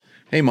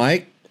Hey,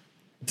 Mike.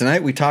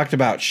 Tonight we talked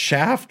about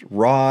shaft,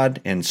 rod,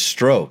 and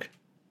stroke.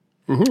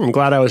 Mm-hmm. I'm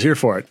glad I was here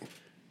for it.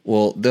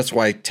 Well, that's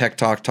why Tech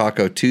Talk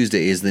Taco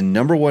Tuesday is the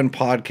 #1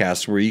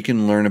 podcast where you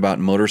can learn about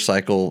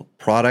motorcycle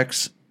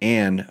products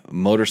and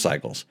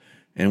motorcycles.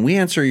 And we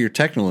answer your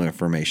technical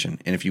information.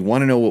 And if you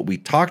want to know what we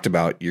talked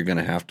about, you're going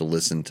to have to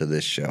listen to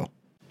this show.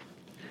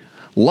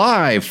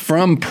 Live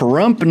from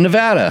Pahrump,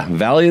 Nevada,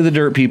 Valley of the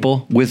Dirt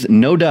People, with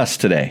no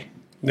dust today.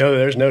 No,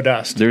 there's no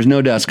dust. There's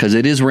no dust because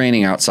it is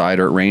raining outside,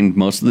 or it rained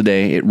most of the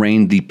day. It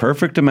rained the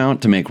perfect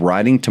amount to make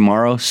riding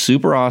tomorrow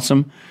super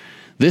awesome.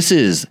 This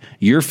is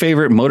your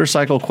favorite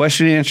motorcycle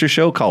question and answer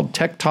show called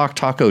Tech Talk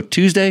Taco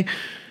Tuesday.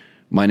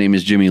 My name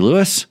is Jimmy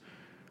Lewis.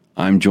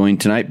 I'm joined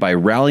tonight by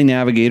Rally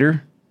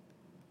Navigator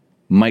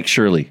Mike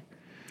Shirley.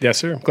 Yes,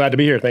 sir. Glad to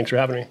be here. Thanks for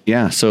having me.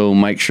 Yeah, so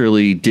Mike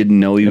Shirley didn't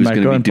know he was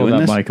going to be doing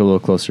this. Pull that mic a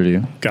little closer to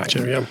you.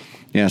 Gotcha, yeah.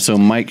 Yeah, so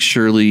Mike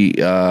Shirley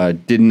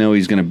didn't know he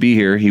was going to be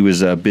here. He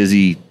was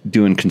busy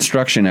doing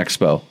Construction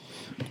Expo.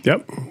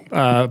 Yep.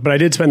 But I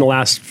did spend the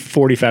last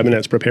 45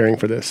 minutes preparing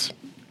for this.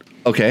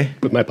 Okay.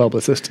 With my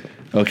publicist.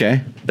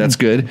 Okay, that's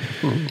good.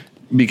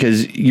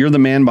 Because you're the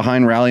man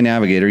behind Rally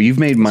Navigator. You've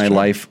made my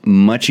life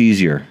much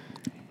easier.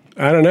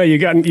 I don't know. You've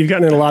gotten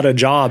in a lot of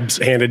jobs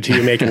handed to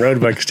you making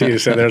road books too,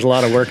 so there's a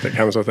lot of work that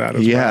comes with that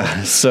as well.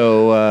 Yeah,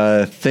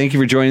 so thank you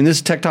for joining. This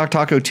is Tech Talk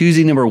Taco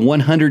Tuesday, number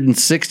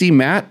 160.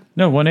 Matt?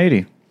 No,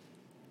 180.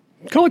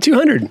 Call it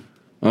 200.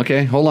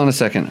 Okay, hold on a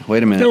second.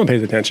 Wait a minute. No one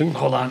pays attention.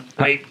 Hold on.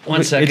 Wait,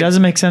 1 second. It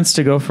doesn't make sense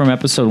to go from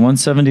episode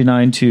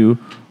 179 to,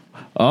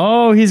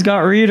 oh, he's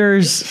got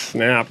readers.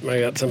 Snap. I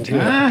got some too.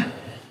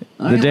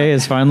 The day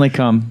has finally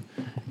come.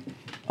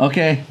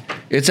 Okay,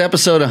 it's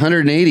episode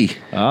 180.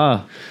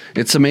 Ah.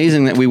 It's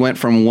amazing that we went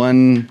from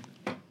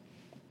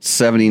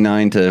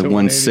 179 to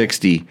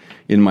 160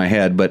 in my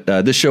head, but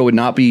this show would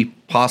not be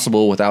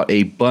possible without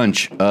a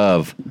bunch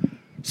of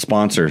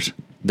sponsors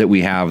that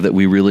we have that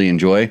we really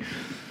enjoy.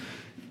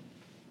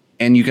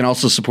 And you can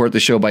also support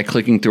the show by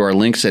clicking through our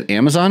links at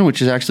Amazon, which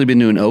has actually been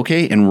doing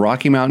okay, and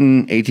Rocky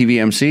Mountain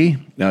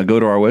ATVMC. Go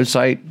to our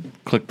website,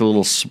 click the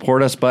little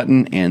support us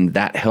button, and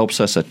that helps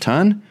us a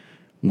ton.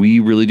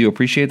 We really do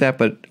appreciate that,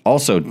 but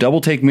also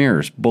Double Take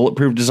Mirrors,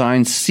 Bulletproof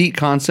Design, Seat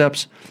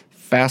Concepts,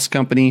 Fast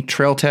Company,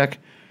 Trail Tech,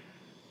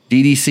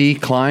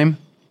 DDC, Climb,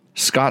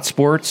 Scott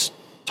Sports,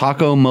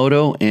 Taco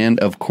Moto, and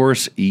of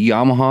course,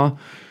 Yamaha.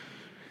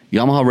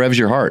 Yamaha revs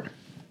your heart.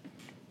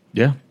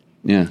 Yeah.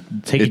 Yeah.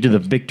 Take you to the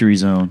victory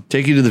zone.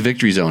 Take you to the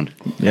victory zone.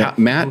 Yeah.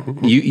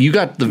 Matt, you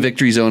got the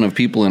victory zone of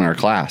people in our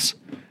class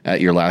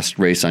at your last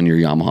race on your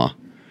Yamaha.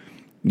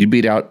 You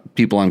beat out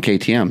people on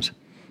KTMs.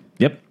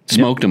 Yep.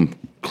 Smoked them.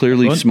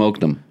 Clearly smoked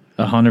them.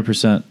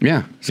 100%.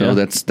 Yeah. So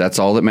that's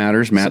all that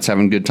matters. Matt's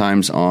having good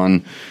times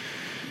on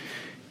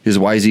his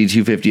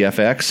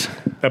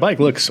YZ250FX. That bike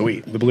looks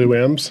sweet. The blue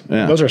rims.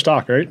 Yeah. Those are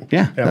stock, right?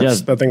 Yeah.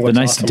 That thing looks the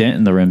nice awesome. dent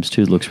in the rims,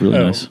 too, looks really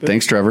nice.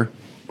 Thanks, Trevor.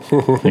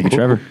 Thank you,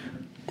 Trevor.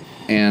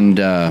 And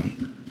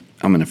I'm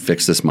going to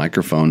fix this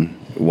microphone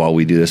while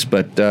we do this.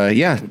 But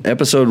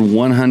episode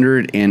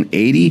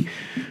 180.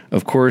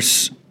 Of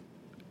course,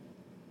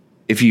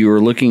 if you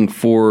are looking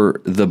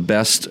for the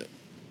best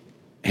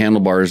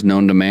handlebars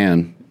known to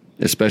man,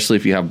 especially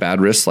if you have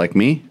bad wrists like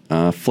me,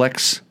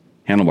 Flex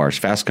handlebars,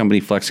 Fast Company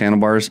Flex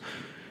handlebars.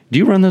 Do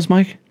you run those,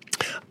 Mike?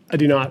 I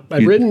do not.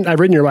 I've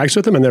ridden your bikes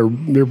with them, and they're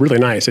really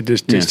nice. It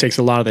just takes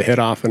a lot of the hit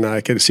off, and I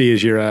can see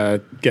as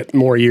you get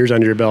more years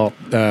under your belt,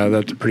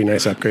 that's a pretty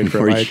nice upgrade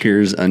for a bike. 4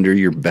 years under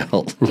your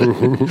belt.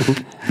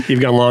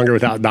 You've gone longer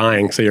without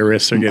dying, so your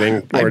wrists are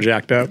getting more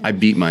jacked up. I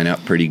beat mine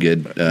up pretty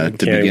good to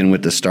begin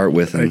with, to start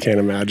with. I can't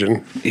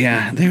imagine.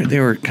 Yeah,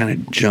 they were kind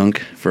of junk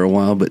for a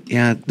while, but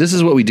yeah, this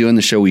is what we do in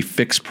the show. We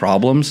fix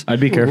problems. I'd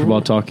be careful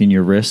about talking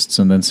your wrists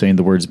and then saying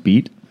the words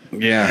beat.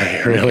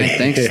 Yeah, really.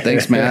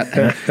 Thanks, Matt.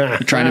 We're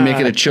trying to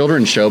make it a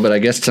children's show, but I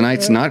guess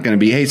tonight's not going to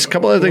be. Hey, it's a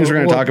couple other things we're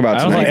going to talk about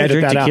I don't tonight. think I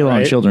drink tequila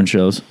on children's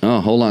shows.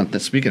 Oh, hold on.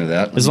 Speaking of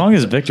that, as long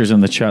as Victor's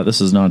in the chat,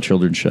 this is not a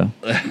children's show.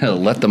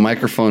 Let the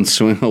microphone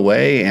swing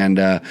away, and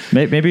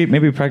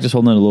maybe practice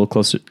holding it a little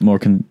closer, more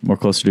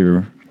closer to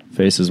your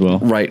face as well.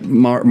 Right,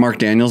 Mark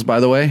Daniels.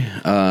 By the way,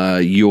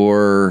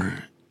 your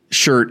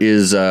shirt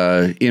is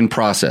in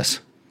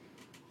process.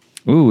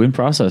 Ooh, in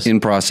process. In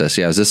process,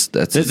 yeah. This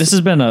has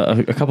been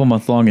a couple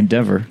month long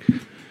endeavor.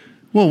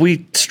 Well,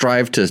 we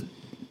strive to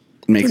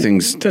make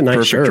things nice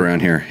perfect shirt. around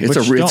here. It's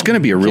going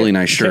to be a really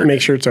nice shirt. Can't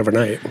make shirts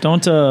overnight.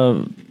 Don't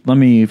let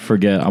me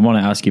forget. I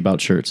want to ask you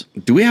about shirts.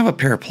 Do we have a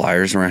pair of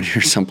pliers around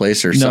here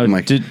someplace or something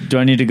like? Do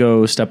I need to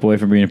go step away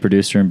from being a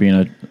producer and being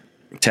a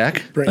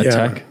tech?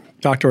 Tech?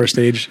 Talk to our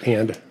stage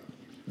hand.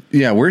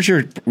 Yeah, where's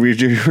your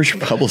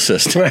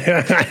publicist?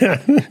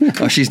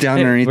 Oh, she's down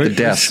underneath the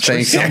desk.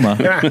 Thanks.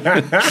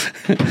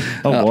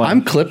 Oh, boy.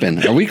 I'm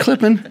clipping. Are we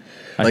clipping?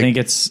 I think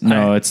it's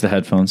the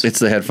headphones. It's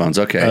the headphones.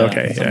 Okay.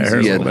 Okay.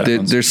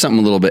 There's something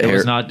a little bit. I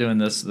was not doing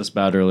this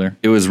bad earlier.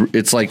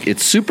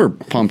 It's super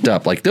pumped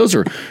up. Like those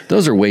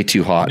are way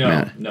too hot,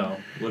 man. No.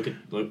 Look.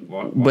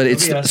 But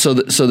it's so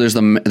there's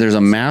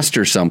a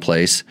master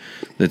someplace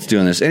that's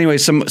doing this. Anyway,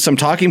 some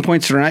talking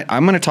points tonight.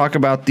 I'm going to talk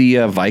about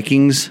the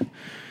Vikings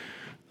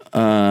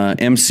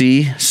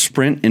MC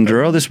Sprint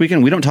Enduro this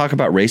weekend. We don't talk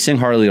about racing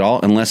hardly at all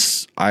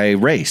unless I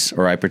race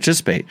or I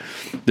participate.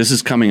 This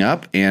is coming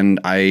up, and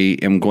I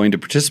am going to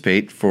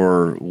participate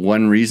for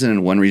one reason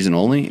and one reason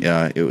only.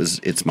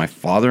 It's my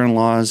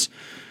father-in-law's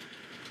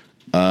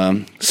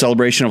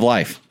celebration of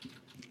life,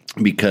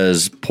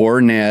 because poor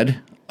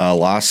Ned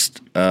lost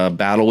a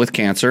battle with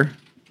cancer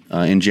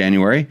in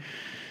January,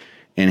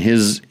 and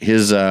his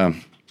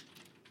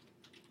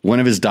one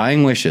of his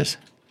dying wishes,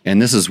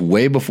 and this is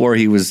way before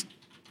he was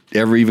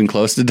ever even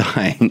close to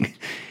dying,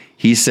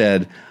 he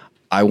said,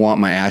 I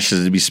want my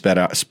ashes to be spread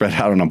out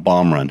on a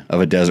bomb run of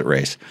a desert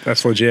race.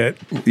 That's legit.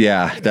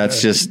 Yeah,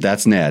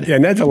 that's Ned. Yeah,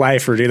 Ned's a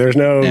lifer, dude. There's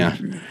no, yeah,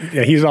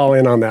 he's all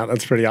in on that.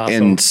 That's pretty awesome.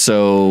 And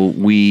so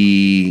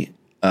we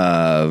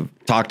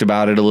talked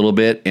about it a little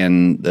bit,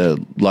 and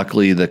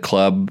luckily the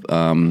club,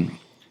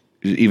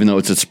 even though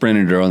it's a sprint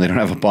enduro and they don't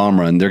have a bomb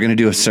run, they're going to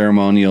do a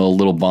ceremonial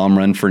little bomb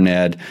run for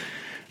Ned,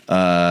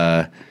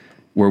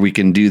 where we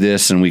can do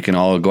this and we can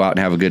all go out and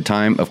have a good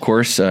time. Of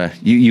course,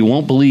 you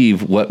won't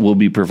believe what we'll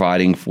be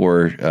providing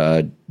for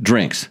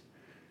drinks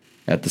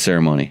at the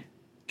ceremony.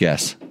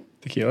 Guess.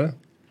 Tequila?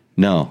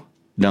 No,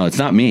 it's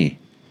not me.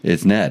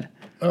 It's Ned.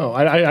 Oh,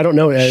 I don't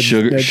know, Ed.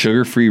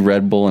 Sugar-free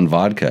Red Bull and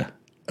vodka.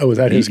 Oh, is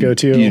that his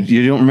go-to?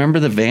 You don't remember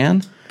the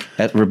van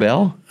at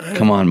Rebel?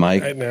 Come on,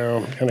 Mike. I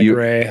know. Kind of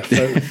gray.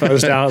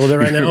 Fuzzed out a little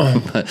bit right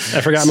now. I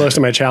forgot most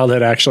of my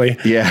childhood, actually.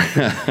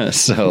 Yeah.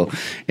 So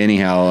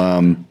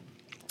anyhow,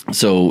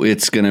 so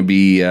it's going to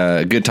be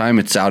a good time.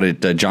 It's out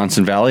at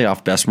Johnson Valley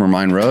off Bessemer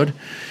Mine Road.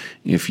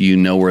 If you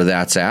know where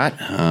that's at,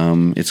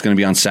 it's going to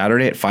be on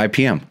Saturday at 5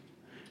 p.m.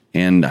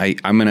 And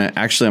I'm going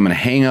to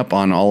hang up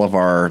on all of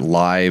our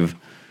live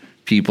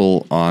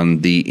people on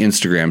the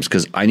Instagrams,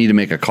 because I need to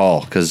make a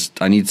call, because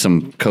I need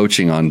some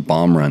coaching on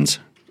bomb runs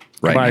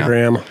right now.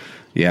 Graham.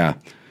 Yeah.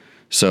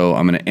 So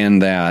I'm going to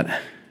end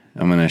that.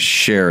 I'm going to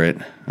share it.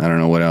 I don't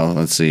know what else.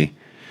 Let's see.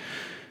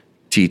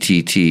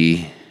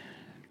 TTT.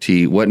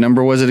 What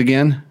number was it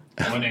again?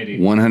 180.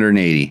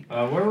 180.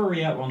 Where were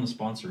we at on the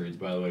sponsor reads,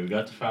 by the way? We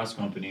got to Fast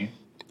Company.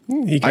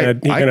 He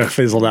kind of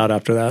fizzled out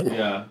after that.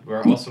 Yeah. We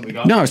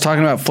got. No, I was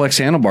talking about Flex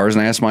handlebars,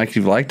 and I asked Mike if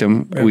he liked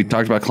them. Yeah. We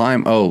talked about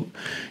Climb. Oh,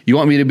 you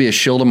want me to be a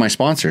shield of my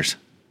sponsors?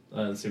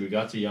 Let's see. We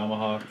got to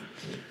Yamaha,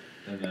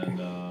 and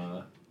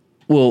then.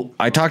 Well,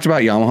 I talked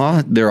about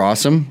Yamaha. They're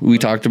awesome. We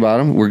talked about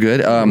them. We're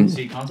good.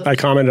 I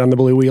commented on the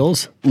blue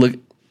wheels. Look.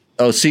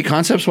 Oh, Seat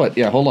Concepts? What?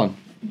 Yeah, hold on.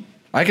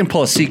 I can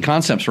pull a Seat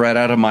Concepts right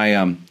out of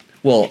my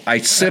well, I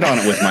sit on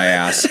it with my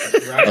ass.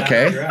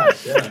 Okay? Yeah.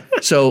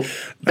 So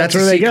that's a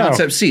where Seat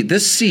Concept seat.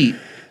 This seat,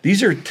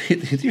 these are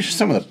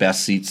some of the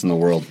best seats in the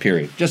world,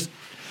 period. Just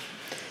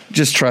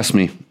trust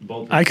me.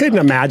 I couldn't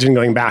imagine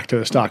going back to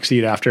a stock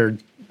seat after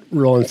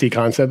rolling Seat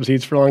Concept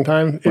seats for a long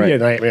time. It'd be a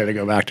nightmare to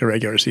go back to a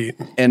regular seat.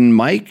 And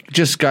Mike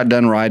just got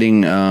done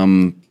riding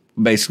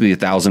basically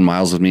 1,000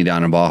 miles with me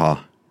down in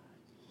Baja.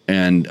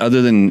 And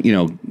other than,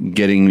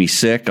 getting me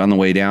sick on the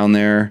way down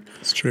there.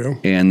 It's true.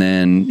 And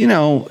then,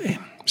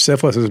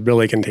 syphilis is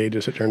really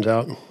contagious, it turns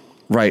out.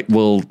 Right.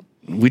 Well,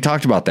 we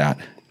talked about that.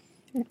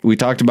 We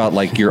talked about,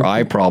 like, your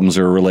eye problems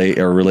are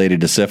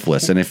related to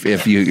syphilis. And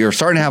if you're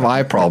starting to have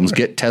eye problems,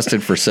 get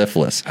tested for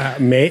syphilis.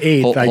 May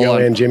 8th, I go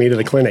in, Jimmy, to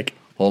the clinic.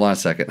 Hold on a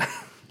second.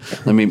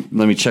 Let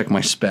me check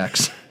my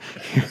specs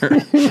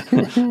here.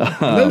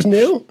 Are those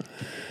new?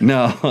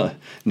 No.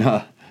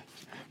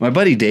 My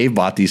buddy Dave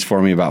bought these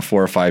for me about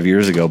 4 or 5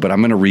 years ago, but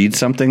I'm going to read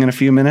something in a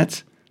few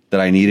minutes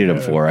that I needed them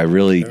for. I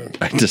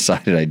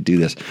decided I'd do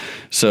this.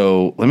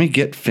 So let me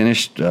get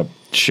finished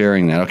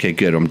sharing that. Okay,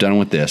 good. I'm done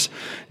with this.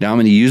 Now I'm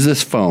going to use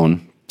this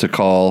phone to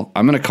call.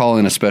 I'm going to call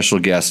in a special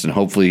guest, and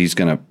hopefully he's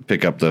going to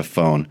pick up the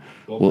phone.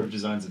 Bulletproof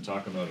Designs and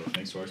Takamoto.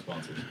 Thanks to our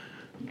sponsors.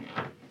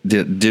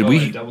 Did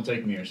we? Double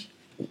take mirrors.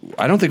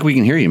 I don't think we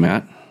can hear you,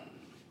 Matt.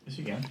 Yes,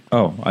 you can.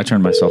 Oh, I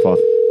turned myself off.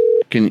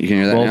 Can you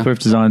hear that Bulletproof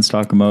Designs,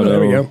 Takamoto. There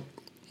we go.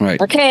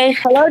 Right. Okay.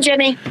 Hello,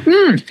 Jimmy.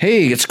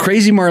 Hey, it's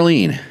Crazy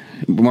Marlene.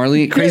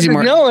 Crazy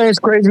Marlene. No, it's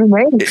Crazy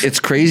Nate. It's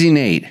Crazy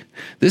Nate.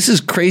 This is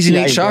Crazy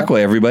Nate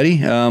Shockway, everybody.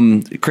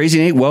 Crazy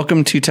Nate,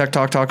 welcome to Tech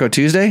Talk Taco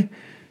Tuesday.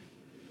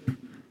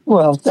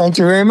 Well, thank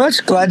you very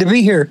much. Glad to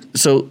be here.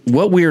 So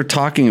what we are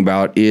talking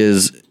about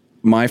is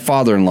my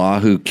father-in-law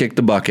who kicked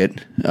the bucket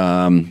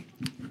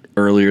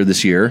earlier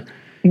this year.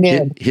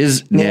 Ned.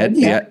 Ned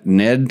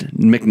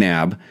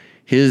McNabb.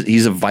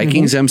 He's a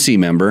Vikings MC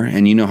member,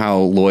 and you know how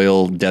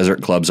loyal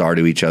desert clubs are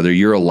to each other.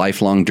 You're a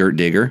lifelong dirt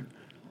digger.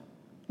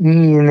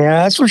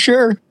 Yeah, that's for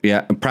sure.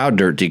 Yeah, a proud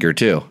dirt digger,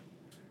 too.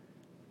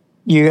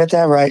 You got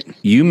that right.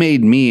 You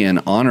made me an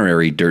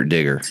honorary dirt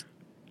digger.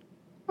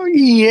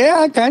 Yeah,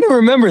 I kind of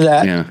remember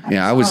that.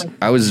 Yeah.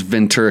 I was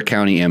Ventura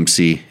County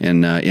MC,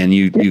 and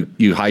you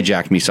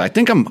hijacked me. So I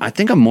think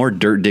I'm more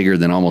dirt digger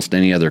than almost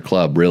any other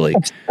club, really.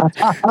 God,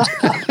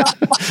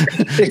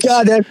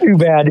 that's too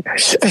bad.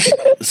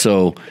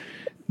 So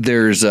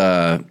there's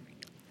what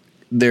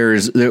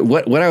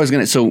I was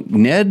gonna. So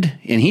Ned,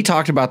 and he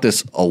talked about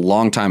this a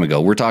long time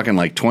ago. We're talking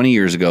like 20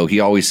 years ago.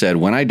 He always said,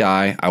 "When I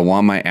die, I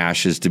want my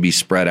ashes to be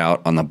spread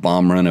out on the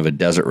bomb run of a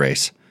desert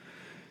race."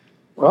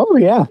 Oh,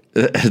 yeah.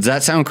 Does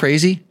that sound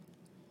crazy?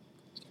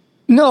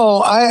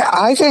 No,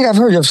 I think I've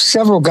heard of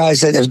several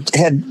guys that have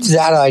had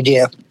that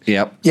idea.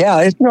 Yep.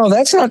 Yeah, no,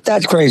 that's not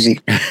that crazy.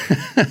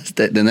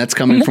 Then that's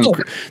coming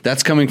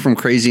from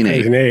Crazy Nate.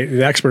 Crazy Nate,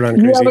 the expert on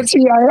crazy. Yeah, but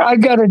see, I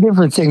got a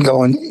different thing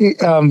going.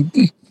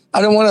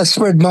 I don't want to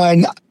spread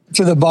mine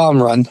to the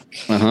bomb run.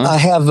 I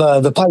have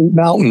the Pipe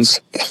Mountains.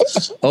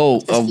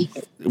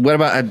 What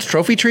about a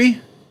trophy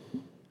tree?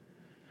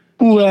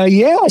 Well,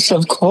 yes,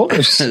 of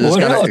course. There's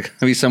got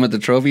to be some at the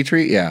trophy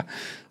tree. Yeah.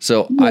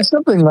 So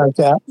something like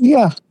that.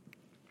 Yeah.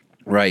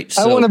 Right.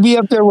 I want to be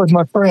up there with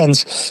my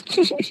friends.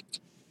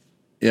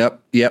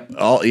 Yep. There's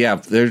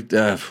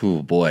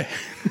oh boy,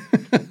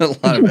 a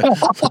lot of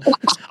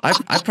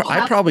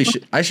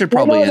it. I should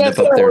probably end up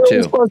there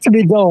too. Supposed to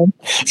be going.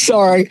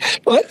 Sorry,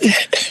 what?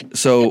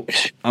 So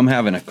I'm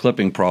having a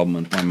clipping problem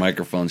with my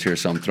microphones here,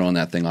 so I'm throwing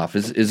that thing off.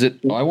 Is it?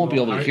 I won't be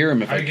able to hear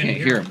him if I can't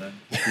hear him.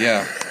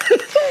 Yeah.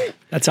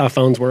 That's how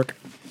phones work.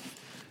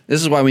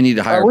 This is why we need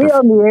to hire. Are we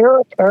on the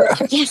air?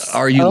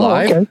 Are you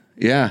live? Okay.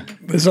 Yeah.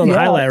 This is on the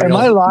highlight reel.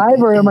 Am I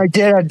live or am I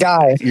dead? I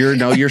die.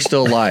 You're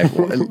still live.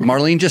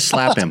 Marlene, just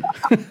slap him.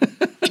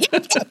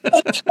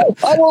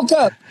 I woke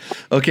up.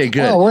 Okay,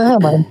 good. Oh, where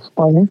am I?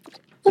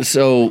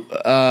 So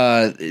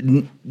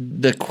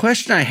the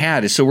question I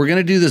had is, so we're going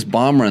to do this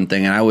bomb run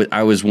thing, and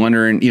I was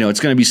wondering,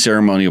 it's going to be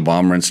ceremonial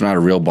bomb run. It's not a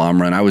real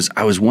bomb run. I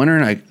was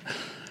wondering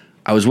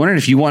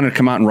if you wanted to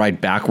come out and ride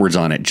backwards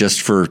on it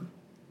just for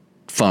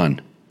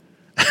fun.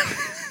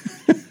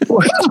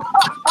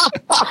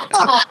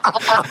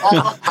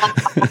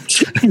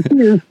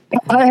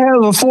 I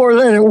have a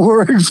 4-letter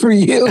word for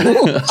you.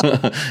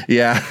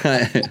 Yeah,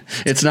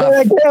 it's not.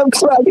 I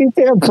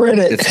can't print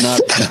it. It's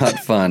not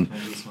fun.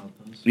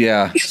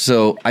 Yeah,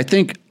 so I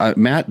think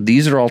Matt,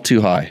 these are all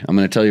too high. I'm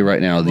going to tell you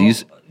right now.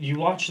 These. You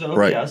watch the OBS.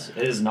 Right.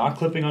 It is not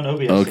clipping on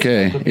OBS.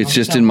 Okay, it's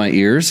just in my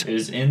ears. It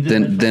is in the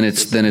then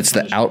it's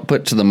the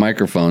output to the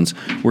microphones.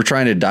 We're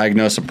trying to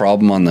diagnose a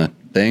problem on the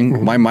thing.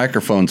 Mm-hmm. My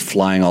microphone's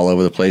flying all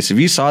over the place. If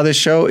you saw this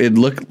show, it'd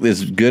look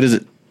as good as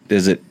it.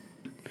 Is it?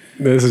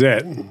 This is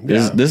it.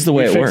 This is the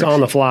way it works.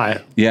 On the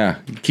fly. Yeah,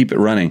 keep it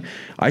running.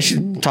 I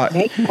should talk.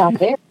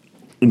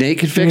 Nate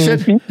could fix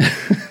it.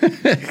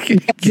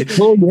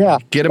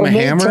 Get him a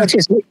hammer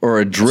or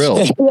a drill.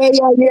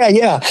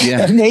 Yeah.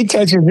 If Nate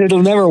touches it,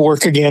 it'll never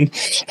work again.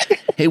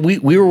 Hey, we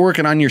were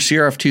working on your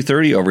CRF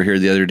 230 over here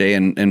the other day,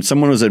 and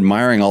someone was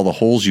admiring all the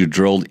holes you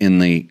drilled in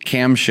the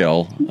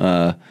camshell.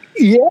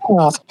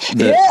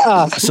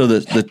 So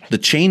the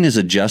chain is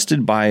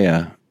adjusted by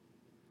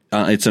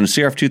it's on a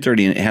CRF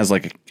 230, and it has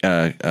like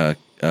a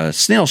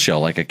snail shell,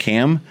 like a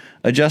cam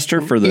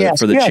adjuster for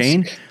the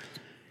chain.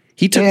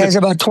 It has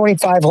about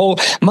 25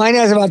 holes. Mine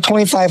has about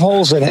 25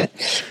 holes in it.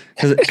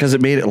 Because it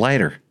made it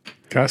lighter.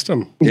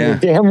 Custom. Yeah. You're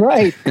damn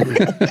right.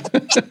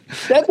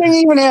 That thing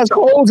even has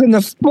holes in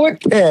the foot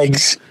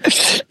pegs.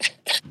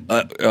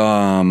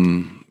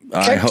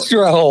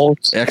 Extra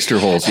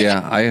holes.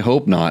 Yeah, I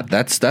hope not.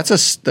 That's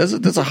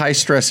a high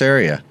stress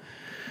area.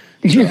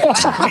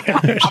 Holes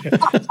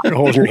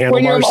in your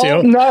handlebars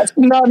too.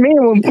 Not me.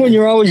 When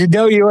you're always a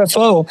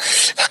UFO.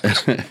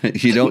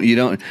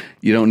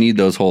 You don't need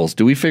those holes.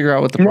 Do we figure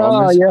out what the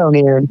problem is?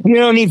 You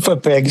don't need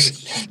foot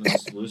pegs.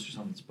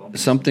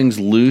 Something's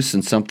loose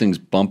and something's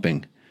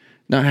bumping.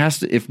 Now it has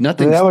to. If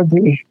nothing's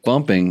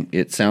bumping,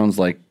 it sounds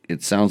like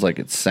it's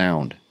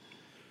sound.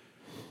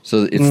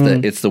 So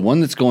it's the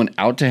one that's going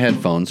out to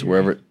headphones,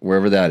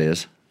 wherever that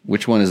is.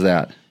 Which one is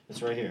that?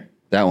 It's right here.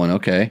 That one,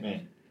 okay.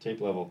 Man, tape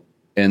level.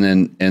 And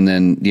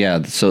then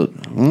yeah. So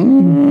I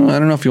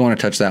don't know if you want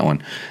to touch that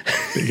one.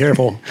 Be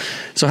careful.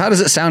 So how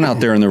does it sound out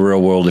there in the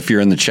real world? If you're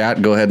in the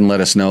chat, go ahead and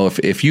let us know.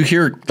 If you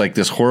hear like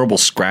this horrible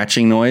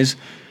scratching noise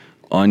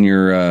on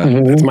your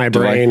that's my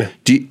brain.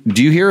 Do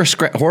you hear a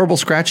horrible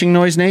scratching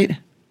noise, Nate?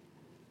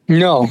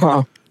 No.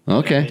 Huh?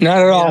 Okay. Not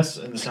at all. Yes,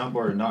 and the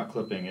soundboard are not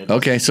clipping.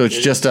 Okay, so it's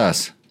just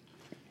us.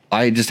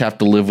 I just have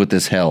to live with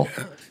this hell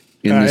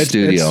in the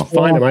studio. It's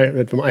fine.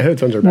 My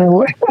headphones are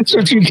better. That's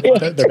what you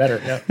get. They're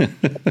better. Yeah.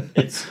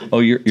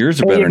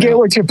 Yours are better. You get now.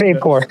 what you pay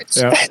for.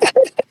 Yeah.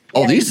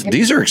 Oh,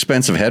 these are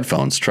expensive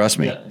headphones. Trust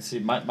me. Yeah, see,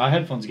 my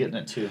headphones getting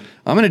it too.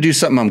 I'm going to do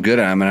something I'm good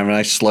at. I'm going to have a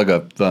nice slug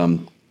of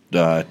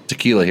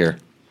tequila here.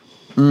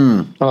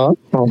 Audio's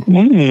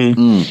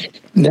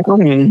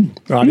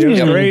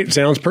great.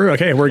 Sounds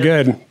perfect. Okay, we're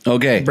good.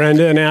 Okay.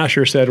 Brenda and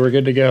Asher said we're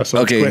good to go.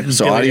 So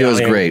audio is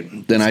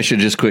great. Then I should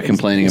just quit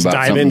complaining about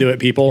dive something. into it,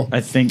 people.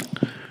 I think.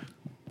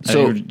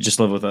 So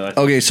just live with that.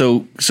 Okay,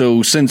 so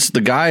since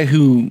the guy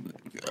who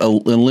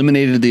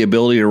eliminated the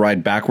ability to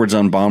ride backwards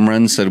on bomb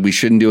runs said we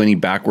shouldn't do any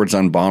backwards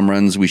on bomb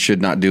runs, we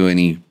should not do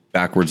any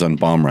backwards on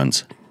bomb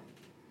runs.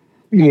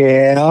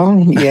 Yeah.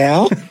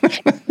 I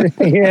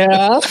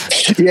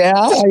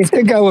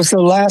think I was the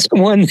last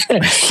one,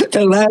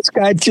 the last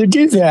guy to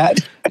do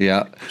that.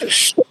 Yeah.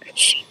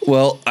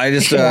 Well, I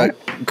just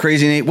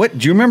Crazy Nate.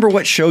 Do you remember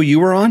what show you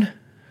were on?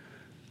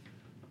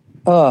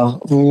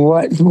 What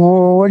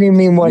do you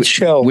mean? What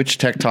show? Which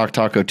Tech Talk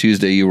Taco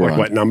Tuesday you were on?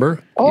 What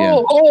number?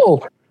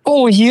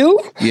 You?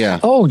 Yeah.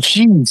 Oh,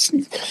 geez.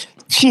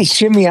 Geez,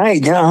 Jimmy, I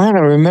don't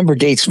remember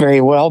dates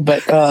very well,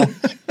 but I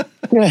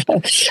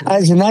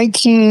was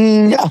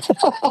 19. No,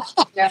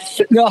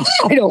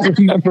 I don't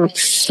remember.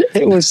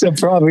 It was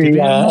probably 8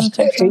 months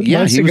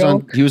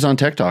ago. He was on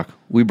Tech Talk.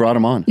 We brought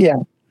him on.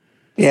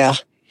 Yeah.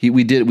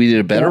 We did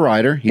a Better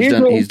Rider. He's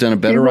done a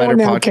Better Rider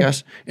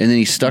podcast, and then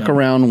he stuck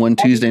around one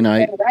Tuesday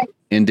night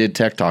and did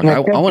Tech Talk. I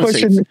want to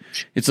say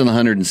it's in the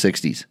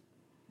 160s.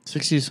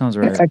 60 sounds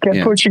right. I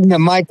kept pushing the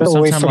mic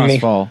away from me.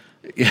 Fall.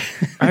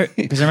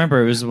 Because I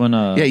remember it was when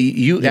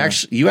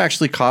you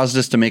actually caused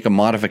us to make a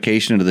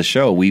modification to the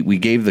show. We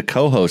gave the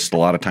co-host a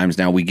lot of times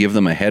now we give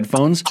them a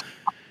headphones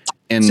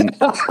and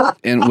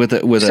with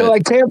I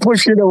can't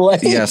push it away.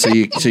 Yeah, so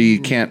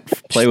you can't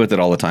play with it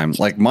all the time.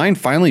 Like mine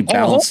finally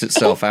balanced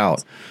itself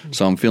out,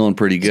 so I'm feeling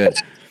pretty good.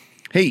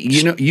 Hey,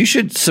 you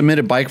should submit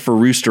a bike for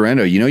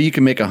Roosterendo. You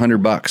can make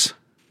 $100.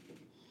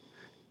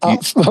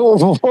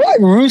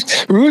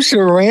 What?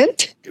 Rooster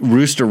Rent?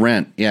 Rooster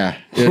Rent, yeah.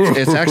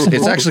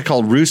 It's actually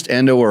called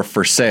Roostendo or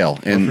For Sale.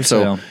 And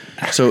so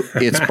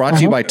it's brought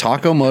to you by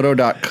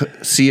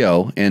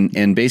tacomoto.co,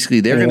 and basically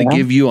they're going to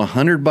give you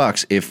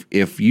 $100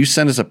 if you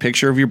send us a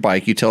picture of your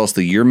bike, you tell us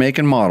the year, make,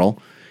 and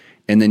model,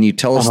 and then you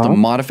tell us the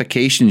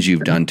modifications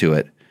you've done to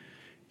it.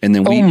 And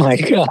then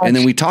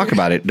we talk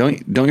about it.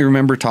 Don't you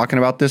remember talking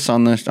about this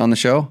on the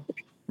show?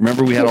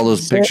 Remember we had all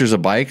those pictures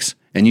of bikes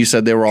and you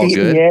said they were all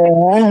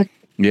good?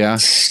 Yeah.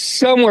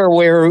 Somewhere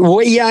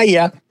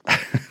yeah.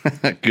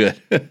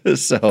 Good.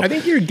 So I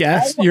think your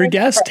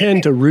guests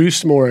tend to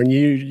roost more, and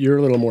you're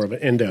a little more of an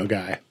endo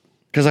guy.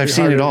 Because I've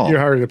seen it all. You're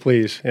harder to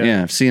please.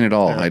 Yeah, I've seen it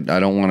all. Yeah. I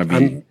don't want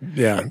to be.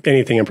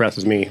 Anything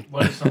impresses me.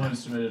 What if someone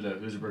submitted a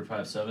Husaberg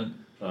 5.7,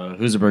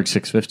 Husaberg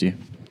 650?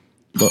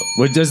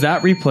 What does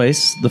that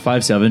replace the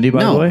 570?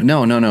 By the way,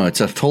 no.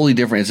 It's a totally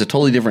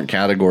different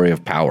category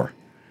of power.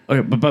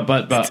 Okay, but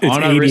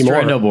on a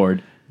Roosterendo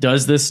board,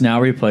 does this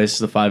now replace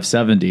the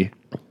 570?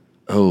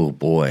 Oh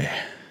boy.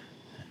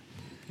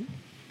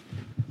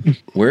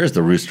 Where is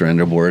the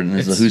Roosterendo board? And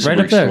it's the right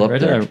up there.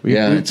 Right there.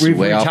 We've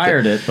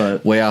retired it,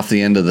 but way off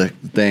the end of the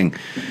thing.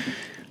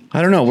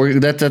 I don't know.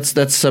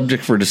 That's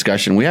subject for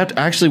discussion. We're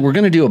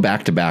going to do a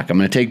back-to-back. I'm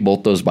going to take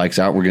both those bikes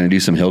out. We're going to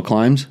do some hill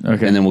climbs, and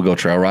then we'll go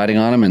trail riding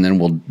on them, and then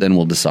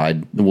we'll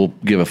decide. We'll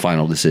give a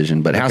final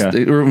decision. But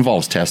it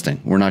involves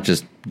testing. We're not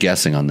just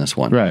guessing on this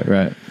one.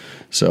 Right.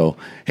 So,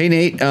 hey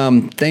Nate,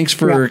 thanks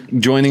for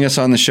joining us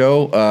on the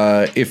show.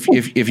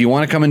 If you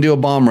want to come and do a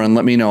bomb run,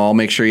 let me know. I'll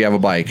make sure you have a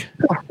bike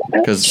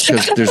because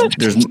there's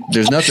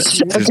nothing.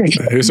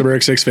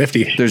 Husaberg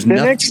 650. There's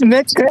nothing.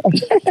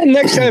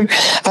 Next time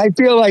I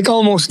feel like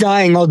almost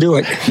dying, I'll do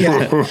it.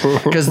 Yeah,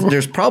 because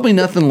there's probably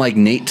nothing like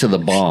Nate to the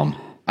bomb.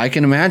 I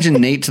can imagine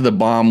Nate to the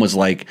bomb was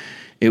like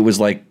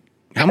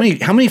how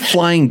many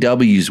flying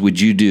W's would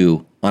you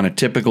do on a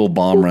typical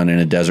bomb run in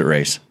a desert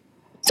race?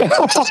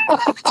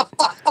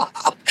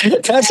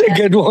 That's a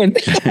good one.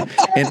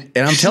 and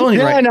I'm telling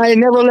you, and I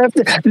never left.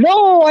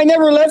 I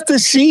never left the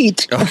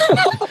seat.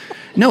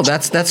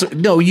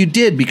 No, you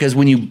did, because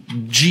when you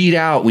G'd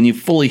out, when you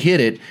fully hit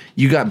it,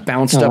 you got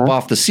bounced up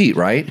off the seat,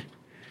 right?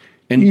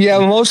 And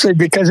mostly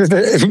because of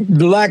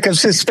the lack of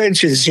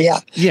suspensions.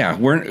 Yeah,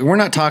 we're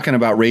not talking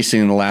about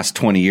racing in the last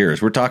 20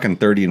 years. We're talking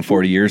 30 and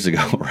 40 years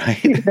ago,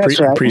 right? That's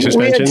right.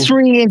 Pre-suspension. We had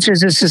 3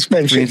 inches of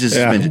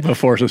suspension.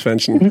 Before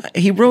suspension.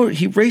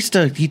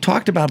 He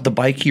talked about the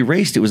bike he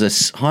raced. It was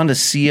a Honda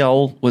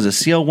CL. Was it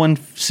CL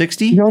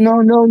 160? No.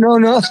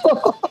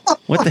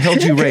 What the hell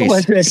did you race? It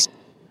was this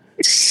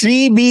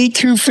CB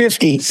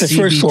 250. The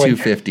first one.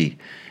 250.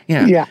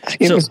 Yeah. Yeah.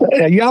 It was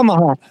a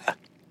Yamaha.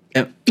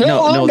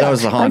 No, that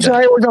was the Honda. I'm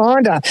sorry, it was a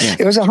Honda. Yeah.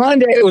 It was a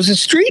Honda. It was a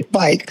street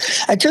bike.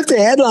 I took the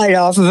headlight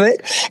off of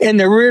it and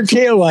the rear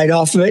tail light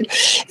off of it,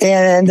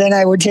 and then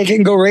I would take it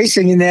and go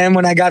racing. And then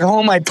when I got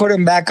home, I'd put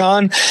them back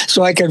on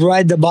so I could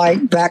ride the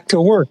bike back to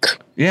work.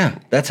 Yeah,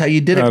 that's how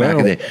you did it back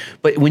in the day.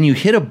 But when you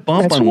hit a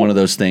bump on one of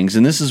those things,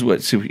 and this is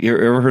what, so you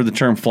ever heard the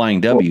term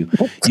flying W?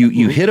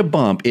 You hit a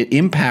bump, it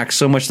impacts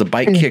so much the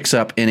bike kicks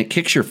up, and it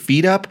kicks your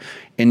feet up,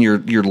 and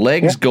your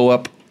legs go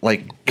up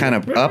like kind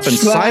of up and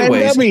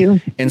sideways,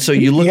 and so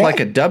you look like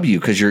a W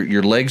because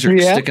your legs are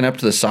sticking up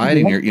to the side,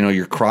 and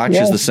your crotch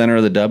is the center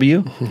of the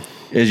W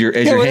as you're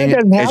hanging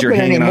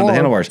on the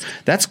handlebars.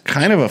 That's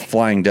kind of a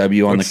flying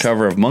W on the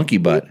cover of Monkey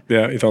Butt.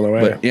 Yeah, it's on the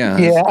way. But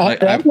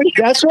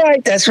that's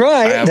right. That's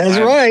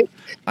right.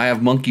 I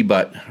have Monkey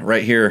Butt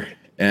right here,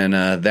 and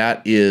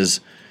that's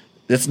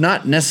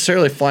not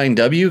necessarily flying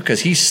W because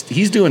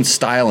he's doing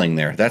styling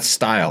there. That's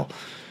style.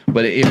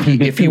 But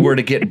if he were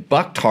to get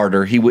bucked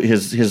harder,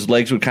 his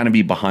legs would kind of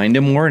be behind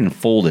him more and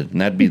folded,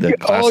 and that'd be the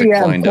classic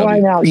flying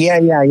W. Out. Yeah.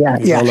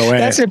 On the way.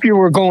 That's if you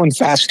were going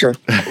faster.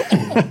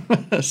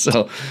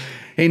 So,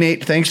 hey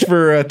Nate, thanks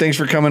for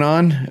coming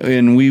on,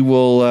 and we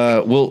will.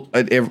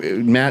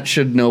 Matt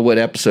should know what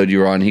episode you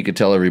were on. He could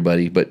tell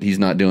everybody, but he's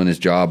not doing his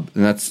job,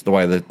 and that's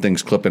why the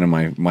thing's clipping in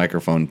my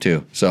microphone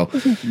too. So,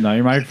 not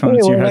your microphone,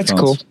 it's your headphones. That's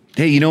cool.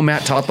 Hey,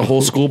 Matt taught the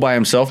whole school by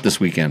himself this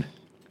weekend.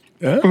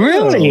 Oh.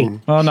 Really?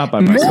 Well, not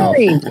by myself.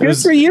 Really? Good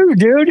for you,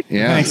 dude.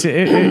 Yeah. Thanks.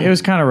 It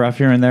was kind of rough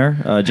here and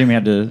there. Jimmy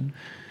had to.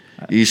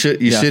 You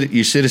should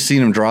have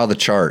seen him draw the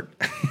chart.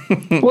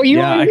 Well,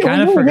 I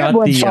kind of forgot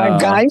the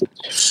 5 guys.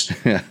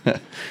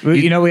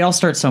 we all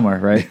start somewhere,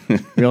 right?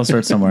 We all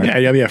start somewhere.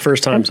 Yeah,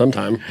 first time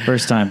sometime.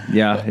 First time.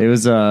 Yeah, it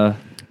was I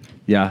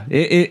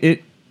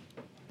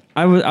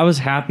was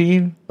happy,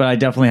 but I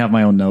definitely have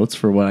my own notes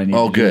for what I need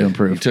to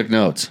improve. You took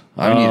notes.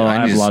 I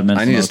have a lot of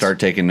mental I need to notes. start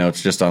taking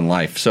notes just on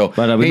life. So,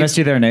 But we missed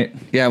you there, Nate.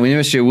 Yeah, we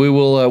missed you. We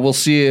will. We'll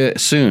see you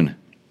soon.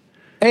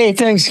 Hey,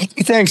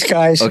 thanks,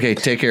 guys. Okay,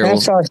 take care.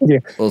 Nice talking to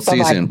you. We'll see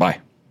you Bye-bye. soon. Bye.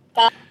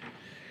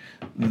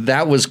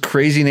 That was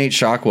Crazy Nate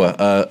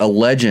Shakwa, a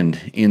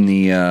legend in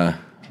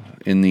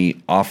the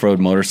off-road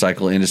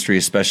motorcycle industry,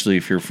 especially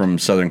if you're from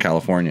Southern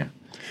California.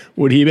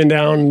 Would he have been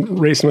down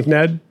racing with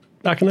Ned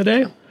back in the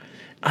day?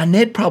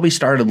 Ned probably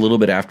started a little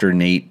bit after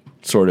Nate.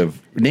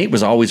 Nate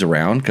was always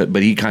around,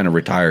 but he kind of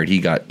retired. He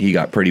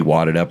got pretty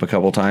wadded up a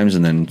couple times,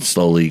 and then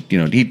slowly,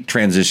 he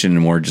transitioned to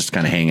more just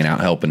kind of hanging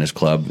out, helping his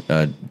club,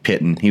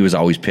 pitting. He was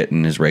always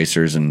pitting his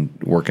racers and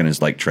working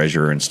as like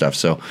treasurer and stuff.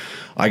 So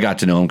I got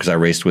to know him because I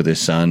raced with his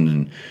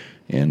son,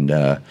 and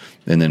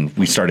then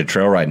we started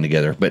trail riding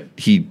together. But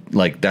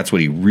that's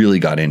what he really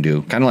got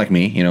into. Kind of like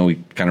me, we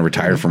kind of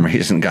retired from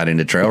racing and got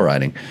into trail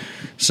riding.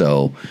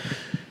 So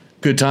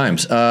good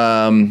times.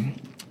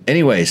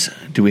 Anyways,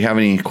 do we have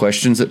any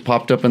questions that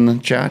popped up in the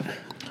chat?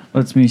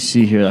 Let me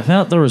see here. I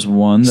thought there was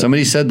one.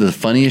 Somebody said the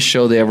funniest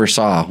show they ever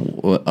saw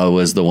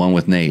was the one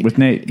with Nate. With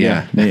Nate,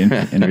 yeah. Nate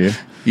interview.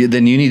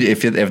 Then you need,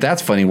 if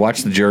that's funny,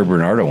 watch the Jerry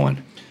Bernardo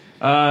one.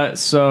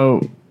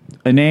 So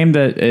a name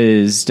that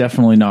is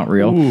definitely not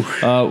real.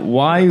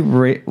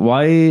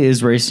 Why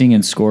is racing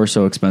and score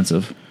so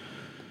expensive?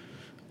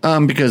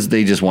 Because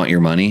they just want your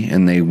money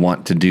and they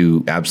want to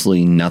do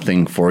absolutely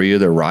nothing for you.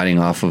 They're riding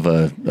off of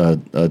a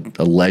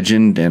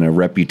legend and a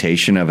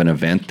reputation of an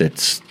event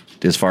that's,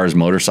 as far as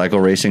motorcycle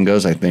racing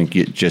goes, I think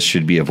it just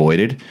should be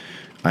avoided.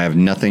 I have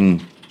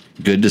nothing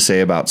good to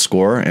say about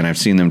score, and I've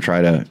seen them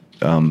try to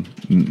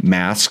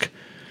mask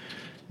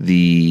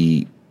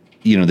the.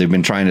 They've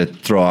been trying to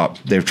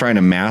they're trying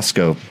to mask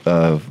a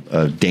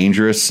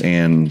dangerous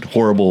and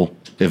horrible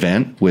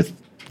event with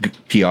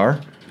PR.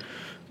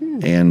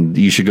 And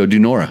you should go do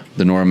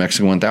the NORA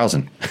Mexican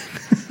 1000.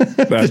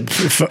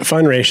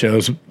 Fun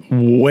ratio's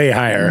way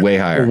higher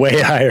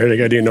to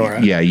go do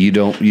NORA. Yeah, you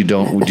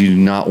do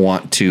not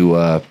want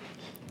to.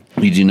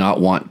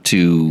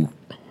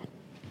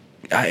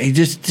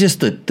 Just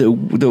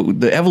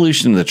the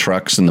evolution of the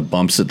trucks and the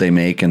bumps that they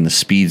make and the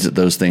speeds that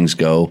those things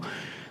go.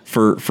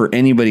 For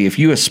anybody, if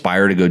you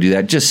aspire to go do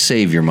that, just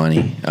save your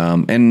money.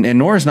 And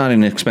NORA's not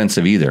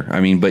inexpensive either.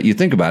 I mean, but you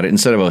think about it,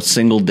 instead of a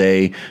single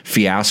day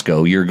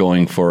fiasco, you're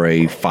going for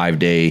a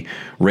 5-day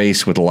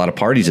race with a lot of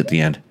parties at the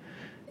end.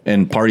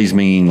 And parties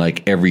meaning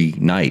like every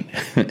night.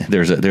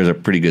 there's a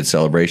pretty good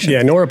celebration.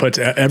 Yeah, NORA puts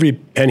every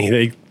penny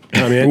they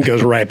come in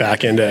goes right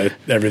back into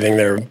everything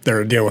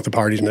they're dealing with the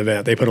parties and the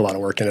event. They put a lot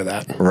of work into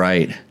that.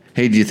 Right.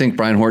 Hey, do you think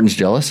Brian Horton's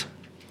jealous?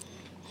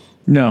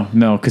 No,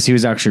 because he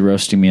was actually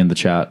roasting me in the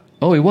chat.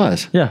 Oh, he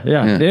was? Yeah.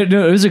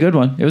 It was a good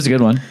one.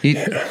 He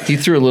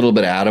threw a little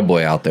bit of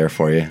attaboy out there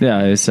for you.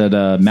 Yeah, he said,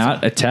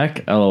 Matt, a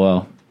tech,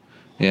 LOL.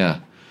 Yeah.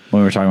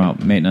 When we were talking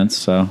about maintenance.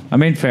 So,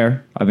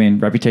 fair.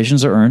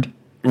 Reputations are earned.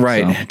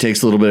 Right. So. It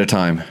takes a little bit of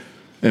time.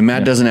 And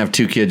Matt doesn't have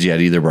 2 kids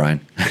yet either, Brian.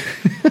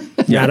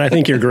 Yeah, and I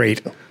think you're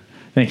great.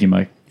 Thank you,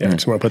 Mike. Yeah, I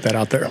just want to put that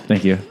out there.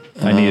 Thank you.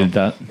 I needed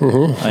that.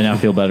 I now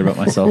feel better about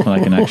myself, and I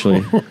can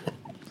actually...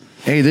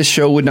 Hey, this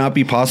show would not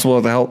be possible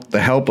without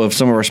the help of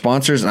some of our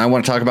sponsors, and I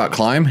want to talk about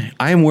Climb.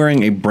 I am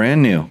wearing a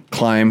brand new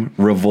Climb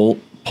Revolt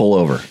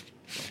pullover.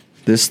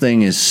 This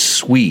thing is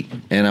sweet,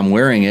 and I'm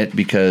wearing it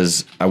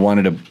because I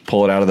wanted to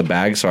pull it out of the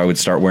bag so I would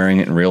start wearing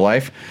it in real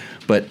life.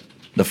 But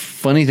the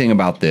funny thing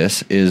about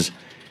this is,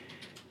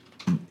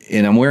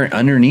 and I'm wearing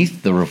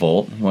underneath the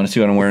Revolt. You want to see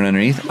what I'm wearing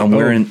underneath? I'm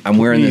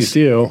wearing this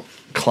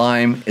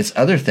Climb. It's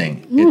other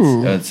thing.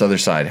 It's other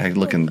side. I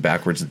looking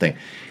backwards. The thing.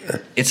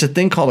 It's a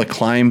thing called a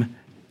Climb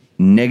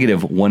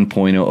Negative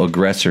 1.0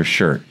 Aggressor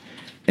shirt.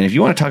 And if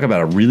you want to talk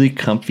about a really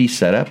comfy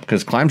setup,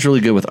 because Climb's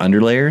really good with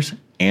underlayers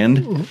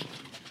and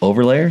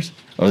overlayers.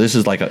 This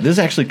is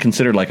actually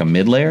considered like a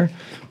mid layer,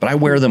 but I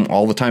wear them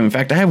all the time. In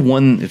fact, I have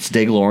one. It's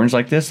Daigle orange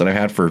like this that I've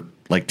had for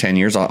like 10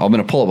 years. I'm going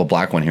to pull up a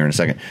black one here in a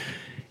second.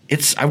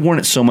 I've worn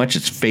it so much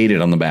it's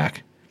faded on the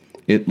back.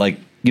 It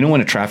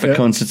when a traffic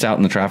cone sits out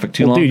in the traffic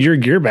too long. Dude, your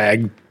gear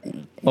bag.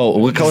 Oh,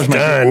 what color's my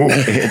gear?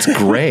 It's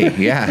gray.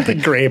 Yeah, the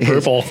gray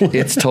purple.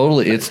 It's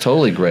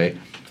totally gray.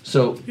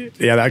 So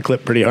yeah, that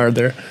clipped pretty hard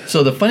there.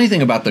 So the funny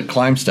thing about the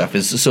Climb stuff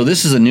is,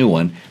 this is a new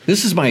one.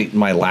 This is my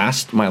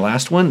last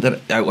one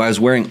that I was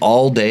wearing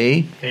all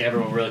day. Hey,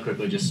 everyone, really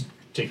quickly, just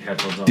take your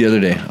headphones off. The other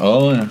day.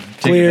 Oh, yeah.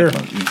 Clear.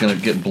 It's gonna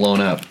get blown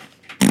up.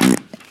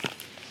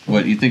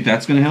 What, you think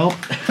that's gonna help?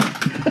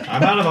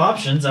 I'm out of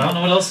options. I don't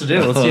know what else to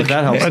do. Let's see if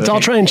that helps. I'll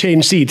try and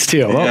change seats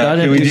too. Well, that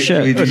didn't do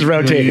shit. Let's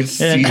rotate.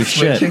 Seat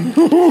shit.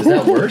 Is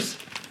that worse?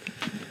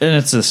 And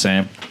it's the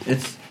same.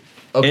 It's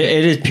okay.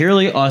 It is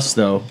purely us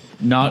though,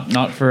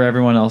 not for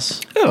everyone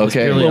else. Oh,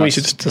 okay. Well, we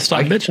should just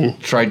stop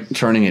bitching. Tried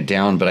turning it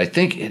down, but I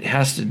think it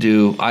has to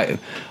do.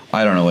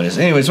 I don't know what it is.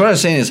 Anyways, what I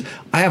was saying is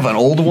I have an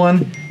old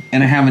one,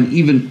 and I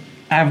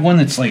have one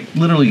that's like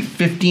literally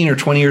 15 or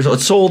 20 years old.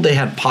 It's so old they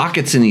had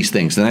pockets in these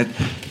things. And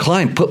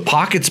Klein, put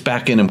pockets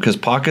back in them because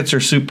pockets are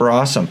super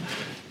awesome.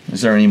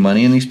 Is there any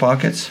money in these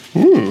pockets?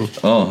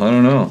 Oh, I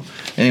don't know.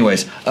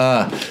 Anyways,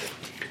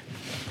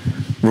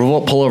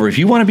 Revolt pullover. If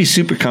you want to be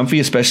super comfy,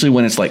 especially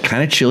when it's like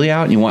kind of chilly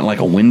out and you want like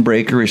a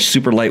windbreaker, a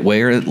super light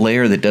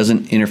layer that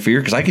doesn't interfere,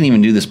 because I can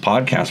even do this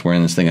podcast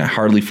wearing this thing. I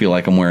hardly feel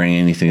like I'm wearing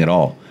anything at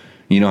all.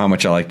 You know how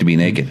much I like to be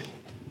naked.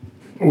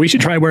 We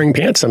should try wearing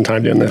pants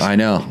sometime doing this. I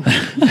know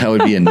that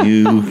would be a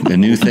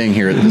new thing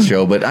here at the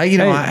show. But I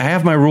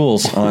have my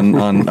rules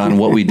on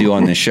what we do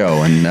on this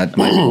show, and that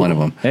might be one of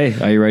them. Hey,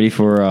 are you ready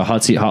for a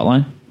hot seat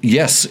hotline?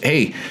 Yes.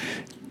 Hey,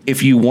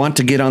 if you want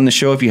to get on the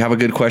show, if you have a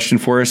good question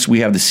for us,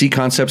 we have the C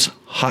Concepts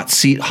Hot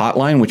Seat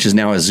Hotline, which is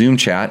now a Zoom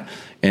chat,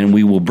 and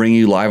we will bring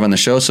you live on the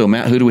show. So,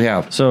 Matt, who do we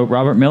have? So,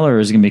 Robert Miller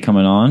is going to be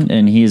coming on,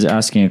 and he's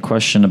asking a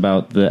question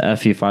about the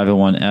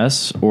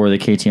FE501S or the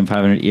KTM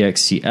 500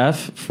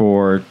 EXCF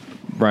for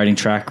riding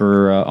track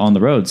or on the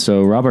road.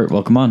 So, Robert,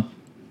 welcome on.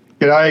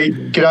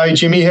 G'day,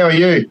 Jimmy. How are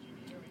you?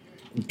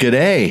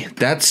 G'day.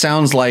 That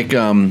sounds like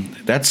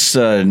that's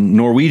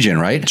Norwegian,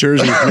 right?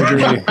 Jersey, New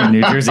Jersey.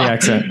 New Jersey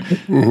accent.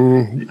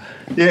 Mm-hmm.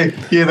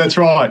 Yeah, that's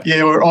right.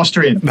 Yeah, we're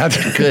Austrian.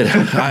 That's good.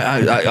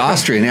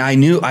 Austrian. I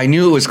knew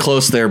it was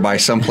close there by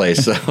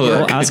someplace. So.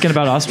 Well, asking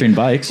about Austrian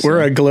bikes.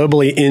 We're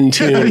globally in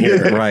tune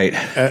here, right?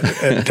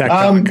 At Tech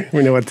Talk.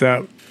 We know what's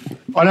up.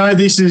 I know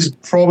this is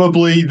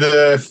probably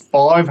the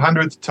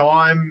 500th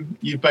time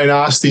you've been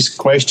asked this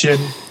question,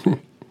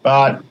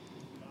 but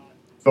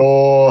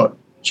for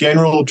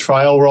general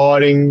trail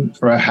riding,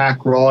 for a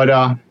hack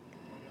rider,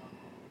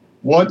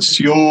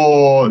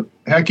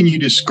 how can you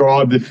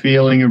describe the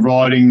feeling of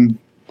riding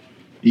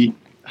the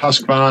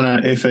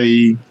Husqvarna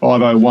FE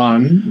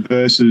 501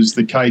 versus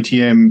the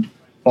KTM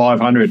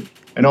 500?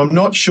 And I'm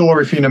not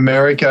sure if in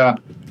America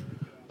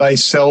they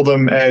sell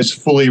them as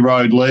fully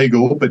road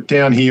legal, but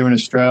down here in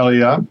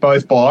Australia,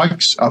 both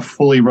bikes are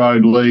fully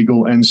road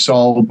legal and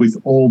sold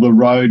with all the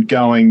road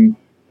going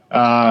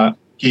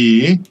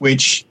gear,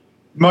 which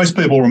most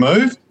people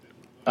remove.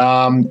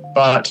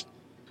 But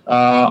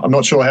I'm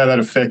not sure how that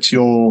affects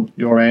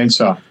your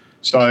answer.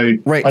 So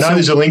right, I know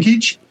there's a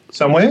linkage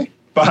somewhere,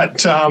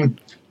 but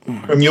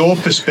from your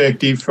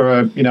perspective, for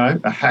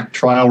a hack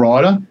trail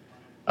rider,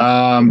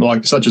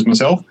 like such as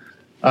myself,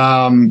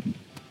 and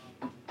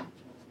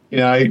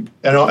say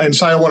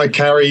I want to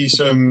carry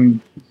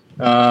some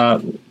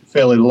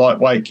fairly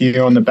lightweight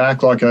gear on the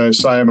back, like a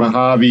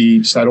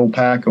Mojave saddle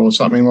pack or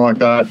something like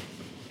that.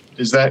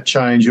 Does that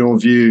change your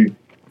view,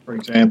 for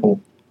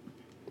example?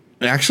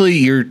 Actually,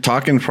 you're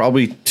talking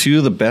probably two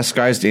of the best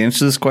guys to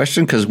answer this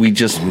question because we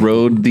just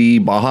rode the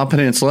Baja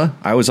Peninsula.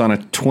 I was on a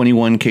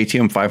 21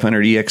 KTM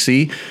 500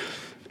 EXE,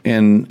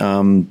 and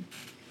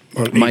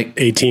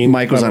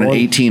Mike was on an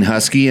 18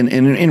 Husky. And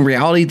in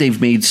reality, they've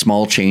made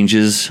small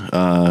changes.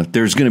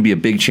 There's going to be a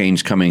big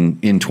change coming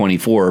in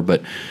 24,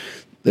 but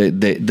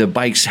the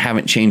bikes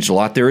haven't changed a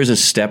lot. There is a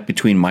step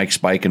between Mike's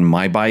bike and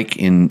my bike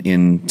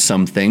in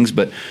some things,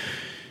 but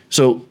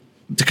so.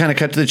 To kind of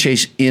cut to the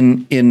chase,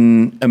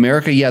 in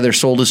America, yeah, they're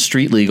sold as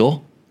street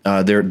legal.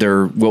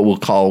 They're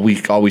what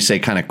we always say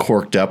kind of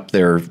corked up.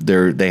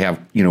 They have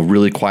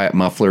really quiet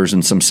mufflers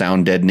and some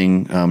sound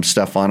deadening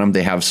stuff on them.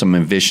 They have some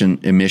emissions,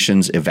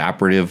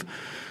 evaporative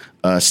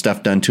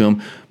stuff done to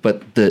them.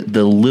 But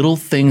the little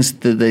things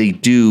that they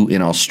do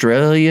in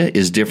Australia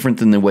is different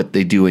than what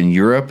they do in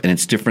Europe, and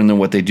it's different than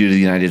what they do to the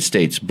United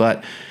States.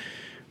 But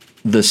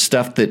the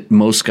stuff that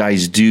most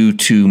guys do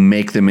to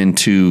make them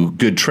into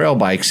good trail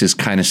bikes is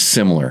kind of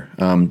similar.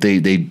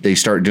 They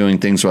start doing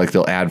things like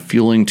they'll add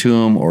fueling to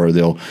them, or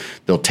they'll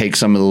take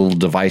some of the little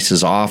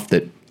devices off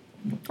that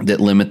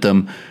limit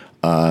them.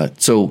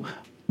 So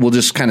we'll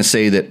just kind of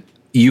say that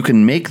you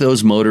can make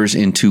those motors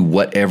into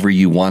whatever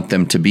you want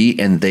them to be,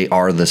 and they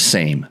are the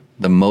same.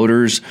 The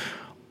motors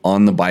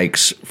on the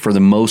bikes, for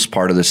the most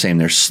part, are the same.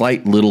 There's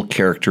slight little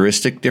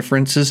characteristic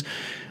differences.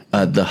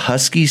 The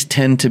Huskies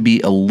tend to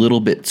be a little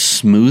bit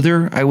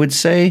smoother, I would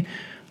say,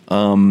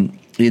 in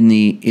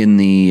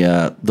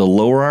the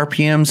lower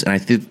RPMs, and I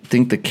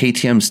think the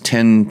KTM's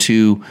tend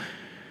to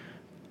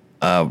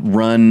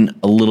run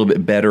a little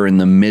bit better in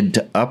the mid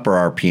to upper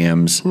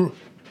RPMs.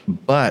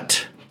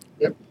 But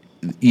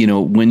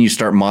when you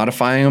start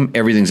modifying them,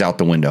 everything's out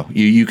the window.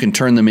 You can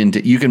turn them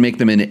you can make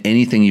them into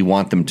anything you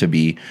want them to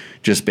be,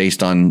 just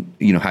based on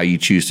how you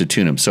choose to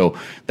tune them. So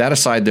that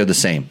aside, they're the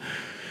same.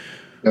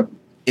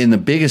 And the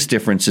biggest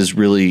difference is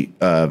really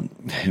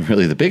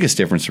the biggest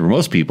difference for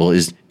most people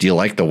is, do you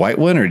like the white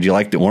one or do you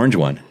like the orange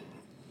one?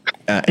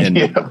 And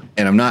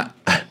I'm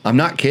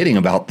not kidding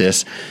about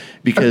this,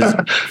 because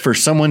for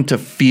someone to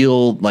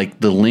feel like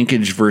the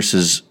linkage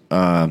versus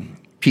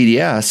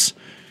PDS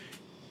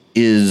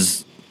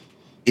is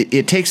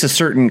it takes a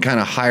certain kind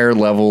of higher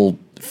level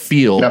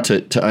feel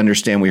to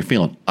understand what you're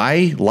feeling.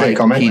 I like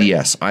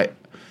PDS.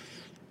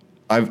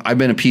 I've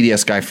been a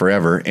PDS guy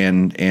forever,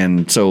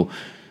 and so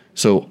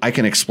I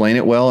can explain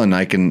it well, and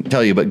I can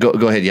tell you. But go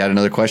ahead. You had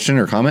another question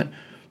or comment?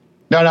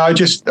 No.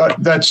 Just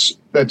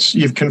that's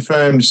you've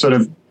confirmed sort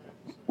of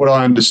what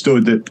I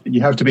understood, that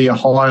you have to be a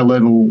high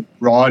level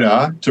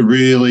rider to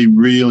really,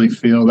 really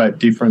feel that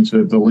difference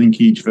of the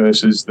linkage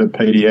versus the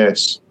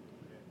PDS.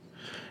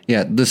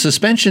 Yeah, the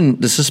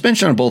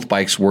suspension on both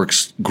bikes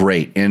works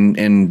great,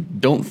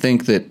 and don't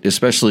think that,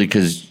 especially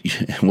because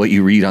what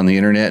you read on the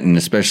internet, and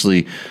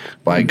especially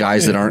by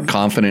guys that aren't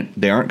confident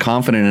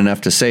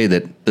enough to say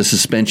that the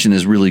suspension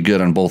is really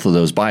good on both of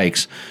those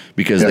bikes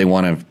because they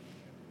want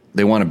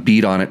to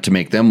beat on it to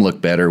make them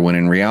look better, when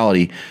in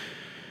reality,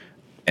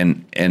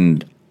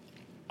 and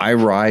I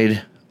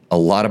ride a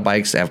lot of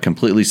bikes that have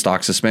completely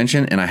stock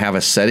suspension, and I have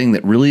a setting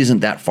that really isn't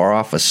that far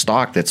off a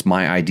stock that's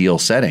my ideal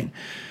setting,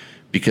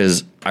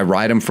 because I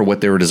ride them for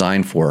what they were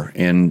designed for,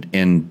 and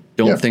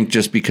don't think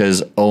just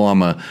because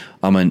I'm a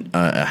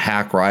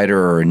hack rider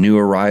or a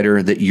newer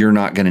rider that you're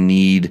not going to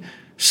need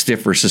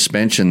stiffer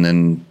suspension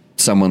than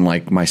someone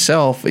like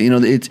myself.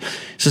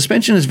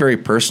 Suspension is very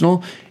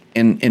personal,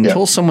 and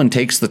until someone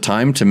takes the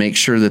time to make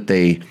sure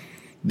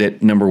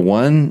that number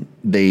one,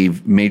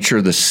 they've made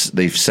sure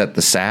they've set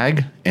the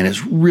sag, and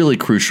it's really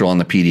crucial on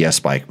the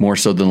PDS bike, more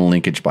so than the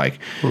linkage bike.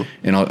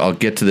 And I'll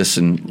get to this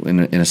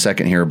in a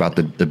second here about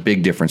the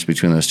big difference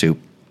between those two.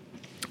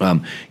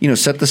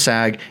 Set the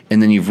sag,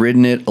 and then you've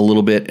ridden it a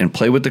little bit and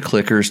play with the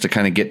clickers to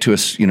kind of get to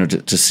us,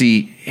 to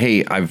see,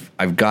 hey,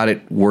 I've got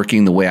it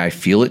working the way I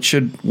feel it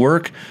should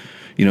work,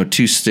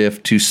 too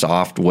stiff, too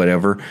soft,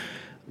 whatever.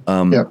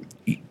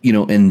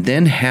 And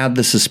then have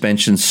the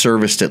suspension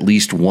serviced at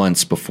least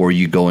once before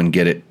you go and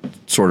get it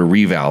sort of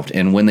revalved.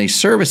 And when they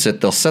service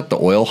it, they'll set the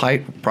oil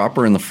height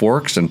proper in the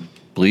forks, and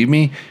believe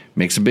me,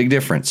 makes a big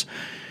difference.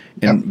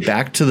 And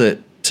back to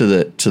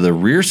the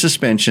rear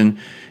suspension,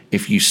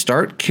 if you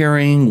start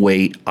carrying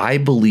weight, I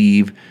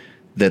believe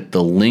that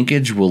the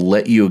linkage will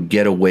let you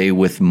get away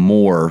with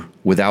more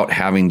without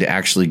having to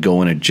actually go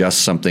and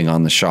adjust something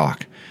on the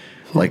shock.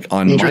 Like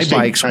on my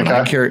bikes, when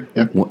I carry,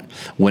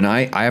 when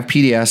I have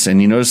PDS,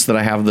 and you notice that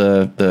I have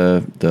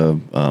the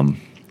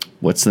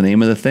what's the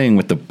name of the thing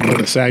with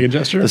the sag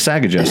adjuster? The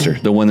sag adjuster,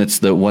 the one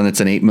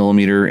that's an 8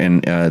 millimeter,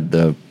 and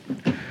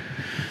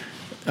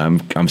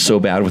I'm so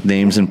bad with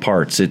names and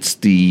parts. I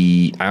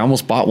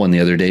almost bought one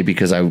the other day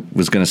because I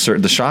was going to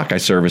the shock I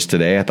serviced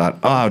today. I thought,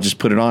 I'll just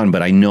put it on,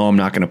 but I know I'm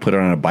not going to put it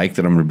on a bike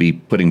that I'm going to be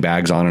putting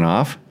bags on and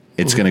off.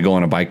 It's going to go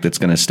on a bike that's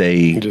going to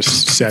stay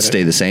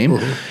the same.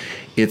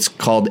 It's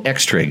called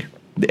X-Trig,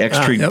 the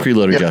X-Trig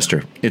preload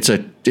adjuster. It's a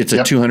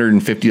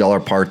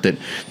 $250 part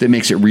that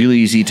makes it really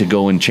easy to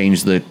go and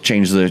change the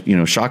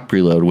shock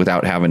preload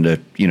without having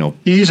to You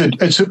use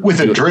it. It's with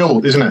a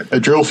drill, isn't it? A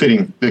drill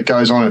fitting that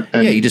goes on it.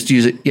 And you just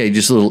use it. Yeah,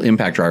 just a little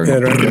impact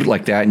driver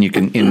like that, and you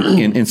can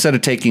instead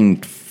of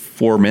taking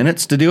 4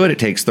 minutes to do it, it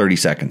takes 30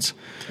 seconds.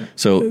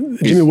 So,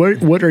 Jimmy,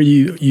 what are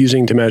you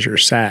using to measure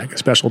sag? A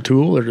special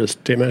tool or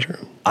just tape measure?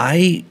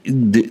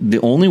 The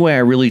only way I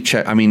really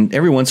check,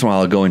 every once in a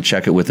while I'll go and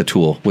check it with a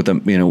tool,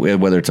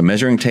 whether it's a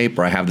measuring tape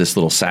or I have this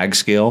little sag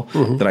scale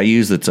that I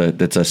use. That's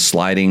a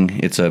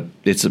sliding. It's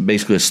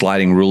basically a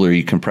sliding ruler.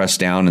 You can press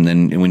down, and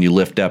then when you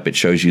lift up, it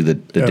shows you the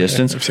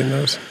distance. I've seen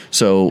those.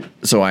 So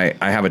I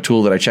have a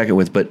tool that I check it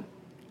with, but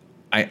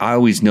I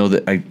always know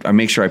that I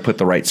make sure I put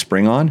the right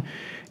spring on.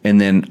 And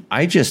then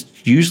I just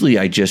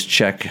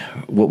check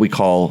what we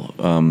call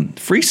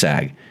free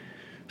sag.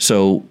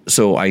 So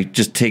I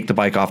just take the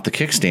bike off the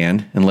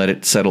kickstand and let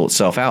it settle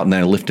itself out, and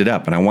then I lift it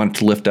up, and I want it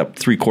to lift up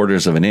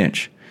 3/4 of an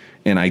inch,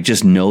 and I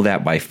just know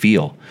that by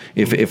feel.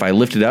 If I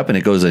lift it up and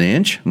it goes an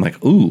inch, I'm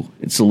like, ooh,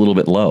 it's a little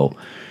bit low,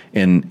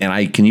 and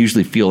I can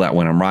usually feel that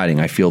when I'm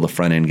riding. I feel the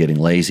front end getting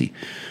lazy.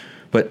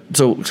 But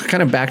so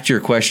kind of back to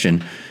your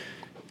question.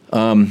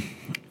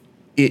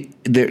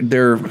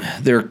 They're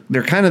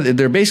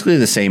basically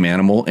the same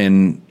animal,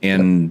 and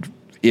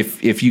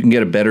if you can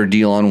get a better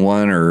deal on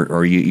one,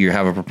 or you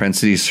have a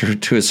propensity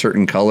to a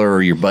certain color,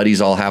 or your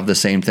buddies all have the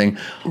same thing,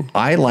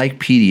 I like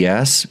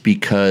PDS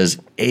because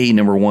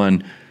number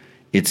one,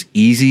 it's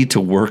easy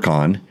to work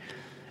on,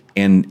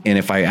 and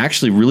if I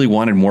actually really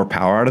wanted more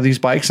power out of these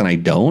bikes, and I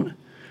don't.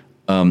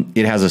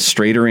 It has a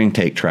straighter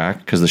intake track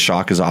because the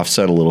shock is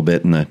offset a little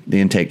bit, and the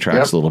intake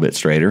track's a little bit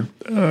straighter.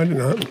 I do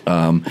not.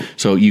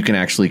 So you can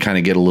actually kind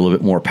of get a little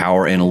bit more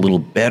power and a little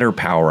better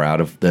power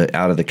out of the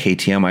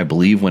KTM, I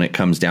believe, when it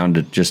comes down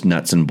to just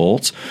nuts and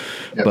bolts.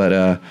 Yep.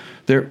 But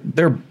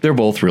they're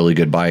both really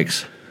good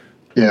bikes.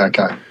 Yeah.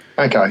 Okay.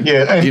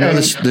 Yeah. Do you know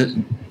this?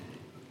 I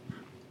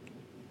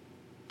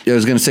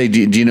was going to say,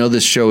 do you know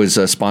this show is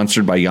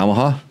sponsored by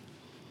Yamaha?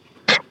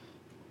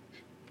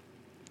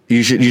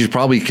 You should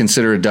probably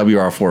consider a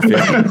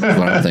WR450. Is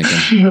what I'm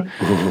thinking.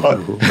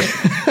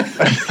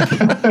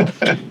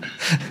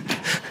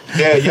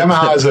 Yeah,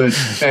 Yamaha's a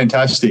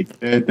fantastic.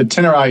 The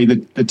Tenere,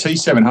 the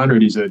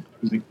T700 is a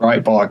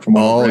great bike from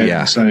what I've read.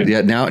 Yeah. So, yeah.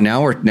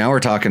 Now we're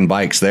talking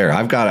bikes there.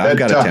 I've got a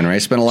Tenere. I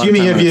spent a lot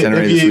Jimmy, of time on a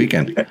Tenere this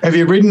weekend. Have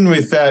you ridden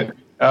with that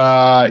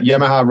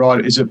Yamaha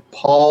rider? Is it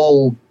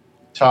Paul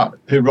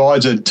who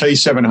rides a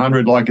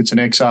T700 like it's an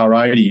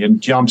XR80 and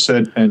jumps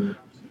it and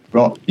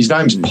Right. His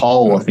name's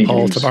Paul, I think.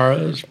 Paul it is.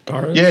 Tavares.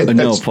 Yeah,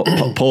 No,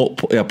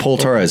 that's- Paul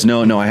Torres.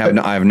 No, I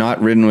have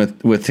not ridden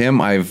with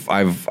him.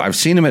 I've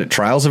seen him at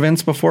trials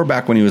events before,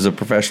 back when he was a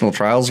professional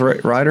trials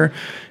rider,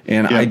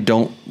 and I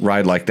don't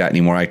ride like that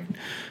anymore.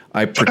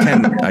 I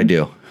pretend I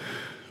do.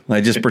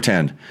 I just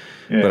pretend,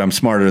 but I'm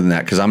smarter than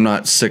that because I'm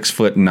not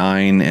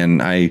 6'9"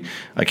 and I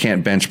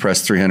can't bench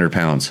press 300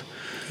 pounds.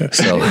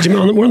 So Jim,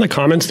 on one of the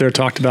comments there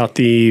talked about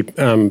the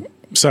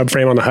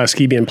subframe on the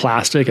Husky being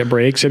plastic at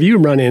brakes. Have you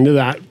run into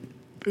that?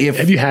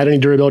 Have you had any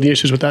durability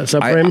issues with that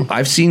subframe?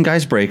 I've seen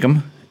guys break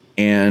them,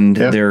 and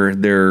they're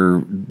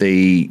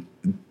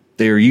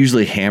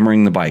usually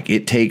hammering the bike.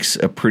 It takes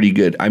a pretty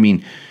good. I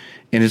mean,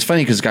 and it's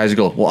funny because guys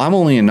go, "Well, I'm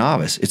only a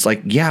novice." It's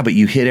like, yeah, but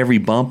you hit every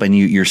bump, and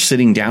you're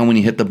sitting down when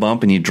you hit the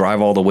bump, and you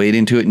drive all the weight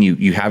into it, and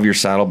you have your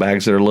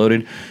saddlebags that are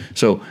loaded.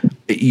 So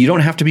you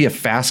don't have to be a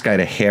fast guy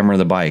to hammer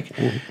the bike.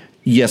 Mm-hmm.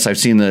 Yes, I've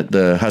seen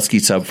the Husky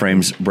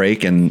subframes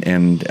break,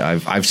 and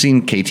I've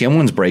seen KTM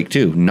ones break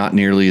too. Not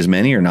nearly as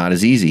many or not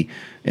as easy.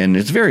 And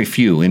it's very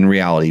few in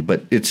reality,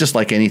 but it's just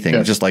like anything.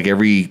 It's just like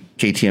every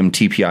KTM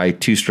TPI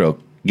two-stroke.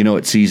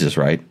 It seizes,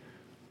 right?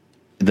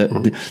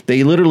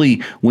 They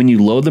literally, when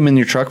you load them in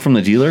your truck from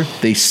the dealer,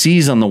 they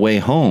seize on the way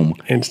home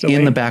instantly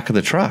in the back of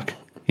the truck.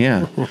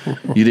 Yeah.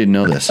 You didn't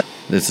know this.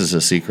 This is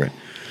a secret.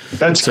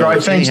 That's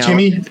great. Thanks,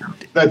 Jimmy.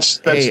 That's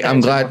hey,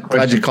 I'm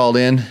glad you called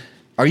in.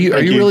 Are you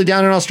really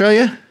down in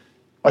Australia?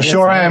 I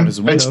sure am.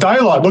 It's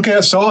daylight. Look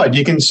outside.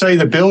 You can see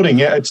the building.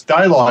 Yeah, it's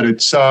daylight.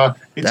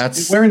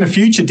 We're in the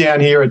future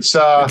down here. It's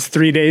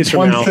 3 days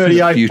from now.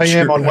 1:38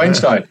 p.m. on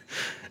Wednesday.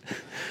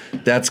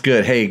 That's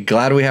good. Hey,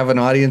 glad we have an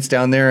audience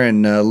down there,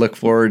 and look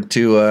forward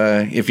to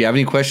if you have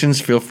any questions,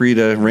 feel free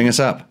to ring us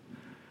up.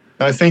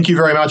 Thank you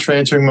very much for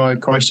answering my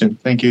question.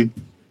 Thank you.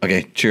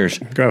 Okay, cheers.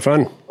 Go have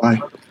fun.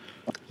 Bye.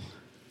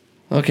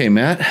 Okay,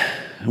 Matt.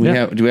 Do we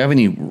have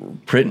any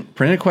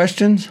printed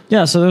questions?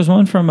 Yeah, so there's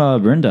one from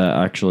Brenda,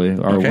 actually,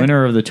 our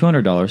winner of the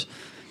 $200.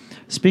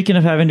 Speaking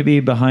of having to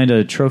be behind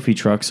a trophy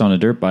trucks on a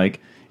dirt bike,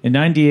 in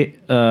 98,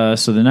 so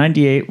the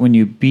 98, when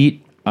you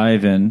beat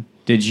Ivan,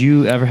 did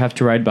you ever have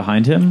to ride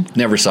behind him?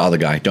 Never saw the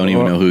guy. Don't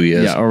even know who he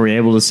is. Yeah, or were you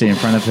able to stay in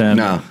front of him?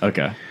 No.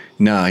 Okay.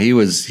 No, he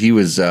was.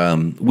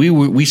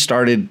 We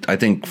started, I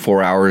think,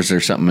 4 hours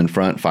or something in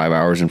front, 5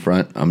 hours in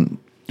front.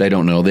 They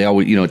don't know. They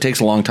always, it takes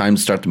a long time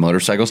to start the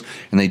motorcycles,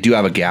 and they do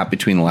have a gap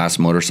between the last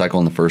motorcycle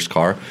and the first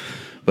car.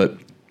 But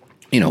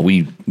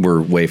we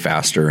were way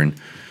faster, and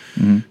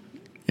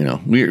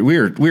we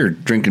were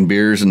drinking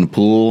beers in the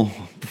pool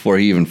before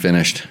he even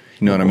finished.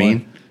 You know what I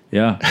mean?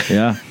 Yeah.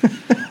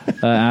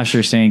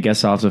 Asher saying,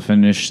 guess I'll have to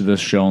finish this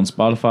show on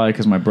Spotify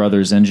because my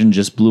brother's engine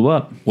just blew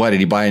up. Why, did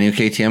he buy a new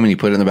KTM and he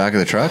put it in the back of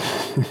the truck?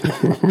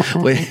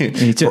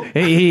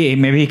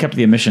 Maybe he kept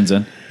the emissions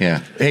in.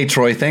 Yeah. Hey,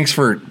 Troy, thanks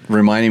for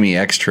reminding me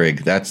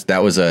X-Trig.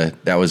 That was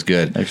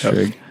good.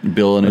 X-Trig.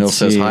 Bill O'Neill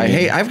says hi.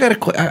 Hey, I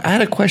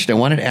had a question. I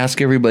wanted to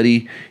ask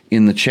everybody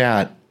in the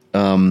chat.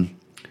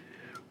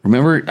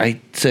 Remember I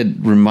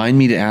said, remind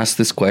me to ask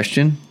this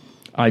question?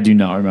 I do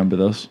not remember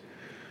those.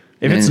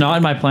 If it's not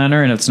in my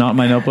planner and it's not in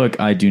my notebook,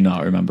 I do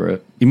not remember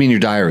it. You mean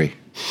your diary?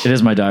 It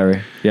is my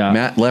diary. Yeah.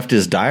 Matt left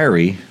his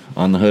diary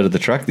on the hood of the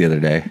truck the other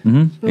day.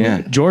 Mm-hmm.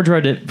 Yeah. George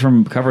read it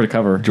from cover to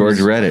cover. George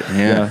read it.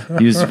 Yeah.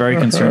 He was very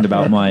concerned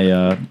about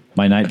my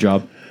my night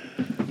job.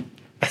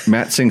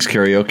 Matt sings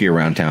karaoke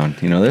around town.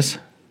 You know this?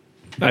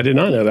 I did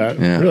not know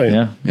that. Yeah. Really?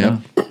 Yeah.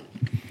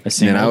 I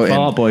sing Fall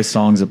Out Boy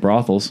songs at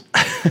brothels.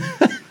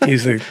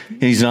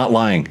 He's not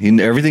lying.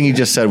 Everything he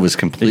just said was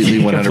completely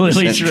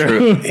 100%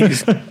 true.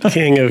 He's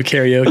king of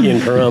karaoke and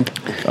Pahrump.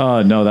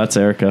 Oh, no, that's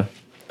Erica.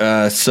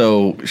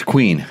 So,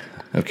 queen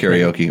of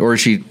karaoke. Or is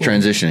she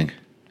transitioning?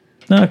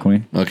 No,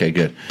 queen. Okay,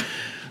 good.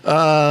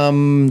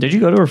 Did you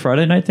go to her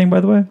Friday night thing,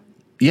 by the way?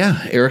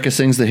 Yeah, Erica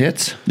sings the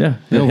hits. Yeah.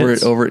 Over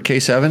at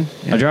K7.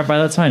 Yeah. I drive by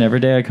that sign every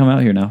day I come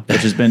out here now,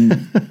 which has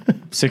been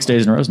 6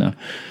 days in a row now.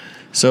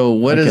 So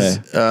what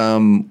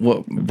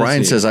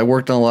Brian says, I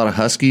worked on a lot of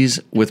Huskies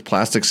with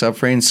plastic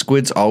subframes.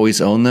 Squids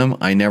always own them.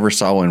 I never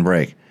saw one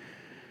break.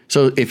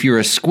 So if you're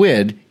a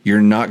squid,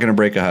 you're not going to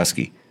break a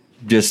Husky.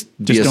 Just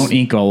don't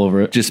ink all over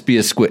it. Just be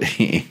a squid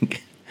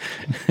ink.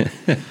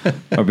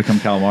 Or become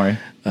calamari.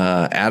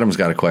 Adam's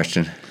got a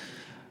question.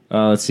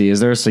 Let's see.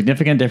 Is there a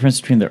significant difference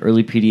between the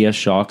early PDS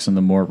shocks and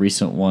the more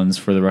recent ones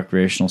for the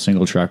recreational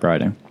single track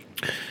riding?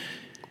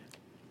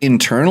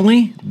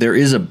 Internally, there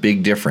is a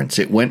big difference.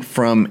 It went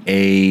from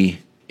the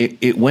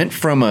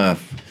older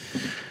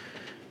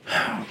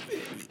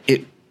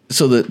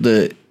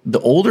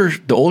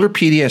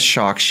PDS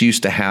shocks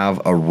used to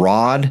have a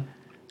rod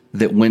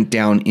that went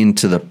down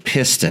into the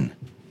piston,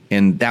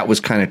 and that was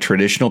kind of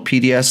traditional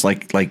PDS.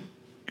 Like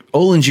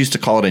Öhlins used to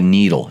call it a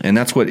needle, and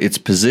that's what it's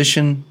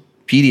position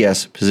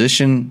damping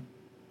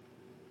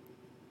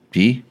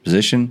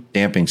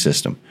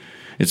system.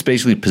 It's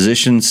basically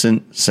position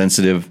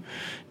sensitive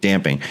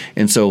damping.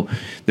 And so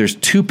there's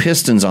two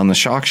pistons on the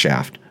shock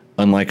shaft,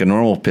 unlike a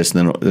normal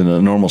piston,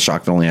 a normal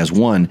shock that only has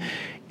one.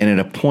 And at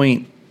a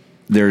point,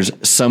 there's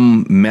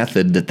some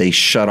method that they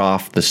shut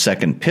off the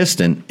second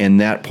piston, and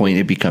that point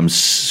it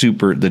becomes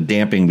the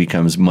damping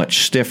becomes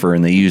much stiffer,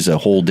 and they use a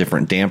whole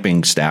different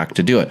damping stack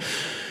to do it.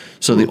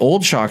 So the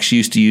old shocks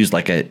used to use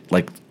like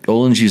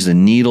Öhlins used a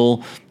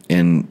needle,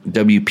 and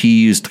WP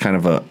used kind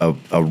of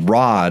a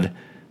rod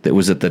that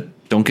was at the.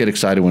 Don't get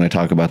excited when I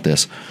talk about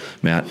this,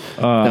 Matt.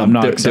 I'm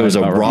not excited. There was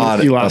a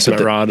rod. You lost that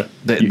rod.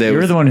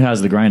 You're the one who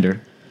has the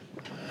grinder.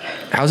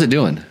 How's it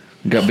doing?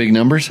 Got big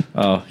numbers?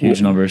 Oh,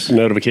 huge numbers.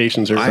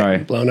 Notifications are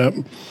blown up.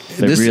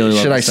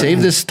 Should I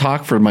save this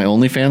talk for my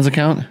OnlyFans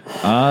account?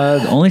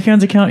 The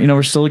OnlyFans account,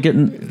 we're still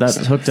getting that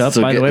hooked up.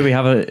 By the way, we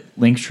have a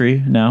link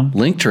tree now.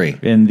 Link tree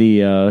in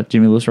the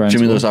Jimmy Lewis Ryan.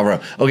 Jimmy Lewis Alvaro.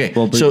 Okay,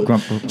 so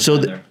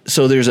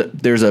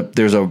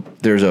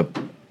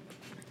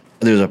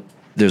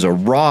there's a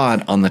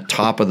rod on the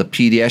top of the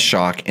PDS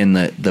shock, and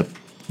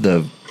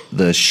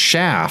the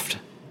shaft.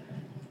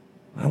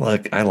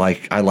 I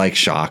like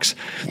shocks.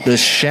 The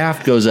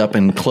shaft goes up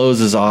and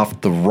closes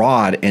off the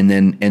rod, and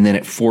then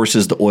it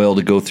forces the oil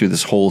to go through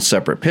this whole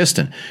separate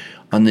piston.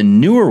 On the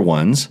newer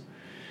ones,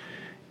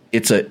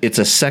 it's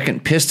a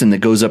second piston that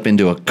goes up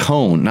into a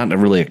cone, not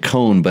really a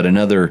cone, but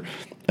another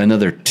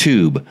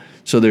tube.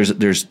 So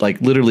there's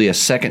like literally a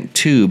second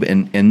tube,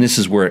 and this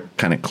is where it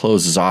kind of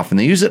closes off, and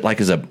they use it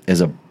like as a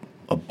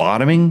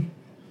bottoming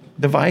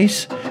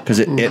device, because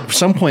at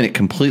some point it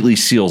completely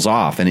seals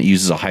off, and it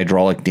uses a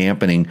hydraulic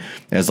dampening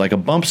as like a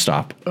bump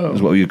stop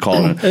is what we would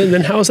call it. And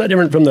then how is that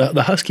different from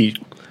the Husky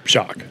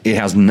shock? It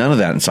has none of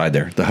that inside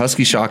there. The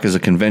Husky shock is a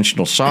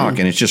conventional shock,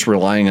 and it's just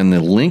relying on the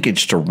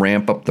linkage to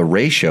ramp up the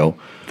ratio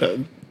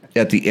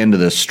at the end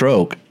of the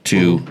stroke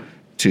to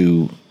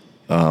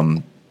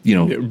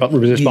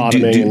resist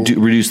bottoming,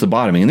 reduce the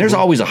bottoming. And there's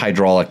always a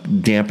hydraulic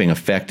damping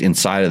effect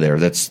inside of there.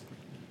 That's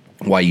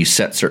why you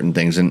set certain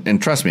things.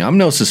 And trust me, I'm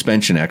no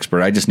suspension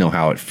expert. I just know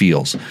how it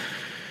feels.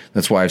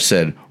 That's why I've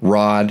said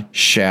rod,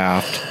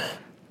 shaft,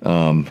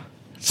 some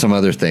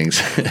other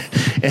things.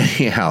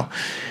 Anyhow,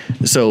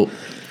 so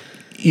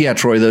yeah,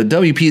 Troy, the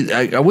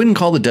WP, I wouldn't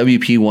call the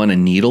WP one a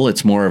needle.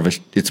 It's more of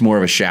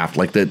a shaft.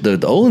 Like the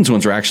Öhlins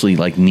ones are actually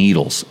like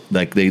needles.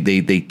 Like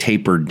they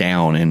tapered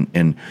down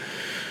and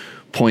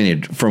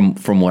pointed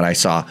from what I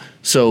saw.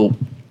 So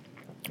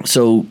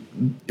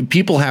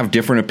people have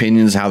different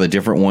opinions how the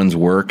different ones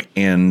work,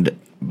 and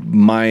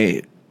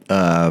my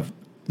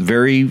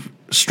very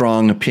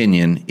strong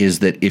opinion is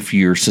that if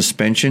your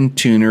suspension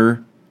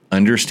tuner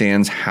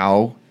understands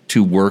how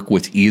to work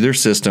with either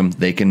system,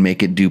 they can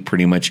make it do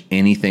pretty much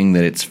anything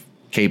that it's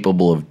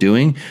capable of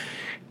doing.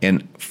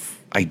 And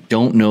I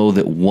don't know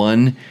that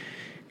one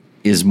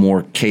is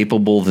more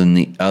capable than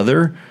the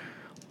other,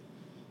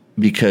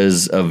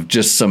 because of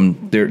just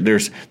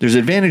there's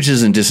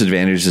advantages and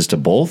disadvantages to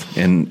both,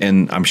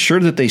 and I'm sure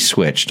that they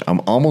switched. I'm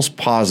almost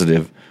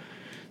positive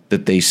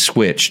that they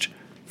switched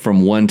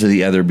from one to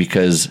the other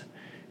because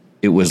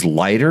it was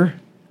lighter,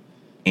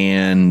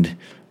 and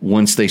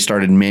once they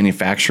started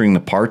manufacturing the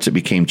parts, it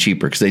became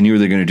cheaper because they knew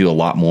they were going to do a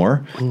lot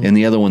more. And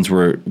the other ones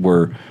were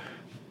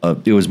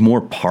it was more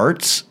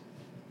parts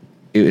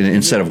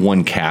instead of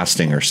one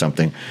casting or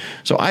something.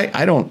 So the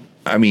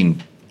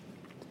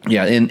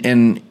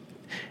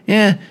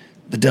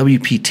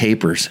WP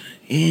tapers.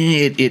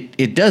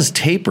 It does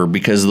taper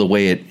because of the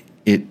way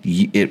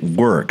it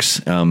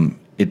works.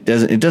 It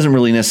doesn't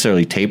really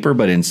necessarily taper,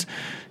 but it's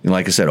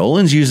like I said,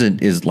 Öhlins use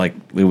it is like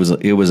it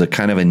was a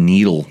kind of a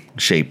needle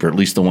shape, or at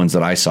least the ones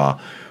that I saw,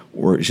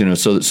 or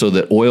so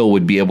that oil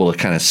would be able to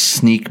kind of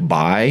sneak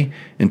by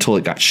until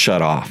it got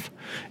shut off,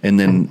 and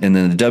then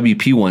the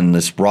WP one,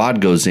 this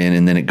rod goes in,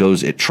 and then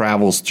it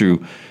travels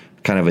through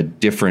kind of a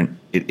different.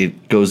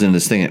 It goes into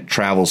this thing. It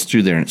travels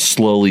through there and it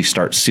slowly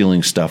starts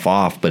sealing stuff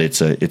off. But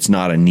it's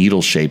not a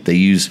needle shape.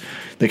 They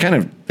kind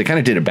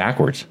of did it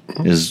backwards.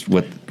 Is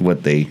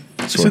what they.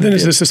 So then,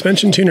 is the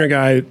suspension tuner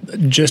guy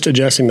just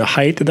adjusting the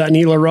height of that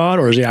needle rod,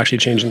 or is he actually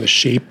changing the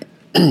shape,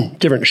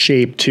 different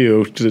shape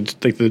to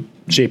like the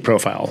shape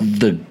profile?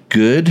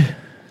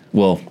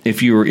 Well,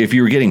 if you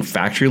were getting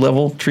factory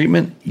level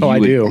treatment,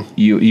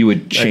 you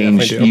would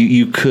change.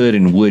 You could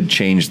and would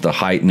change the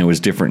height, and there was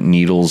different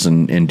needles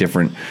and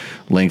different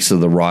lengths of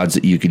the rods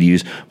that you could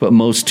use. But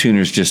most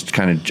tuners just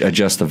kind of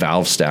adjust the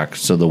valve stack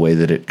so the way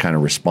that it kind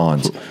of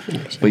responds.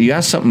 But you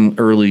asked something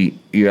early.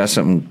 You asked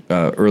something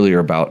earlier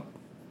about.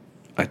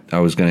 I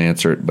was going to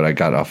answer it, but I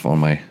got off on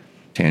my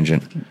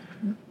tangent.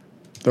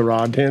 The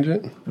rod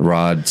tangent?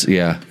 Rods,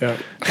 yeah.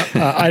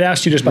 I'd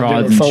asked you just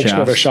about the function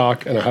of a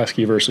shock and a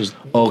Husky versus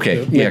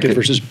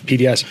versus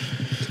PDS.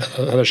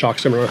 Other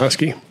shocks similar to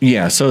Husky.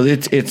 Yeah, so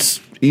it's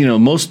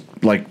most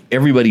like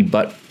everybody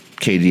but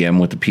KDM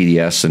with the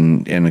PDS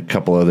and a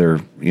couple other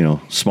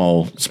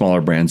smaller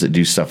brands that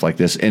do stuff like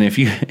this. And if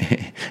you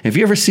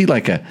ever see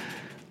like a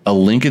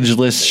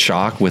linkageless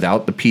shock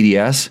without the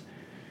PDS,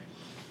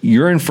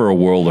 you're in for a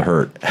world of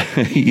hurt.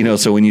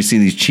 So when you see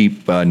these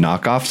cheap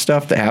knockoff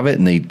stuff that have it,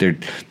 and they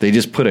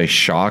just put a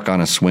shock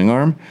on a swing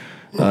arm,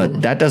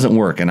 that doesn't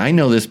work. And I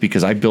know this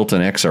because I built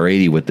an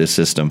XR80 with this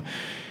system,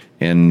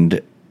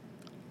 and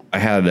I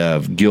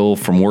had Gil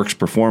from Works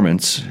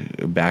Performance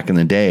back in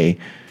the day.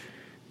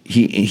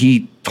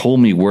 he told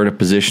me where to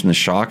position the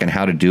shock and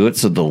how to do it,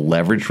 so the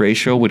leverage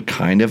ratio would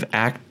kind of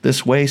act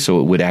this way, so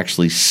it would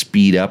actually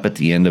speed up at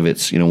the end of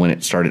its, when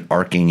it started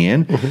arcing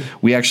in.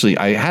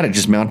 I had it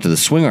just mounted to the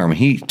swing arm, and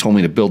he told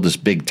me to build this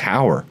big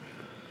tower,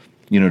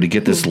 to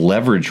get this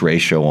leverage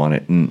ratio on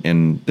it.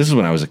 And this is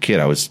when I was a kid.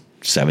 I was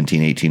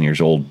 17, 18 years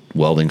old,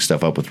 welding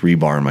stuff up with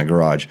rebar in my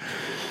garage.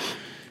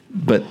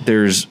 But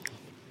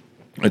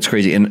it's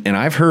crazy. And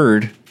I've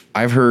heard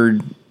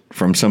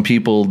from some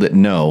people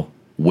that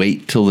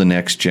wait till the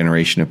next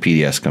generation of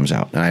PDS comes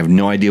out. And I have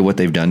no idea what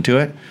they've done to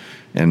it.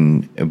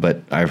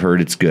 But I've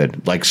heard it's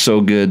good. Like,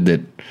 so good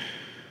that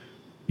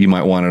you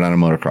might want it on a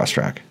motocross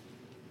track.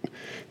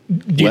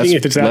 Do you think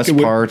if it's less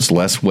parts,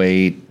 less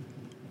weight?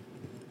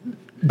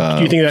 Do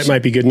you think that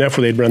might be good enough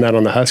where they'd run that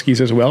on the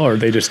Huskies as well, or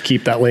they just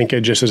keep that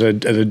linkage just as a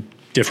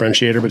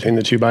differentiator between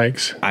the two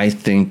bikes? I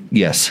think,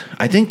 yes.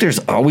 I think there's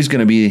always going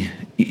to be,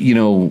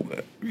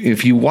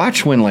 if you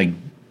watch when like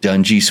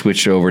Dungey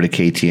switched over to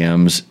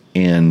KTMs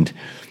and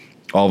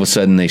all of a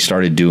sudden they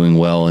started doing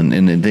well, and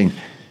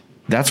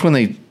that's when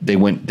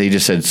they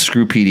just said,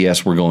 screw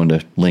PDS, we're going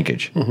to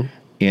linkage.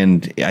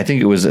 And I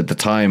think it was at the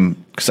time,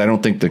 because I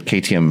don't think the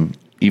KTM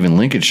even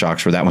linkage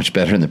shocks were that much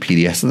better than the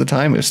PDS at the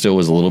time. It still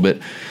was a little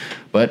bit,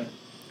 but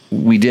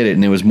we did it,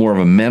 and it was more of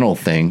a mental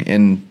thing.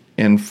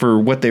 And for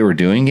what they were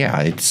doing,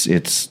 yeah,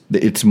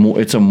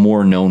 it's a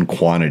more known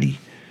quantity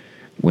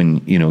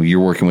when you're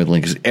working with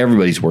linkage.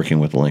 Everybody's working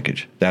with the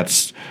linkage.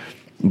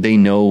 They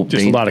know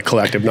just a lot of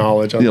collective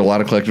knowledge. A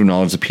lot of collective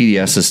knowledge. The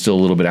PDS is still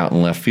a little bit out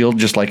in left field,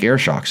 just like air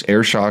shocks.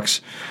 Air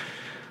shocks,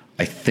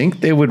 I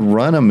think they would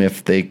run them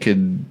if they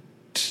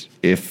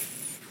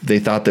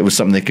thought that was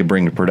something they could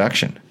bring to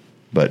production,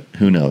 but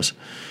who knows?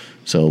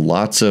 So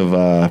lots of.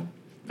 I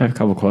have a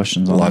couple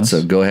questions on this.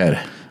 Go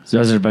ahead. So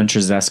Desert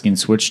Adventures is asking,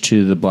 switch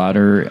to the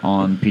bladder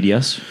on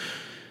PDS.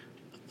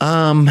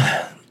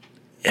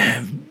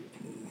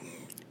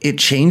 It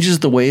changes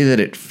the way that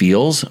it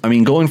feels. I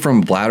mean, going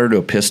from a bladder to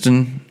a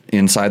piston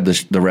inside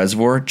the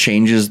reservoir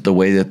changes the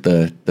way that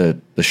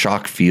the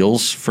shock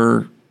feels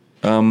for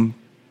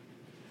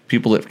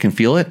people that can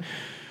feel it.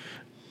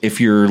 If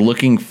you're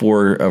looking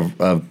for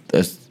a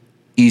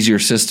easier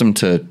system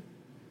to,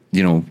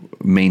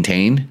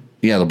 maintain,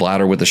 the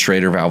bladder with the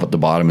Schrader valve at the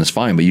bottom is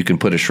fine, but you can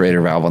put a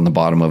Schrader valve on the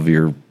bottom of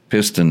your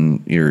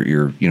piston,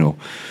 your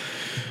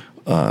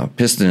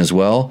piston as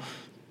well.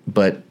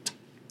 But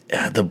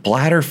the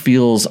bladder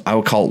feels, I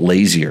would call it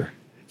lazier.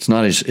 It's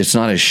not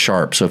as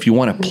sharp. So if you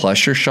want to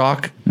plush your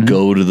shock,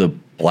 go to the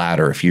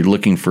bladder. If you're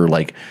looking for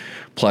like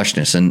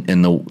plushness, and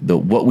the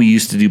what we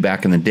used to do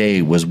back in the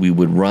day was we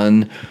would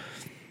run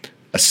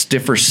a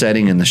stiffer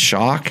setting in the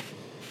shock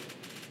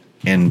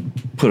and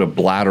put a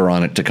bladder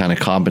on it to kind of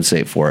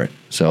compensate for it.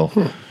 So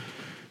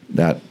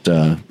but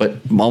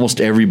almost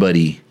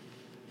everybody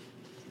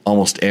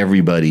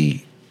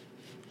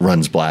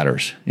runs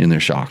bladders in their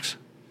shocks.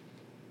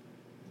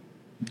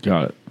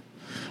 Got it.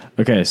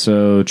 Okay,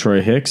 so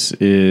Troy Hicks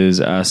is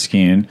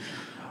asking,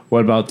 what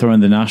about throwing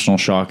the National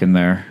Shock in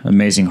there?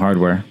 Amazing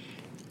hardware.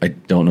 I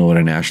don't know what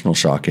a National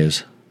Shock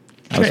is.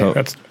 Okay,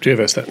 that's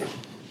GFS then.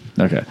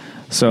 Okay.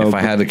 So if I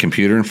had the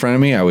computer in front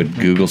of me, I would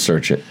Google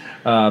search it.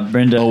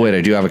 Brenda. Oh, wait,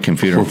 I do have a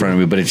computer in front of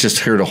me, but it's just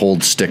here to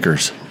hold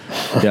stickers.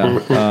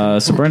 Yeah.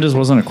 So Brenda's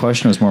wasn't a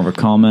question, it was more of a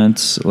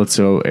comment. Let's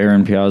go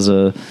Aaron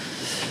Piazza.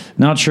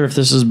 Not sure if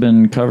this has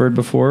been covered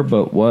before,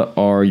 but what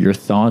are your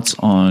thoughts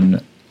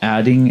on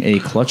adding a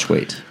clutch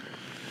weight?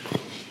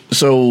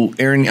 So,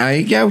 Aaron,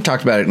 we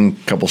talked about it in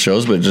a couple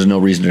shows, but there's no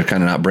reason to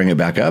kind of not bring it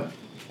back up.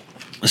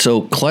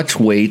 So clutch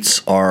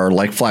weights are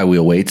like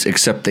flywheel weights,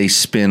 except they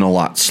spin a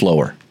lot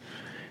slower.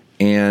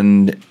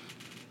 And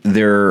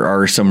there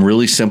are some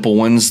really simple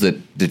ones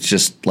that's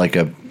just like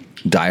a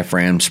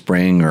diaphragm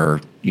spring,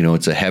 or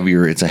it's a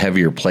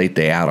heavier plate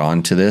they add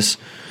on to this.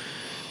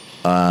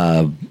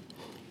 I've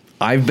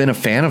been a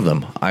fan of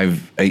them.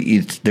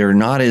 They're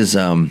not as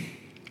I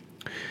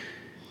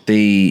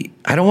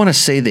don't want to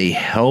say they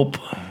help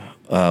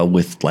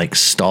with like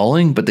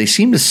stalling, but they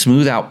seem to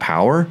smooth out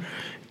power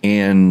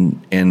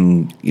and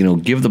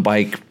give the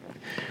bike.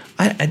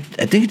 I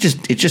think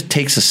it just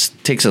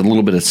takes a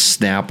little bit of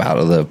snap out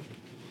of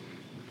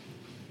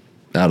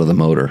the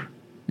motor,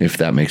 if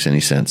that makes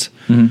any sense.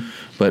 Mm-hmm.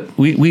 But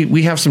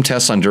we have some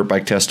tests on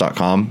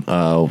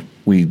dirtbiketest.com.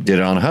 We did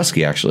it on a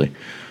Husky, actually,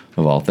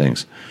 of all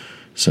things.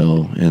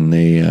 So, and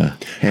they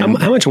how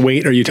much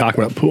weight are you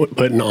talking about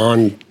putting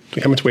on?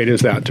 How much weight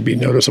is that to be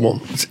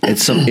noticeable?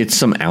 It's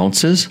some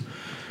ounces.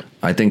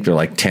 I think they're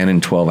like 10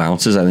 and 12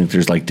 ounces. I think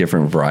there's like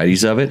different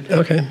varieties of it.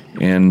 Okay.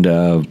 And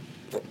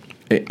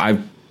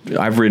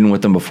I've ridden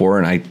with them before,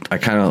 and I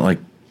kind of like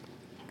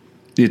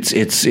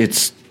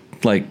it's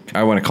like,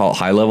 I want to call it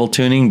high level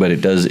tuning, but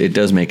it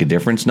does make a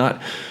difference.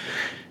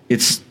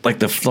 It's like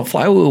the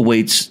flywheel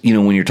weights,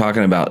 when you're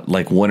talking about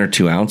like 1 or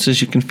 2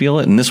 ounces, you can feel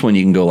it. And this one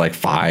you can go like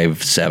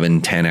 5,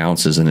 7, 10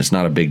 ounces, and it's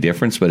not a big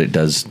difference, but it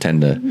does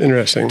tend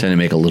to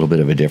make a little bit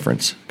of a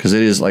difference, because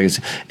it is like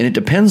and it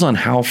depends on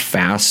how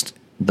fast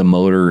the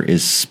motor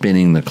is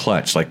spinning the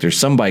clutch. Like there's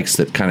some bikes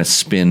that kind of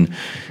spin,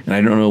 and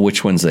I don't know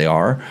which ones they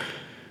are,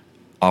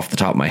 off the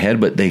top of my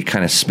head, but they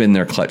kind of spin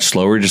their clutch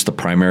slower. Just the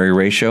primary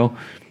ratio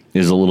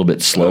is a little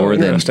bit slower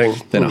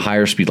than a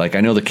higher speed. Like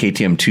I know the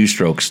KTM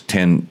 2-strokes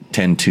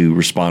tend to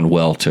respond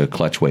well to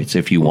clutch weights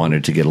if you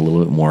wanted to get a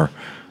little bit more,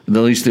 at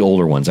least the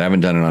older ones. I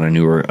haven't done it on a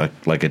newer,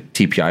 like a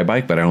TPI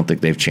bike, but I don't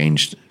think they've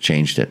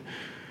changed it.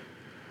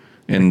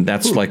 And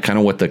that's like kind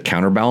of what the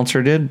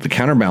counterbalancer did. The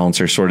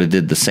counterbalancer sort of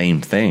did the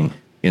same thing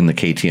in the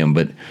KTM,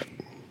 but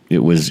it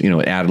was,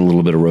 it added a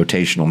little bit of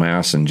rotational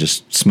mass and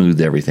just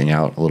smoothed everything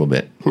out a little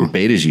bit.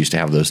 Betas used to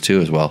have those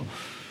too as well.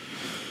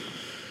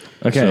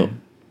 Okay.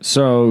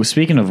 So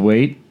speaking of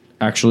weight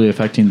actually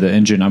affecting the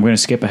engine, I'm going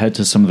to skip ahead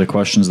to some of the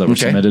questions that were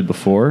submitted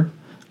before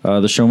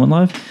the show went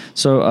live.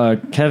 So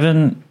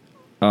Kevin,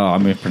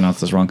 I'm going to pronounce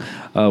this wrong.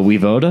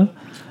 Wevoda.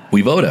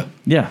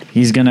 Yeah,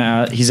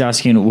 he's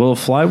asking, will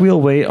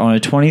flywheel weight on a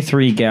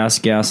 23 gas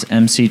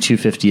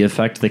MC250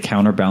 affect the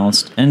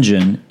counterbalanced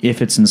engine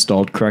if it's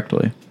installed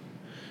correctly?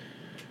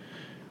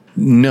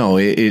 No,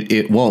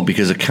 it won't,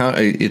 because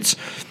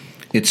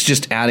it's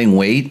just adding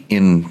weight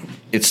in.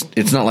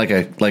 It's not like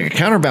a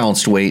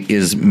counterbalanced weight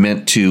is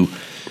meant to.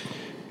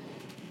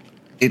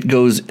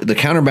 The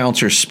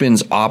counterbalancer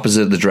spins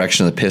opposite the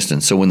direction of the piston.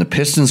 So when the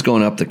piston's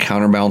going up, the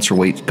counterbalancer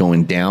weight's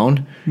going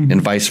down,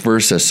 and vice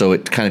versa. So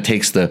it kind of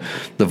takes the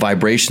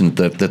vibration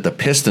that the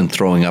piston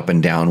throwing up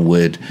and down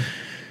would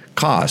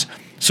cause.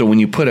 So when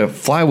you put a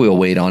flywheel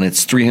weight on,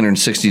 it's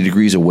 360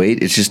 degrees of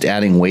weight. It's just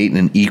adding weight in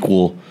an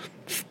equal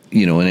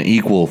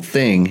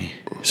thing.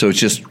 So it's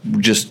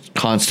just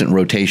constant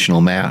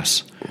rotational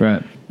mass.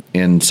 Right.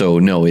 And so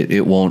no,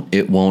 it won't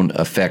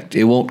affect,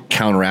 it won't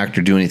counteract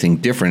or do anything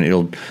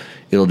different.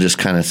 It'll just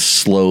kind of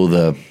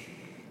slow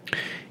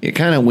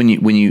when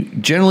you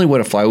generally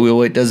what a flywheel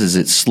weight does is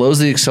it slows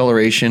the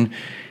acceleration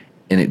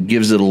and it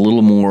gives it a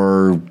little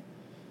more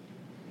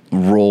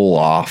roll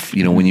off.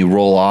 When you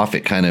roll off,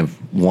 it kind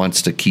of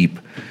wants to keep,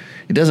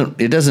 it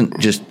doesn't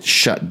just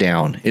shut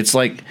down. It's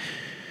like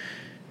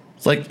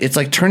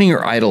turning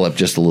your idle up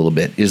just a little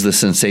bit is the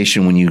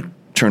sensation when you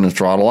turn the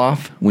throttle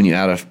off, when you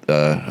add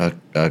a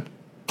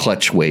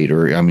clutch weight,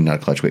 or I mean not a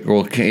clutch weight,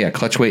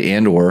 clutch weight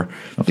and or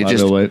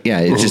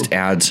it just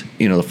adds,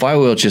 the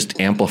flywheel is just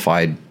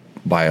amplified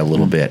by a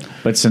little bit.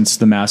 But since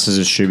the mass is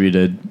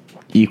distributed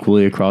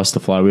equally across the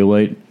flywheel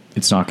weight,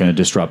 it's not going to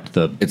disrupt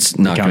it's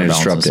not going to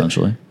disrupt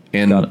essentially.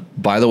 And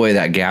by the way,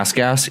 that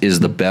gas is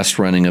the best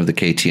running of the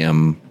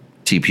KTM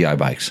TPI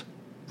bikes.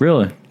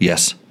 Really?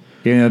 Yes.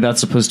 That's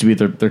supposed to be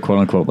their quote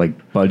unquote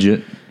like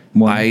budget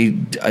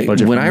one.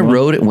 When I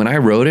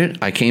wrote it,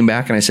 I came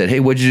back and I said, "Hey,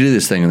 what'd you do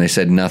this thing?" And they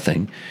said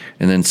nothing.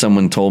 And then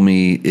someone told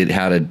me it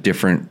had a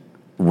different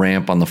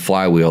ramp on the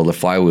flywheel. The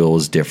flywheel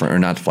was different, or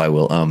not the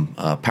flywheel.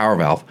 Power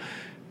valve.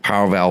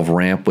 Power valve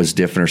ramp was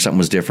different, or something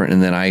was different.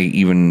 And then I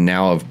even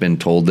now have been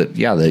told that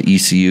the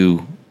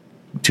ECU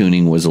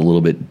tuning was a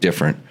little bit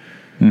different.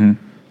 Mm-hmm.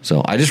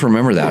 So I just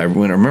remember that. I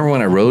remember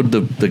when I rode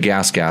the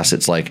gas.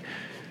 It's like,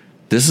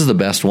 this is the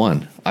best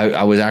one.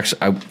 I was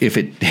actually, if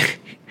it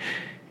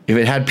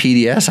had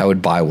PDS, I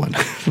would buy one.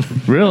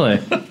 Really?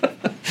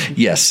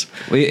 Yes.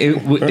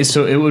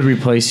 So it would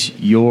replace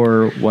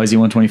your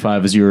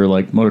YZ125 as your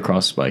like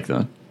motocross bike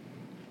then?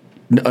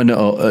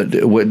 No,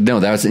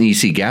 that was an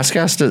EC gas.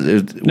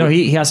 No,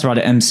 he asked about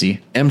an MC.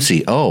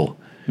 MC. Oh,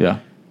 yeah.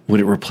 Would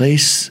it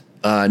replace?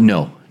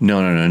 No.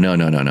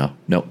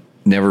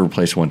 Never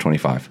replace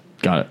 125.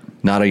 Got it.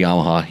 Not a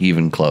Yamaha,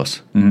 even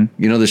close.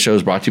 Mm-hmm. This show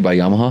is brought to you by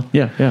Yamaha?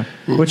 Yeah.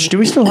 Which, do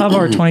we still have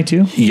our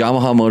 22?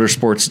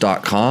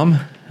 YamahaMotorsports.com.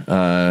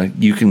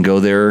 You can go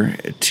there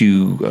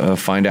to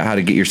find out how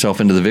to get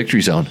yourself into the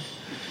victory zone.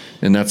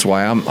 And that's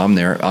why I'm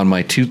there on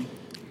my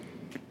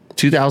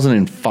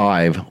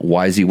 2005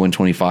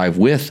 YZ125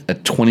 with a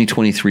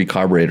 2023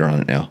 carburetor on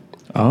it now.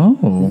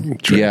 Oh.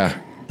 Trick. Yeah.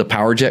 The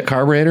PowerJet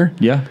carburetor?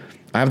 Yeah.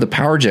 I have the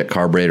PowerJet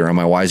carburetor on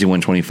my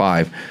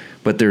YZ125.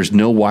 But there's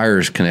no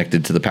wires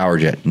connected to the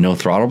PowerJet. No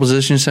throttle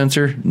position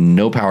sensor.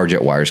 No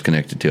PowerJet wires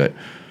connected to it.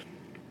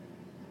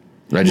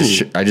 I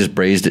just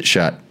brazed it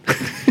shut,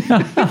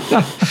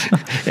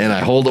 and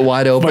I hold it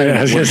wide open. One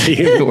way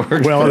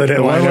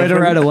to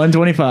ride a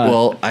 125.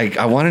 Well,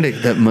 I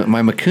wanted it.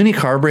 My Mikuni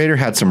carburetor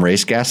had some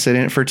race gas sitting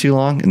in it for too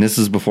long, and this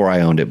is before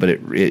I owned it. But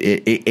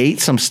it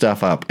ate some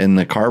stuff up, and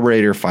the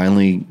carburetor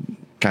finally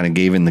kind of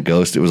gave in the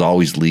ghost. It was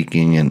always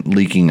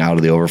leaking out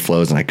of the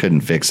overflows, and I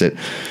couldn't fix it.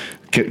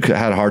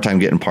 Had a hard time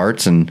getting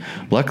parts, and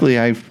luckily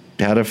I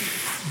had a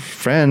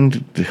friend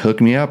hook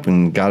me up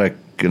and got a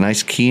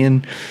nice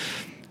Kean.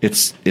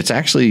 It's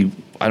actually,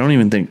 I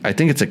think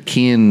it's a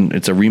Kean.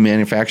 It's a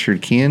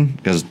remanufactured Kean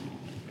because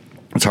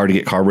it's hard to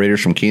get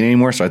carburetors from Kean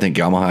anymore. So I think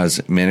Yamaha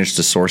has managed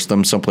to source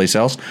them someplace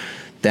else.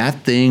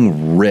 That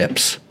thing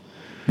rips.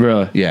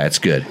 Really? Yeah, it's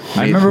good.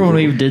 I remember when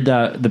we did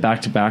the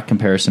back-to-back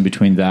comparison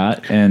between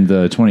that and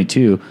the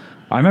 22.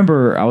 I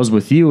remember I was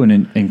with you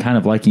and kind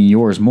of liking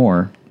yours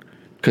more.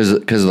 Because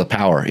of the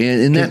power,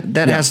 and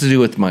that has to do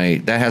with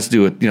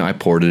I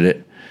ported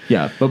it.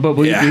 Yeah, but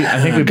I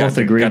think we both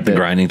agreed. Got the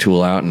grinding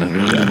tool out,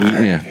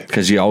 and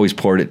because you always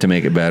port it to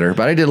make it better.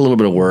 But I did a little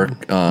bit of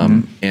work,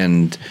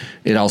 and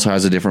it also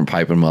has a different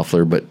pipe and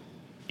muffler. But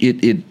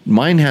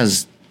mine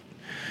has,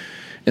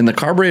 and the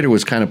carburetor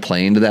was kind of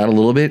playing to that a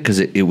little bit because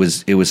it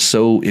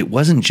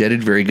wasn't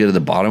jetted very good at the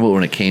bottom, but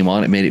when it came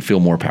on, it made it feel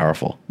more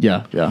powerful.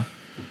 Yeah, yeah.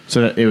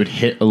 So that it would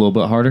hit a little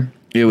bit harder.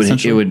 It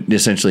would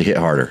essentially hit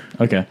harder.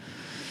 Okay.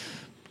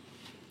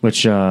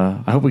 Which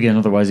I hope we get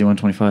another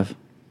YZ125.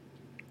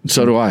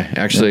 So do I.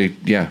 Actually,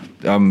 yeah.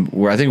 I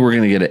think we're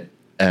going to get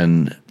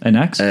an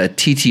X? A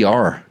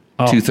TTR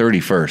 230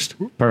 first.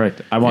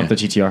 Perfect. I want the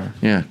TTR.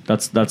 Yeah.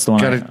 That's the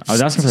one. I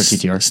was asking for a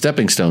TTR.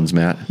 Stepping stones,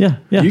 Matt. Yeah.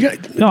 Yeah.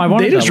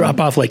 They just drop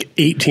off like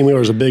 18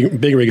 wheelers of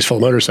big rigs full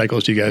of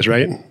motorcycles to you guys,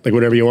 right? Like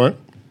whatever you want.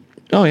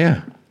 Oh,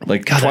 yeah.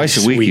 Like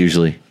twice a week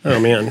usually. Oh,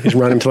 man. He's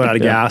running until out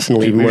of gas and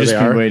leave them where they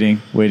are. Waiting.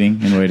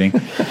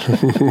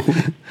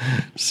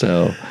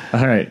 So.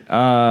 All right.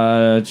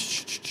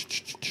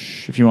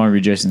 If you want to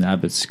read Jason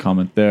Abbott's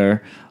comment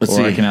there,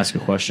 I can ask a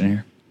question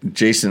here.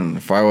 Jason,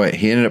 far away.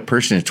 He ended up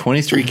purchasing a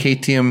 23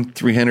 KTM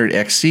 300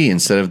 XC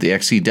instead of the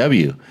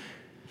XCW.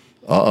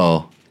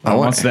 Uh-oh. I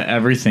want the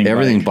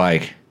everything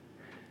bike.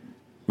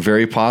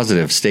 Very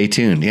positive. Stay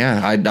tuned.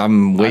 Yeah,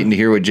 I'm waiting to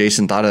hear what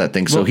Jason thought of that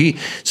thing.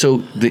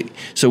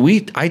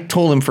 I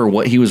told him for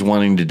what he was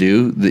wanting to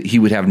do that he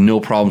would have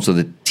no problems with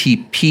the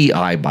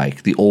TPI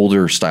bike, the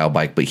older style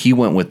bike, but he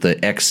went with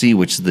the XC,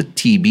 which is the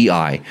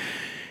TBI,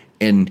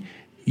 and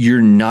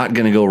you're not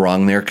going to go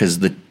wrong there because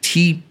the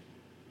TBI,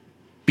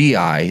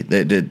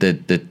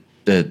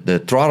 the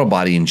throttle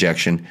body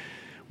injection,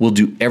 will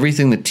do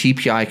everything the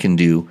TPI can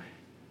do,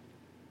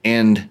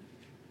 and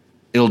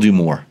it'll do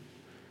more.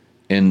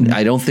 And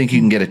I don't think you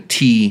can get a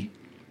TPI,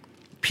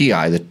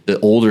 the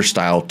older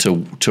style,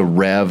 to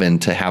rev and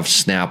to have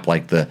snap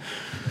like the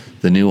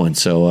new one.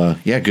 So,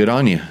 good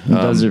on you.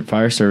 Desert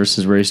Fire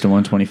Services raced a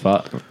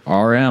 125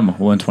 RM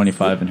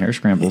 125 in hair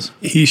scrambles.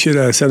 He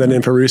should send that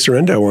in for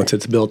Roosterendo once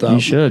it's built up. He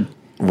should.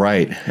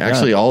 Right.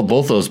 Actually,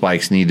 both those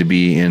bikes need to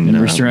be in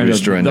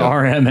Roosterendo. The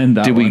RM and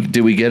that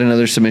Did we get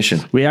another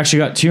submission? We actually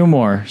got two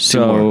more.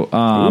 So,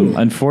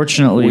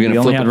 unfortunately, we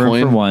only had room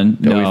for one.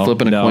 Are we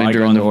flipping a coin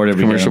during the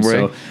commercial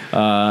break?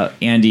 So,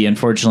 Andy,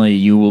 unfortunately,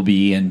 you will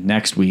be in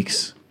next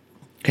week's.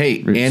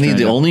 Hey, Andy,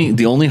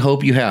 the only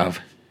hope you have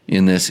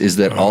in this is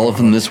that all of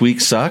them this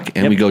week suck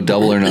and we go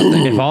double or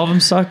nothing. If all of them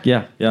suck,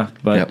 yeah.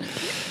 But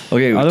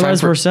okay,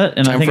 otherwise, we're set.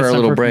 And I think it's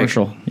time for a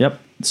commercial. Yep.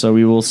 So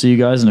we will see you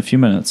guys in a few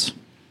minutes.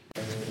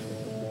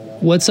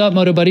 What's up,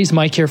 Moto Buddies?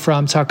 Mike here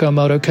from Taco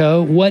Moto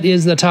Co. What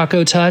is the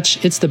Taco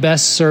Touch? It's the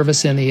best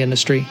service in the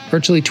industry.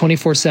 Virtually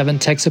 24/7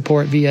 tech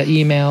support via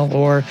email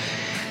or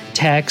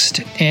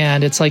text,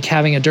 and it's like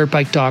having a dirt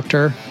bike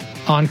doctor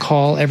on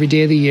call every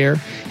day of the year,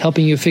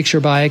 helping you fix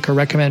your bike or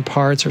recommend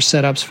parts or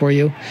setups for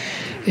you.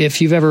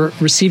 If you've ever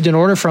received an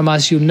order from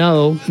us, you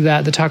know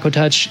that the Taco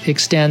Touch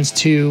extends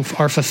to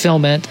our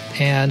fulfillment,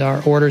 and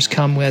our orders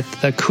come with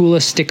the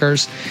coolest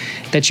stickers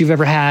that you've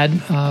ever had,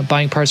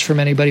 buying parts from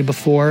anybody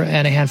before,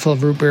 and a handful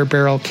of root beer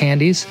barrel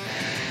candies.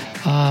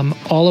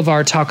 All of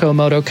our Taco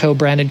Moto Co.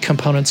 branded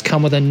components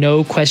come with a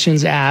no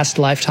questions asked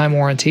lifetime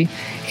warranty,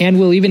 and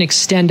we'll even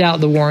extend out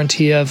the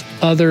warranty of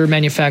other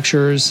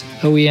manufacturers,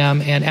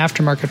 OEM, and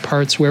aftermarket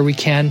parts where we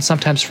can,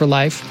 sometimes for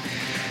life.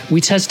 We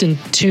test and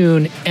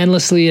tune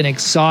endlessly and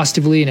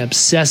exhaustively and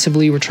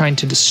obsessively. We're trying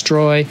to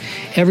destroy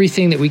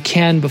everything that we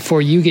can before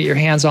you get your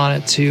hands on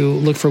it to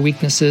look for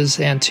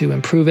weaknesses and to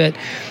improve it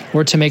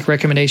or to make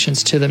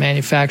recommendations to the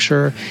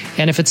manufacturer.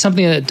 And if it's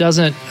something that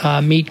doesn't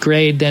meet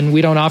grade, then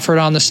we don't offer it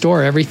on the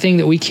store. Everything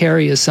that we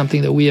carry is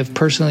something that we have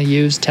personally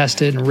used,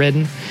 tested, and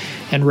ridden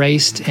and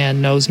raced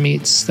and knows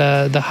meets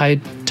the high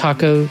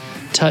Taco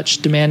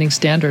Touch demanding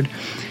standard.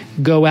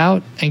 Go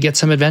out and get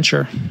some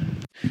adventure.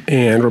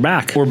 And we're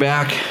back. I'm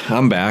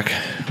back.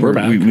 We're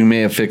back. We may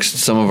have fixed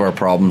some of our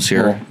problems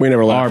here. Well, we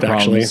never left,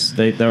 actually.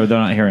 They're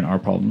not hearing our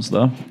problems,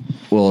 though.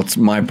 Well, it's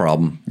my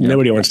problem.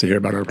 Nobody wants to hear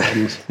about our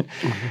problems.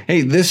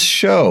 Hey, this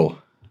show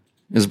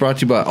is brought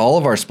to you by all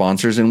of our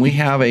sponsors, and we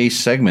have a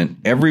segment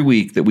every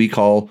week that we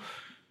call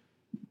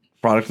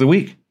Product of the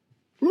Week.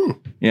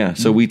 Yeah,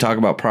 so we talk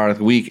about Product of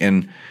the Week,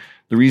 and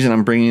the reason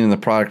I'm bringing in the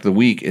Product of the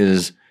Week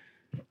is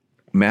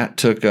Matt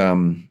took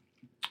one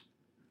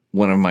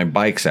of my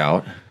bikes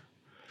out,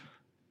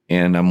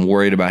 and I'm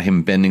worried about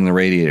him bending the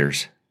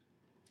radiators.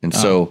 And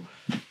so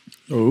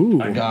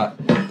I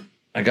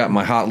got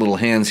my hot little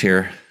hands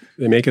here.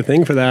 They make a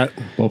thing for that.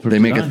 They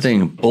make a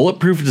thing.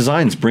 Bulletproof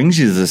Designs brings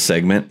you to this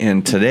segment,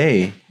 and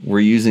today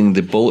we're using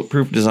the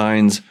Bulletproof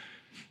Designs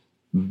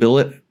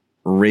billet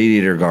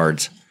radiator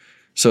guards.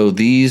 So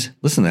these,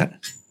 listen to that.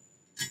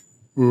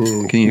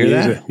 Can you hear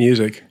that?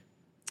 Music.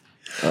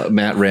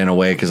 Matt ran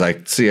away because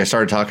I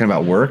started talking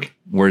about work.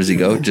 Where does he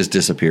go? Just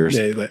disappears.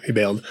 Yeah, he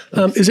bailed.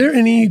 Is there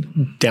any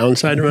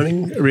downside to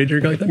running a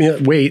radiator like that? I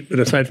mean, weight, but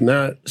aside from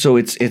that, so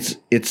it's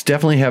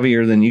definitely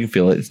heavier than you can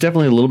feel it. It's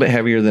definitely a little bit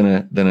heavier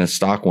than a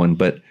stock one.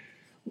 But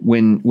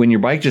when your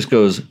bike just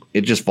goes,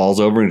 it just falls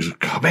over and just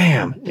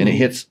kabam, and it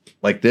hits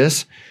like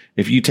this.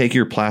 If you take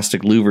your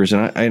plastic louvers,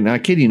 and I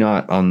kid you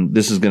not,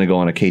 this is going to go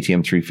on a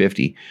KTM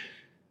 350.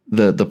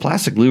 The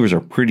plastic louvers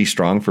are pretty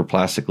strong for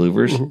plastic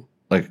louvers.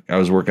 Like I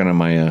was working on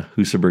my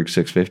Husaberg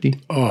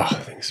 650. Oh, I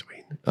think sweet.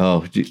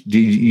 Oh,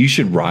 you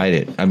should ride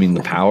it. I mean,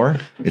 the power,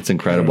 it's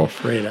incredible.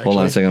 Hold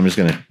on a second. I'm just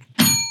going to.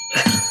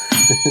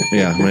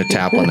 Yeah, I'm going to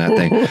tap on that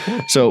thing.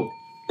 So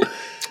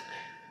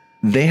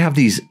they have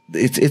these.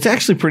 It's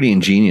actually pretty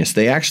ingenious.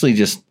 They actually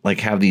just like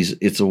have these.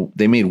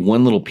 They made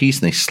one little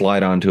piece and they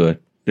slide onto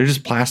it. They're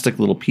just plastic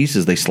little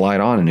pieces they slide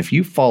on, and if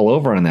you fall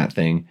over on that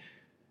thing,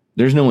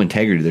 there's no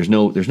integrity. There's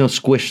no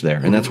squish there,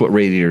 and that's what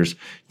radiators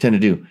tend to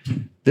do.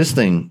 This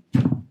thing.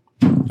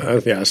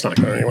 Yeah, it's not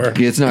going anywhere.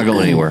 It's not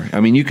going anywhere.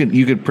 I mean, you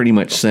could pretty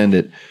much send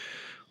it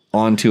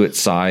onto its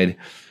side.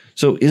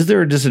 So is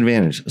there a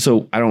disadvantage?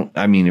 So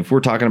if we're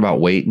talking about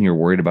weight and you're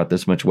worried about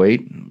this much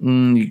weight,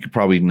 you could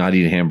probably not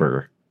eat a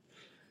hamburger.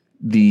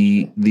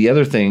 The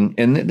other thing,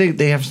 and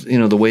they have,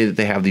 the way that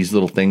they have these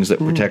little things that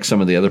protect some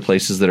of the other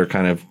places that are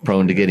kind of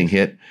prone to getting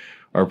hit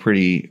are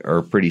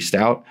pretty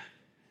stout.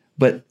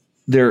 But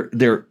there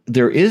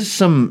is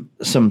some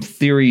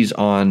theories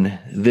on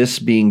this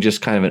being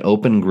just kind of an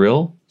open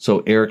grill, so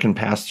air can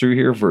pass through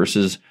here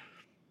versus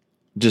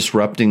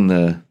disrupting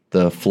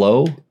the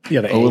flow a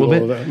little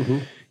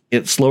bit.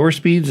 At slower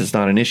speeds, it's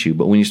not an issue.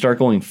 But when you start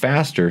going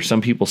faster,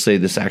 some people say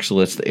this actually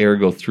lets the air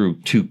go through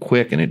too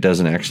quick and it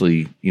doesn't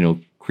actually,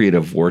 create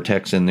a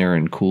vortex in there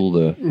and cool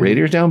the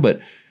radiators down. But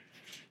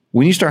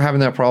when you start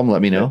having that problem,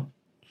 let me know.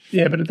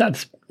 Yeah, but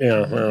that's, I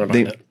don't know about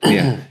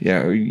that.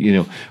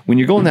 Yeah. When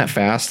you're going that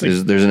fast,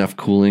 there's enough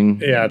cooling.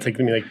 Yeah, it's like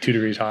 2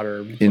 degrees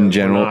hotter. In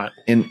general.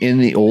 In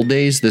the old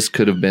days, this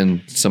could have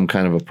been some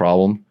kind of a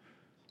problem.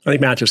 I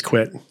think Matt just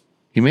quit.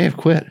 He may have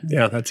quit.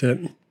 Yeah, that's it.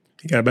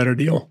 He got a better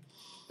deal.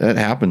 That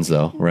happens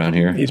though around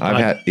here. He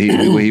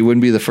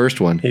wouldn't be the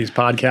first one. He's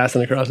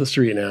podcasting across the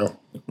street now.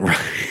 Right.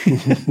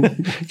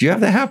 Do you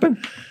have that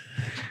happen?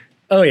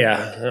 Oh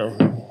yeah.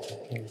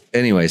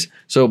 Anyways,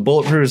 so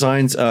Bulletproof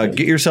Designs, get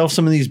yourself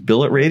some of these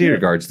billet radiator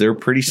guards. They're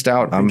pretty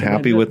stout. I'm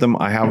happy with them.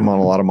 I have them on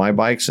a lot of my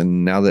bikes,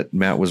 and now that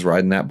Matt was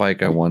riding that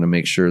bike, I want to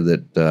make sure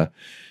that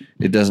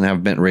it doesn't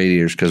have bent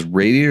radiators, because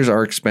radiators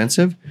are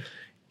expensive,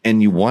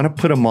 and you want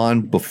to put them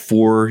on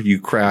before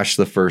you crash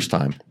the first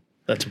time.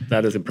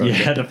 That is a problem.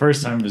 Yeah, the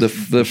first time is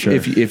sure.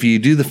 If you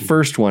do the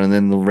first one and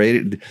then the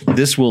radiator,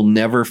 this will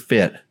never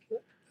fit.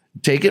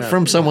 Take it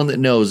from someone that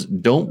knows.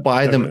 Don't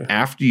buy them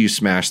after you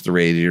smash the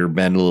radiator,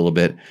 bend a little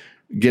bit.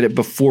 Get it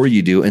before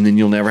you do, and then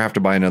you'll never have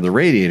to buy another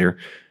radiator.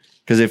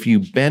 Because if you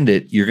bend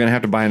it, you're going to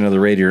have to buy another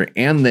radiator,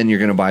 and then you're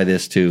going to buy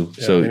this too.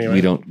 Yeah, so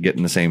you don't get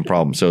in the same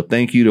problem. So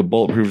thank you to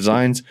Bulletproof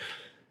Designs.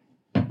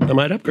 I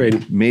might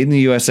upgrade. Made in the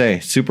USA.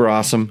 Super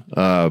awesome.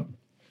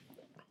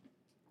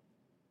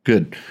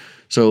 Good.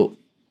 So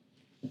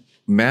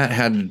Matt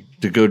had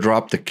to go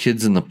drop the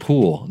kids in the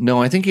pool.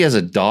 No, I think he has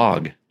a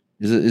dog.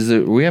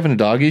 Are we having a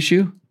dog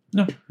issue?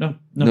 No.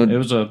 It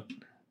was a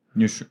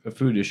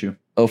food issue.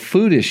 A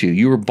food issue.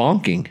 You were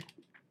bonking.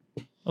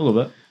 A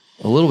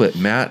little bit.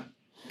 Matt,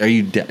 are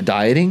you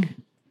dieting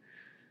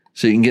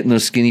so you can get in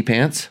those skinny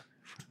pants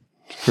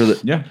for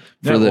the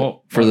for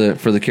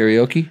the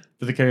karaoke?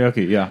 For the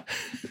karaoke, yeah.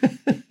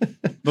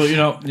 But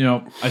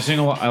I sing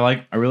a lot.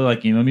 I really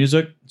like emo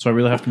music, so I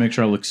really have to make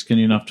sure I look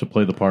skinny enough to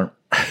play the part.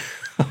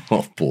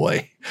 Oh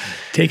boy.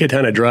 Take a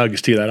ton of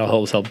drugs too.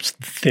 That'll help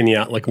thin you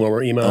out like when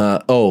we're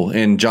emo.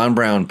 And John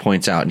Brown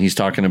points out, and he's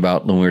talking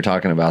about when we were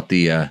talking about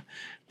the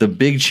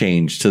big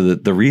change to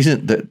the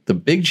reason the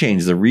big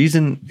change, the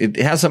reason it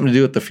has something to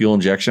do with the fuel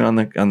injection on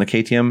the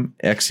KTM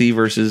XC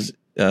versus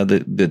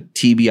the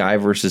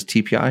TBI versus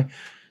TPI,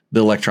 the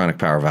electronic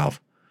power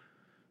valve.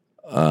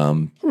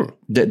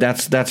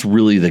 That's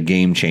really the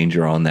game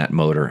changer on that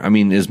motor. I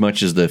mean, as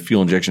much as the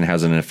fuel injection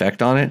has an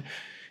effect on it,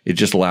 it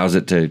just allows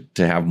it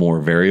to have more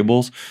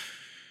variables.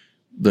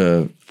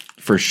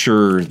 For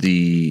sure,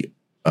 the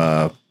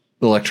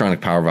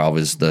electronic power valve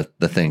is the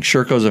thing.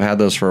 Shercos have had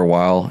those for a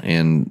while,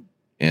 and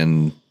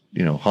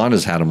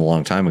Honda's had them a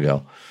long time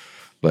ago.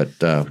 But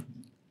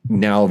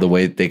now the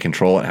way they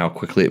control it, how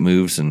quickly it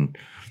moves, and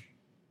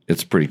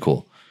it's pretty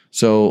cool.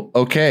 So,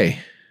 okay.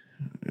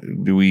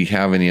 Do we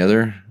have any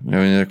other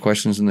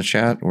questions in the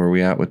chat? Where are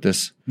we at with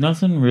this?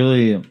 Nothing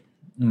really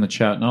in the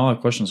chat. Not a lot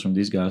of questions from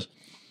these guys.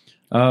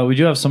 We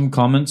do have some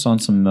comments on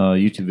some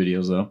YouTube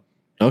videos, though.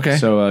 Okay.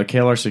 So,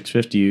 KLR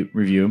 650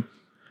 review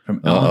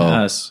from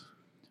Ellen S.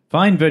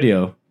 Fine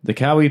video. The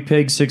Cowie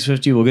Pig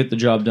 650 will get the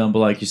job done, but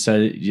like you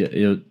said,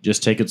 you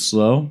just take it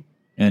slow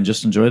and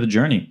just enjoy the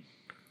journey.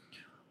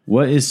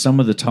 What is some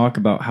of the talk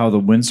about how the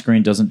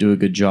windscreen doesn't do a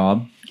good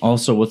job?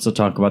 Also, what's the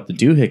talk about the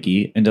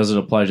doohickey, and does it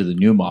apply to the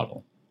new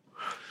model?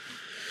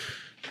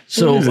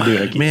 So,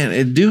 man,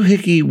 a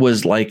doohickey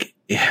was like,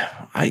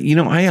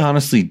 I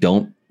honestly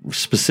don't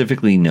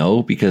specifically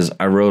know, because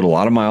I rode a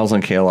lot of miles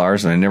on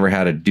KLRs and I never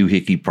had a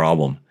doohickey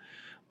problem.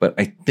 But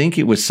I think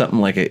it was something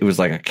like it was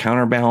like a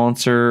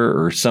counterbalancer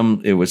or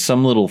it was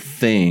some little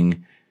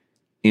thing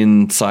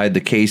inside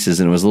the cases,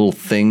 and it was a little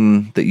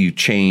thing that you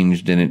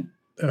changed, and it.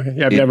 Okay.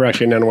 Yeah, I've never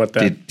actually known what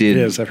that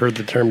is. I've heard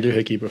the term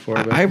doohickey before.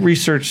 But. I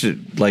researched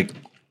it like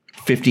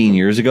 15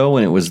 years ago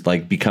when it was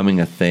like becoming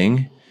a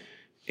thing,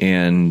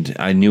 and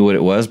I knew what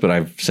it was, but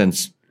I've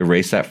since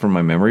erased that from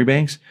my memory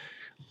banks.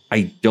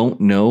 I don't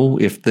know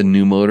if the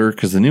new motor,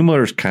 because the new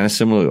motor is kind of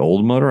similar to the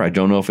old motor. I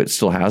don't know if it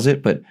still has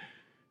it, but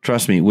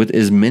trust me, with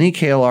as many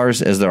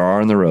KLRs as there are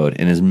on the road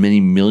and as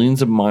many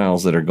millions of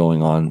miles that are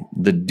going on,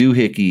 the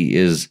doohickey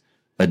is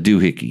a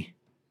doohickey.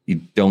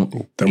 You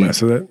don't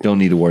mess with it. Don't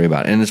need to worry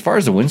about it. And as far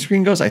as the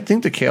windscreen goes, I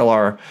think the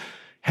KLR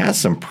has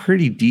some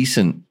pretty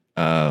decent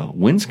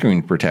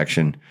windscreen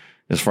protection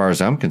as far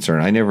as I'm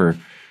concerned.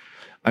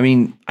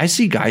 I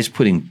see guys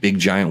putting big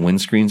giant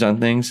windscreens on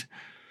things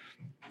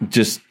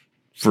just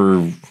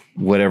for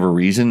whatever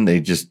reason. They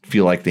just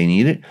feel like they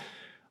need it.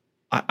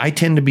 I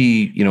tend to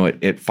be,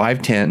 at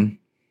 5'10"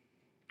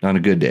 on a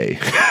good day.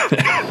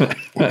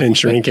 And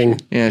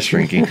shrinking. Yeah,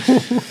 shrinking.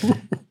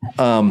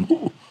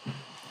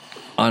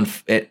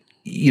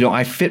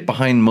 I fit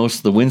behind most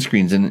of the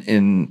windscreens,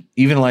 and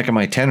even like on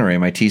my Tenere,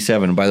 my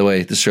T7. And by the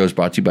way, this show is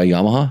brought to you by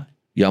Yamaha.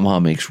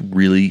 Yamaha makes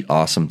really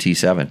awesome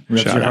T7.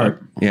 Revs your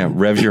heart. Yeah,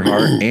 revs your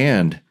heart,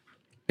 and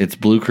it's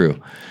Blue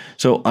Crew.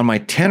 So on my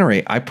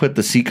Tenere, I put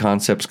the Seat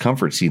Concepts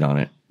comfort seat on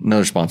it.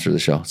 Another sponsor of the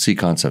show, Seat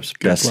Concepts,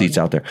 best seats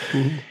out there.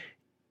 Mm-hmm.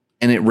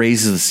 And it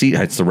raises the seat.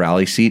 It's the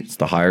rally seat. It's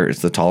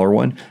the taller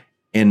one.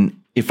 And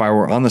if I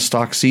were on the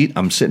stock seat,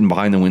 I'm sitting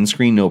behind the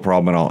windscreen, no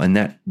problem at all. And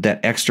that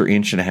extra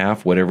inch and a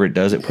half, whatever it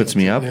does, it puts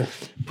me up,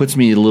 puts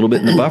me a little bit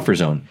in the buffer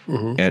zone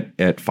at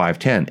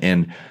 5'10".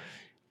 And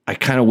I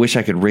kind of wish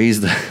I could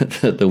raise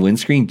the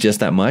windscreen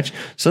just that much.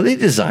 So they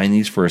design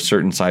these for a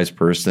certain size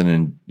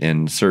person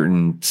and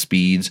certain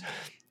speeds.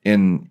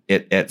 And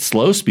at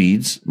slow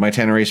speeds, my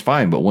Tenere is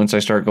fine. But once I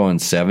start going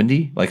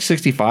 70, like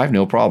 65,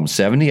 no problem.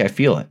 70, I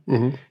feel it.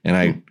 Mm-hmm. And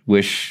I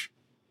wish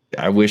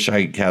I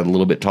had a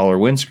little bit taller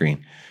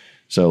windscreen.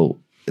 So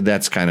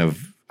that's kind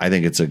of, I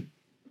think it's a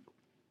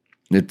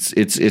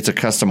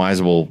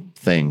customizable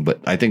thing.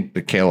 But I think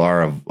the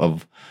KLR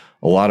of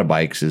a lot of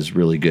bikes is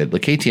really good. The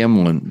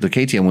KTM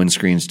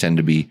windscreens tend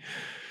to be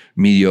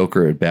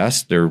mediocre at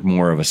best. They're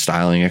more of a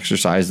styling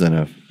exercise than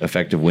an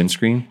effective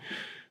windscreen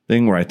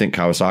thing, where I think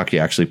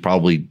Kawasaki actually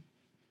probably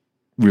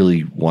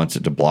really wants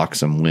it to block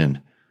some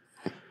wind.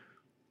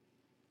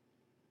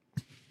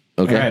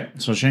 Okay. All right.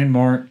 So Shane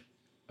Moore,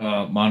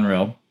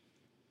 Monreal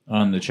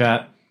on the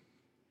chat.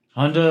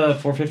 Honda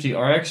 450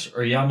 RX or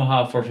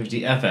Yamaha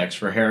 450 FX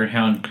for Hare and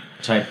Hound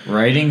type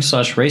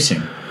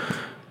riding/racing?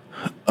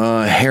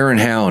 Hare and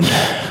Hound.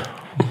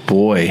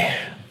 Boy,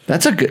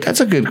 that's a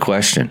good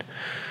question,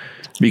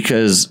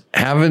 because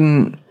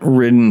having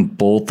ridden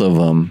both of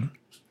them,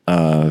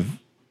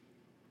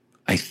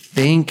 I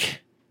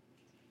think.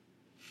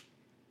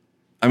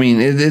 I mean,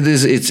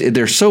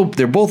 they're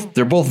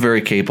both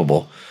very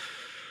capable.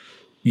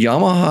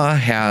 Yamaha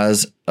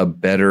has a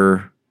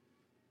better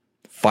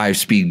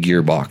 5-speed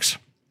gearbox.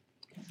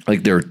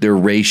 Like their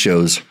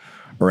ratios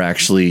are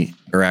actually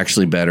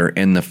better,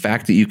 and the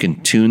fact that you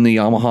can tune the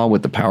Yamaha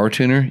with the power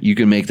tuner, you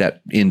can make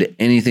that into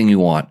anything you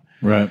want.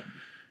 Right.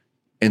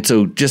 And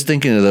so, just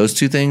thinking of those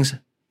two things,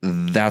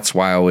 that's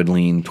why I would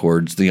lean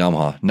towards the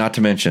Yamaha. Not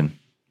to mention,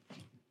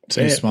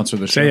 They're a sponsor of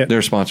the show. They're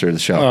a sponsor of the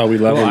show. Oh, we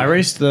love it. I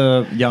raced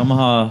the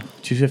Yamaha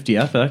 250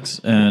 FX,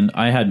 and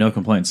I had no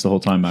complaints the whole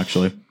time,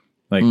 actually.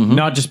 Like,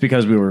 not just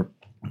because we were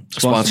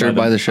sponsored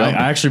by the show.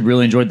 I actually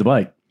really enjoyed the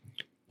bike.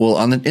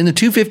 Well, in the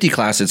 250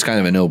 class, it's kind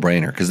of a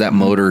no-brainer, because that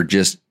motor,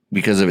 just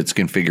because of its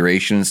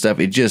configuration and stuff,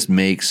 it just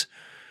makes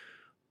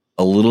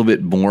a little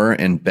bit more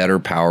and better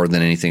power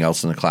than anything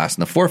else in the class.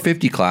 In the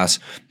 450 class,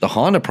 the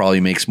Honda probably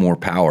makes more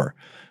power,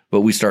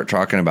 but we start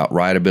talking about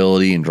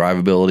rideability and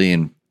drivability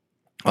and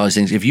all these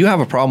things. If you have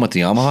a problem with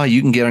the Yamaha,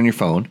 you can get on your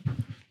phone.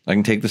 I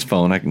can take this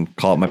phone, I can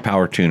call it my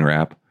power tuner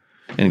app,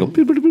 and go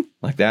boop, boop, boop,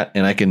 like that,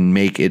 and I can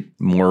make it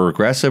more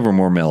aggressive or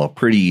more mellow,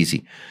 pretty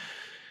easy.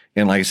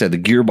 And like I said, the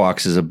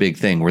gearbox is a big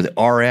thing, where the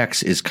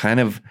RX is kind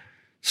of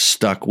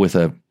stuck with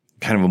a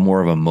kind of a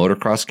more of a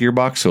motocross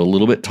gearbox, so a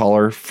little bit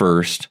taller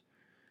first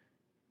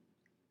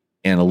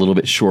and a little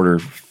bit shorter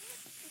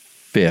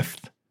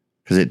fifth,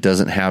 because it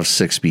doesn't have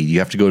 6-speed. You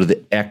have to go to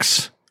the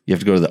X, you have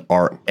to go to the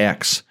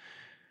RX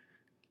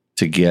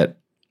to get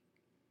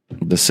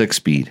the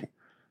 6-speed,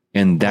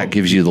 and that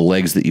gives you the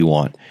legs that you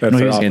want.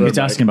 He's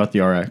asking about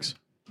the RX.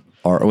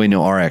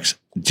 RX.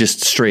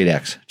 Just straight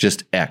X.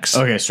 Just X.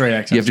 Okay, straight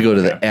X. You have to go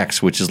to the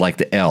X, which is like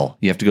the L.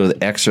 You have to go to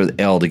the X or the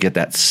L to get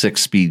that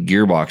 6-speed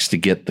gearbox, to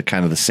get the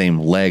kind of the same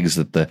legs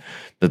that the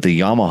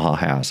Yamaha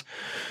has.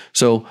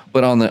 So,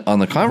 but on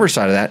the converse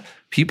side of that,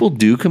 people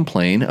do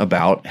complain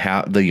about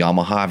how the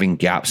Yamaha having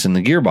gaps in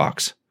the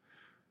gearbox.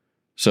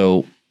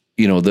 So,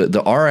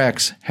 the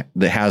RX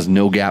that has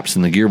no gaps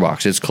in the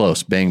gearbox, it's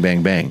close, bang,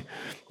 bang, bang.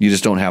 You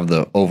just don't have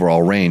the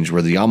overall range,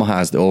 where the Yamaha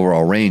has the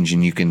overall range,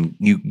 and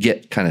you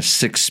get kind of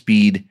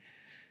 6-speed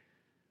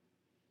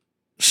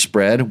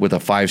spread with a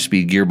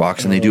 5-speed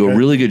gearbox, and they do a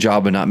really good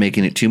job of not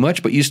making it too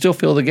much, but you still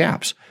feel the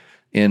gaps.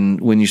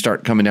 And when you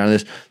start coming down to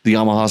this, the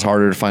Yamaha's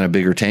harder to find a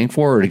bigger tank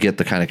for, or to get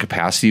the kind of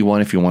capacity you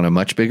want if you want a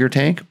much bigger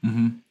tank.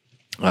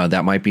 Mm-hmm.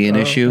 That might be an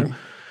issue. Okay.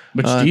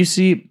 But do you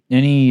see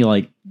any,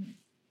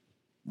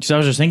 because I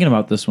was just thinking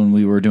about this when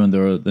we were doing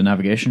the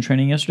navigation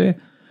training yesterday.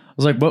 I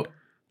was like, what?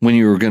 When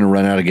you were going to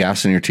run out of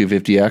gas in your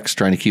 250X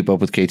trying to keep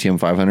up with KTM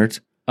 500s?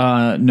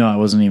 No, I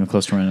wasn't even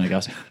close to running out of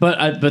gas.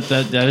 But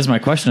that is my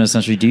question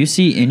essentially. Do you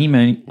see any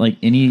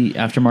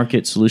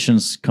aftermarket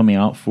solutions coming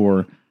out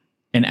for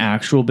an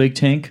actual big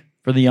tank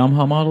for the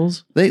Yamaha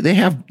models? They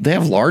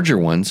have larger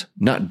ones,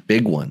 not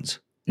big ones.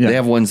 Yeah. They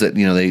have ones that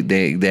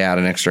they add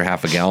an extra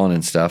half a gallon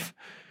and stuff.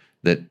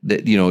 That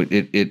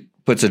it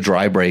puts a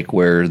dry brake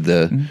where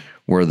the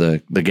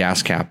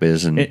gas cap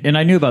is, and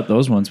I knew about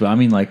those ones, but I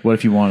mean, like, what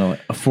if you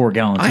want a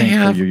 4-gallon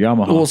tank for your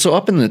Yamaha? Well, so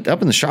up in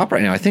the shop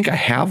right now, I think I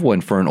have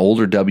one for an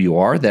older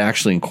WR that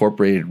actually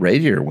incorporated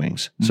radiator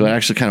wings. So it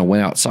actually kind of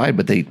went outside,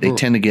 but they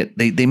tend to get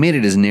they made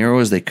it as narrow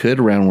as they could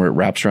around where it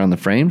wraps around the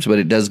frames, but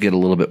it does get a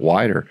little bit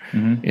wider.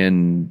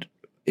 And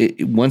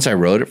once I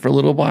rode it for a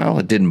little while,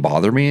 it didn't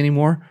bother me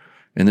anymore.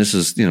 And this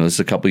is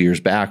a couple years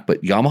back,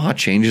 but Yamaha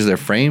changes their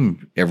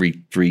frame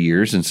every 3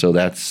 years. And so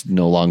that's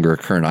no longer a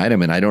current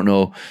item. And I don't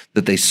know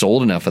that they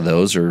sold enough of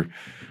those, or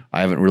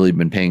I haven't really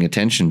been paying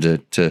attention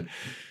to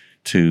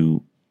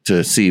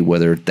see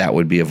whether that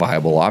would be a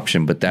viable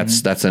option. But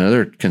that's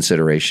another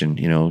consideration,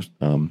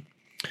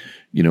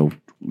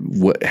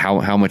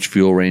 how much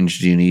fuel range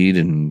do you need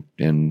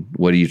and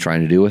what are you trying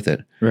to do with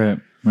it? Right.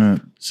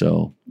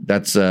 So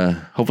that's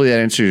hopefully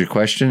that answers your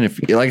question. If,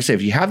 like I say,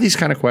 if you have these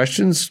kind of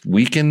questions,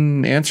 we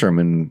can answer them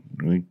and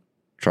we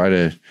try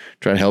to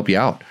help you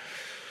out.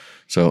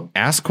 So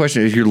ask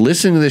questions. If you're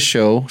listening to this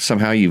show,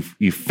 somehow you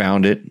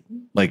found it,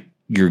 like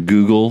your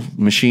Google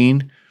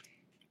machine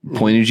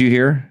pointed you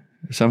here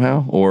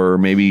somehow, or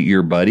maybe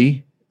your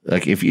buddy.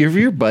 Like if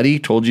your buddy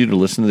told you to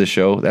listen to the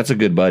show, that's a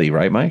good buddy,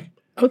 right, Mike?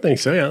 I would think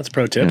so. Yeah, that's a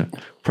pro tip. Yeah.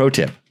 Pro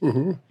tip.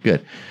 Good.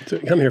 That's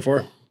what you come here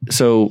for.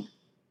 So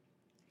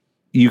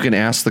you can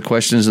ask the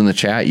questions in the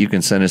chat. You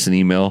can send us an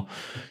email.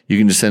 You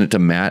can just send it to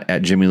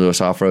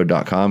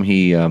matt@jimmylewisoffroad.com.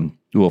 He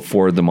will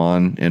forward them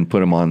on and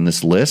put them on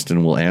this list,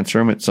 and we'll answer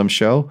them at some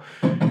show.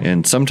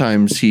 And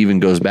sometimes he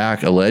even goes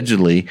back,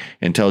 allegedly,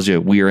 and tells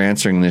you we are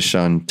answering this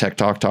on Tech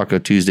Talk Taco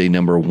Tuesday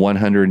number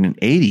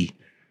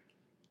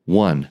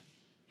 181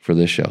 for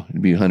this show.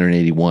 It'd be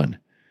 181.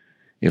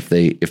 If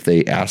they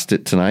asked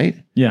it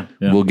tonight,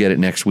 we'll get it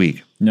next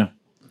week. Yeah.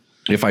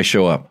 If I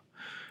show up.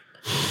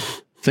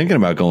 Thinking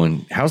about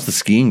going, how's the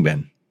skiing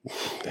been?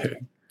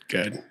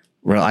 Good.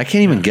 Well, I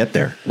can't even get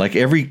there. Like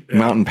every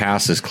mountain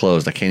pass is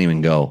closed. I can't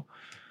even go.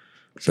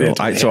 So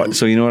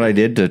so you know what I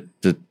did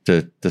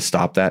to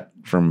stop that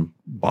from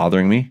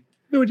bothering me?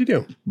 What'd you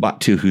do?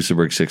 Bought 2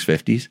 Husaberg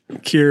 650s.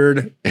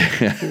 Cured.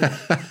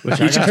 Which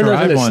you should turn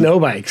those into snow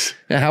bikes.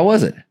 Yeah, how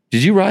was it?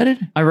 Did you ride it?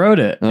 I rode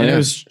it, and it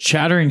was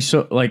chattering.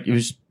 So like it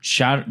was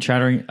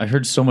chattering. I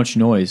heard so much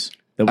noise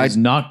that was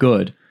not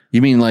good.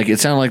 You mean like it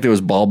sounded like there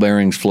was ball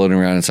bearings floating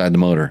around inside the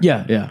motor?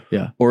 Yeah.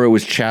 Or it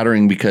was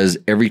chattering because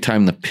every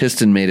time the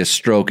piston made a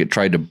stroke, it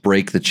tried to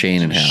break the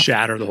chain in half.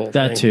 Shatter the whole thing.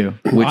 That too.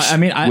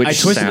 I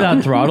twisted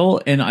that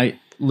throttle and I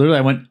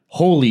went,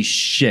 holy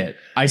shit.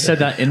 I said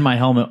that in my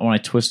helmet when I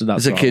twisted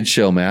that throttle. It's a kid's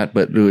show, Matt,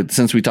 but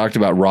since we talked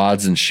about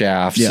rods and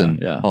shafts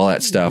and all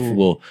that stuff,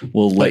 we'll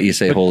let you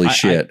say holy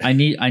shit. I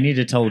need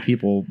to tell the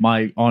people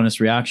my honest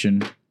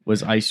reaction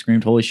was I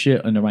screamed holy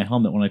shit under my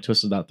helmet when I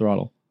twisted that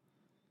throttle.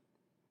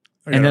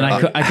 And then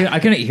I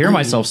couldn't hear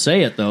myself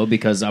say it though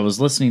because I was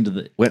listening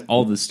to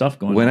all this stuff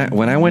going on.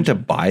 When I went to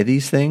buy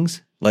these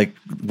things, like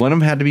one of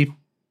them had to be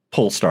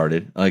pull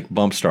started, like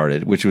bump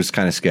started, which was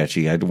kind of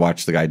sketchy. I had to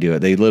watch the guy do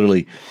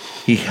it.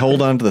 He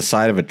held onto the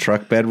side of a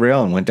truck bed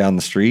rail and went down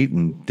the street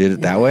and did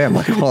it that way. I'm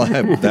like, well,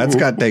 that's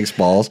takes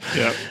balls.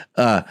 Yeah.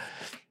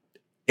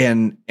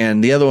 And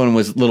the other one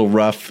was a little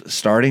rough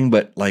starting,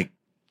 but like.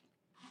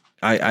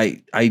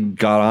 I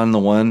got on the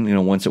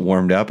one, once it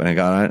warmed up and I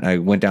got on it, I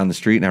went down the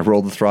street and I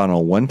rolled the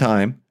throttle one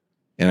time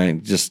and I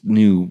just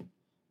knew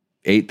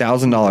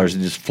 $8,000 had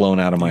just flown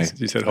out of my,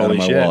 you said, holy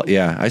shit. Wallet.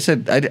 Yeah. I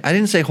said, I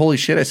didn't say holy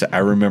shit. I said, I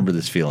remember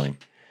this feeling.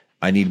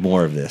 I need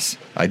more of this.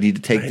 I need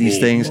to take these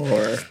things.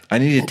 I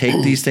need to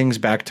take these things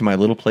back to my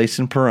little place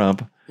in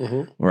Pahrump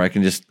where I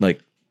can just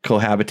like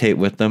cohabitate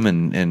with them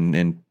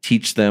and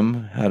teach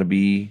them how to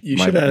be you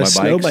should have a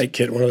snow bike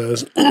kit, one of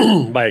those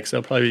bikes.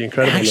 That'll probably be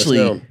incredible.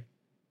 Actually,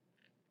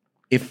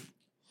 if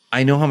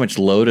I know how much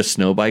load a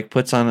snow bike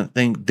puts on a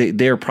thing,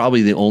 they're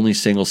probably the only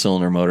single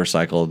cylinder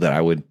motorcycle that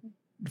I would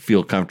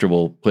feel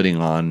comfortable putting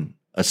on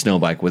a snow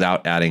bike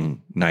without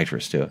adding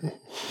nitrous to it.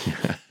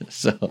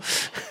 So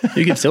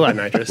you can still add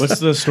nitrous.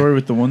 What's the story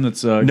with the one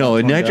that's no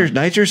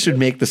nitrous would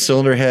make the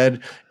cylinder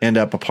head end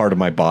up a part of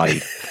my body.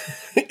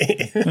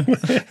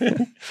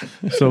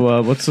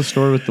 So what's the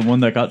story with the one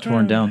that got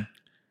torn down?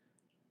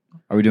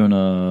 Are we doing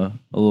a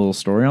little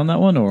story on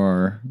that one,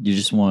 or you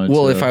just want?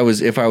 Well, if I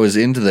was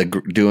into the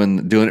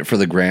doing it for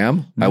the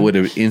gram, I would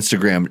have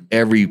Instagrammed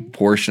every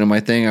portion of my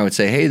thing. I would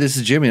say, "Hey, this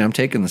is Jimmy. And I'm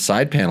taking the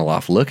side panel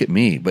off. Look at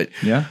me." But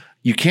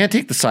you can't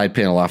take the side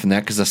panel off in that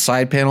because the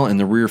side panel and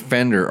the rear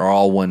fender are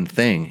all one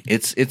thing.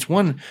 It's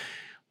one.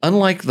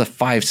 Unlike the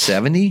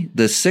 570,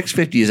 the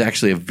 650 is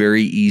actually a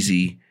very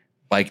easy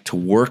bike to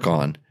work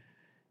on,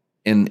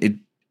 and it.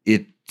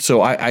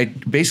 So I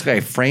basically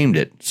framed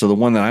it. So the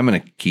one that I'm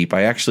going to keep,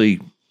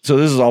 so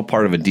this is all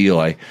part of a deal.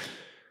 I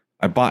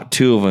bought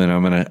 2 of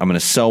them and I'm going to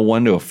sell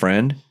one to a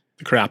friend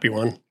The crappy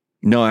one.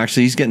 No,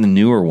 actually, he's getting the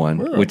newer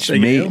one, which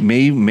may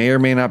or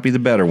may not be the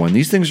better one.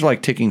 These things are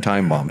like ticking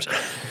time bombs.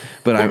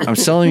 But I'm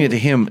selling it to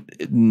him,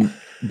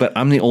 but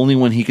I'm the only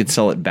one he could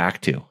sell it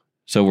back to.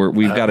 So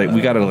we got a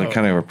like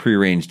kind of a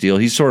prearranged deal.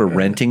 He's sort of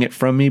renting it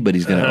from me, but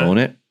he's going to own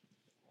it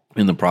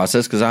in the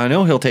process because I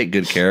know he'll take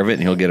good care of it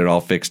and he'll get it all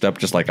fixed up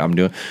just like I'm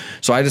doing.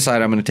 So I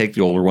decided I'm going to take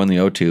the older one, the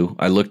O2.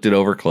 I looked it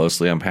over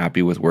closely. I'm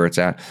happy with where it's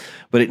at,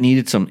 but it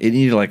needed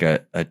like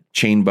a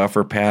chain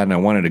buffer pad, and I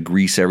wanted to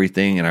grease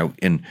everything,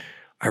 and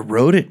I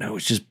rode it and I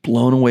was just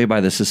blown away by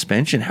the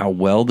suspension, how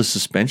well the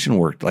suspension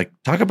worked. Like,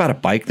 talk about a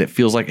bike that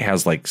feels like it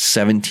has like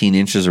 17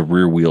 inches of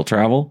rear wheel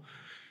travel.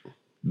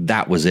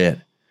 That was it.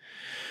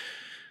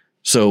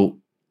 So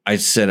I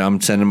said,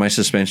 I'm sending my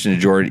suspension to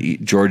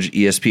George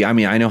ESP. I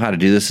mean, I know how to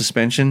do the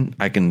suspension.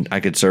 I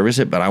could service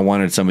it, but I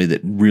wanted somebody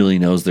that really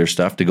knows their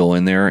stuff to go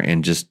in there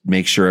and just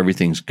make sure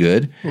everything's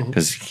good,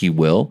 because he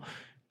will.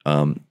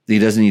 He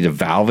doesn't need to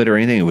valve it or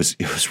anything. It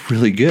was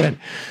really good.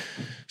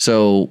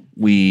 So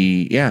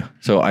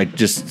so I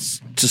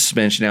just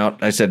suspension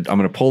out. I said, I'm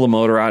going to pull the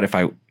motor out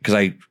because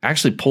I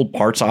actually pulled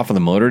parts off of the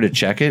motor to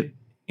check it.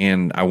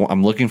 And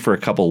I'm looking for a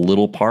couple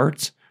little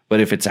parts, but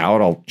if it's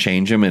out, I'll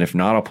change them. And if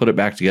not, I'll put it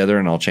back together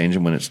and I'll change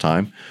them when it's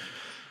time.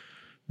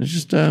 It's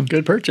just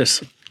good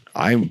purchase.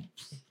 I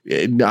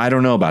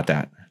don't know about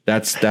that.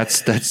 That's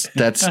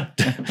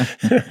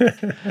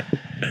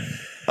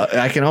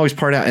I can always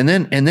part out. And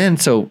then,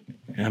 so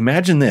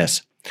imagine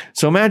this.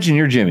 So imagine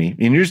you're Jimmy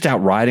and you're just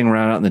out riding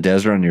around out in the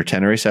desert on your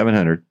Tenere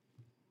 700,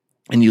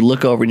 and you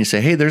look over and you say,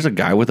 hey, there's a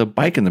guy with a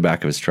bike in the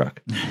back of his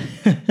truck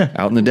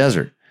out in the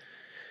desert.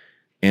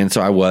 And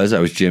so I was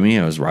Jimmy.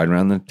 I was riding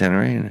around the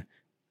Tenere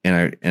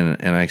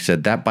and I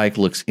said, that bike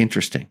looks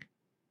interesting.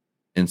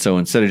 And so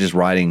instead of just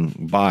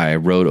riding by, I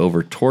rode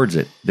over towards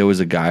it. There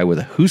was a guy with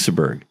a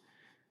Husaberg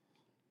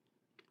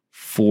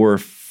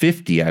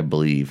 450, I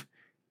believe,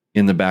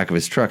 in the back of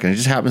his truck, and it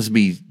just happens to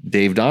be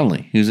Dave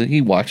Donnelly.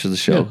 He watches the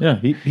show. Yeah.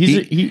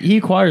 He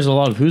acquires a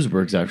lot of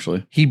Husabergs,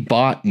 actually. He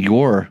bought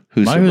your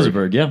Husaberg. My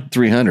Husaberg, yeah.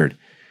 300.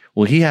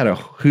 Well, he had a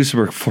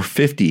Husaberg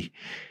 450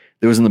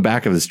 that was in the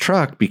back of his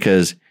truck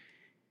because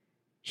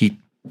he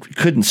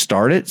couldn't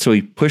start it, so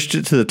he pushed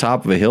it to the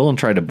top of a hill and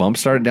tried to bump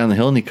start it down the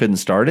hill, and he couldn't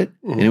start it,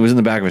 and it was in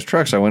the back of his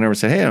truck. So I went over and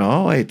said, hey,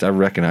 I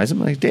recognize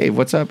him. I'm like, Dave,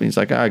 what's up? And he's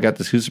like, I got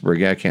this Husaberg.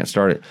 Yeah, I can't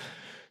start it.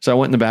 So I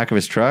went in the back of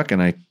his truck,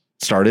 and I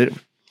started it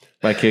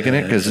by kicking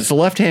it, because it's a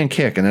left-hand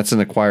kick, and that's an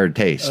acquired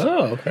taste.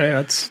 Oh, okay.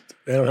 I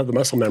don't have the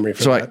muscle memory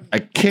for that. So I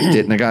kicked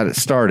it, and I got it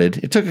started.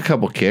 It took a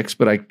couple kicks,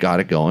 but I got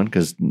it going,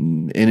 because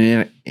an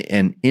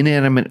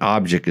inanimate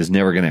object is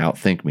never going to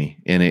outthink me.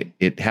 And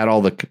it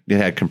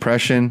had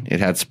compression,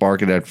 it had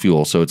spark, it had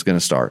fuel, so it's going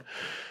to start.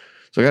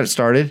 So I got it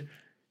started,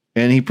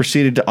 and he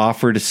proceeded to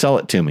offer to sell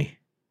it to me.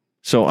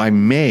 So I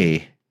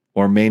may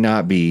or may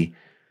not be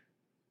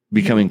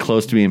becoming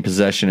close to being in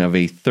possession of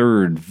a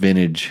third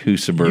vintage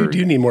Husaberg. You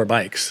do need more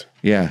bikes.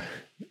 Yeah,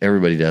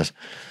 everybody does.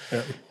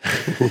 Yeah.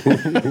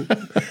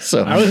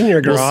 So I was in your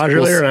garage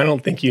earlier, and I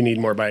don't think you need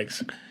more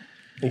bikes.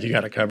 I think you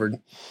got it covered.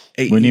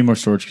 Hey, we need more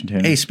storage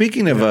containers. Hey,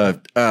 speaking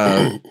of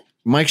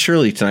Mike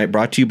Shirley tonight,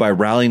 brought to you by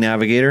Rally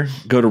Navigator.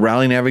 Go to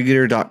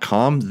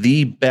rallynavigator.com,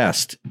 the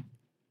best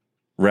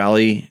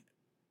rally.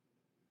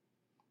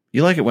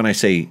 You like it when I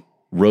say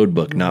road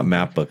book, not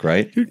map book,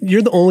 right?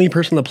 You're the only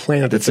person on the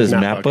planet that says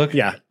map book.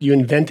 Yeah, you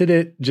invented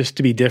it just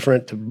to be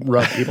different, to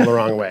rub people the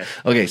wrong way.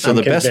 Okay, so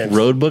the best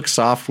road book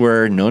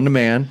software known to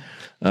man.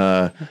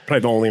 Probably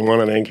the only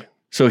one, I think.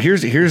 So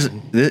here's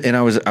and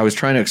I was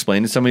trying to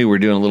explain to somebody, we're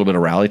doing a little bit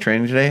of rally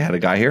training today. I had a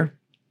guy here,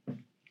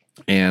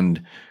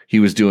 and he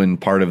was doing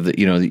part of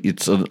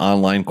it's an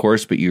online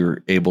course, but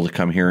you're able to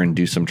come here and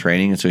do some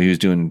training. And so he was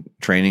doing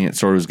training. It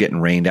sort of was getting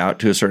rained out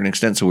to a certain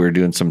extent. So we were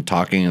doing some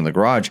talking in the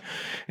garage,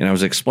 and I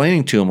was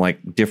explaining to him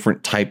like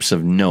different types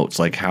of notes,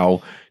 like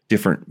how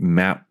different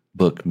map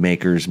book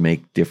makers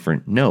make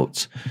different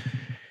notes.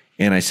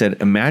 And I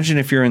said, imagine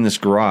if you're in this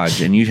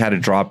garage and you had to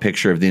draw a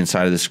picture of the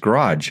inside of this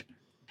garage,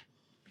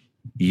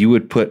 you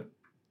would put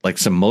like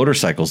some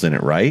motorcycles in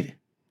it, right?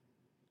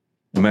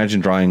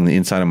 Imagine drawing the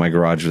inside of my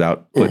garage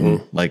without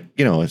putting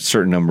a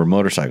certain number of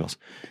motorcycles.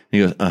 And he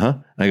goes, uh-huh.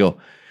 And I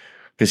go,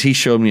 because he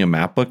showed me a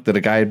map book that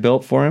a guy had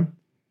built for him.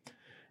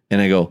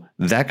 And I go,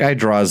 that guy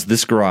draws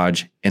this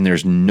garage and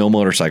there's no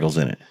motorcycles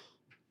in it.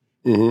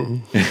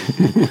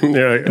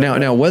 Mm-hmm.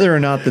 Now, whether or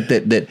not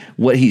that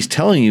what he's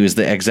telling you is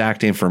the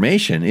exact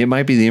information, it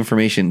might be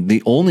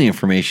the only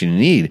information you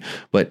need,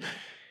 but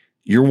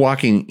you're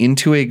walking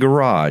into a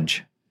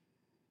garage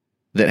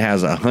that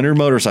has 100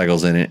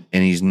 motorcycles in it,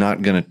 and he's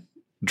not going to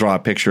draw a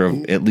picture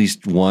of at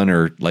least one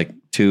or like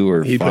two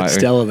or he five. Put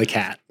Stella the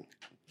cat.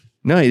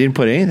 No, he didn't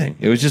put anything.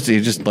 He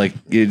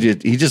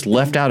just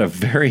left out a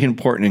very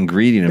important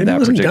ingredient of that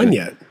wasn't particular. Done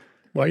yet.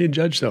 Why you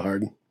judge so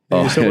hard?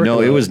 Oh,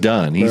 no, it was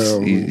done.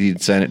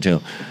 He'd sent it to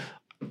him.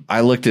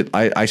 I looked at,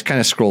 I kind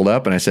of scrolled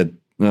up and I said,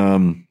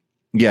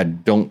 yeah,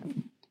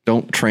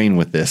 don't train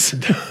with this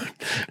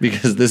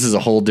because this is a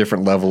whole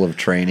different level of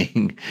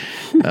training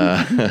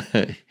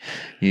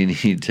you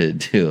need to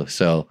do.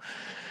 So,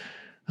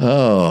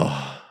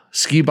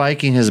 ski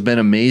biking has been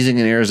amazing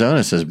in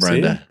Arizona, says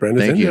Brenda. See?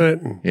 Brenda's Thank into you.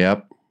 it.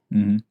 Yep.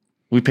 Mm-hmm.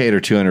 We paid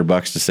her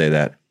 $200 to say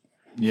that.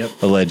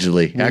 Yep.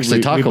 Allegedly. Actually,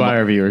 we buy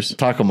our viewers.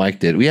 Taco Mike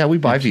did. Yeah, we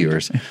buy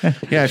viewers.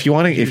 Yeah, if you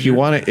want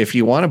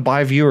to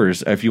buy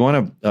viewers, if you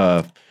want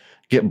to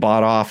get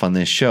bought off on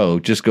this show,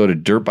 just go to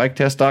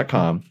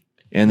dirtbiketest.com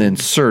and then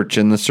search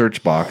in the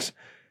search box,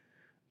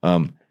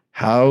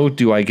 how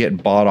do I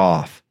get bought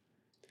off?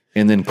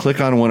 And then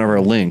click on one of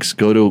our links.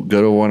 Go to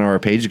one of our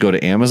pages, go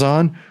to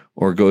Amazon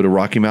or go to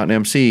Rocky Mountain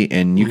MC,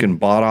 and you can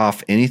bought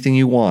off anything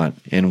you want,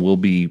 and we'll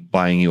be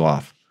buying you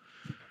off.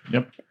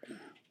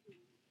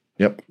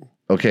 Yep.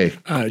 Okay.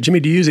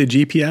 Jimmy, do you use a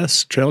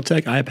GPS, Trail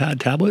Tech, iPad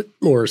tablet,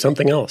 or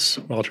something else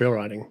while trail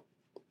riding?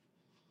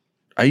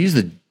 I use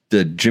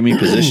the Jimmy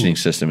positioning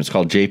system. It's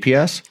called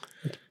JPS.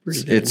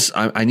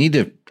 I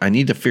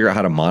need to figure out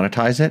how to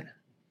monetize it,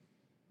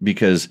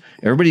 because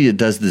everybody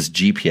does this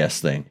GPS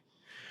thing.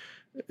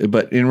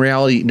 But in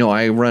reality, no,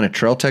 I run a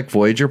Trail Tech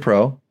Voyager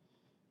Pro.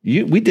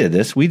 We did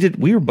this. We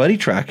were buddy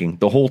tracking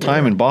the whole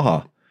time in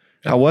Baja.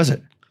 How was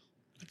it?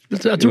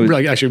 That's actually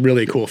a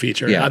really cool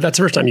feature. Yeah. That's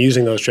the first time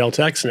using those Trail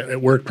Techs, and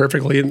it worked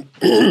perfectly. And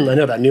I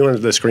know that new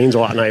one, the screen's a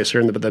lot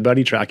nicer, but the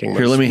buddy tracking.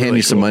 Here, let me hand really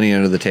you some money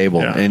under the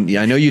table. Yeah. And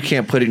I know you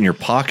can't put it in your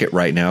pocket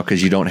right now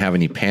because you don't have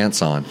any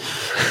pants on.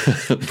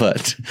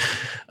 But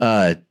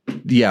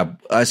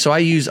so I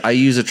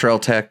use a Trail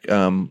Tech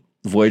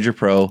Voyager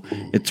Pro.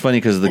 It's funny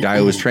because the guy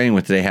I was training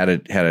with today had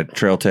a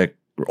Trail Tech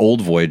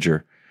old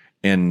Voyager,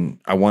 and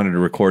I wanted to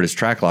record his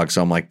track log.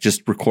 So I'm like,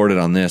 just record it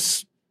on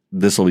this.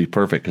 This will be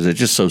perfect because it's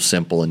just so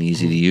simple and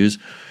easy to use.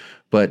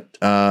 But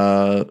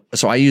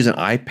so I use an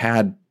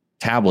iPad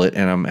tablet,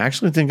 and I'm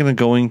actually thinking of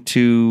going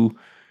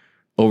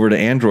over to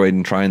Android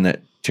and trying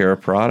that Terra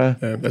Prada.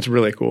 Yeah, that's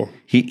really cool.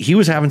 He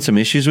was having some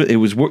issues with it.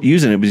 Was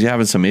using it, but he's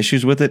having some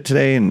issues with it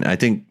today. And I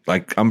think,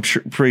 like,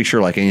 pretty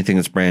sure, like anything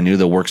that's brand new,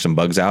 they'll work some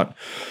bugs out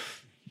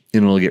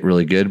and it'll get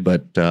really good.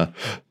 But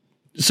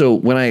so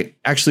when I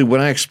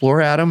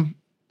explore, Adam,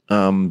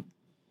 I'm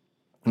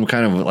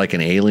kind of like an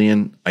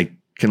alien. I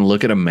can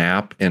look at a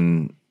map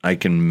and I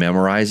can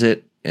memorize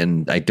it,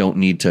 and I don't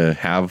need to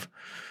have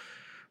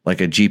like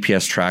a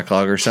GPS track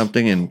log or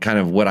something. And kind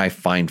of what I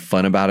find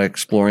fun about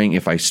exploring,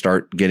 if I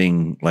start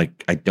getting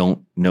like, I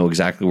don't know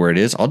exactly where it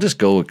is, I'll just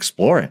go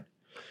explore it.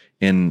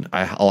 And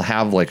I'll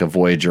have like a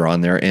Voyager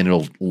on there, and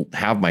it'll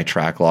have my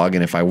track log.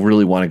 And if I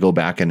really want to go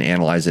back and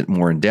analyze it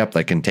more in depth,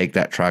 I can take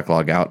that track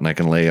log out and I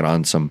can lay it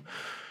on some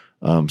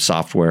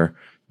software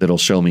that'll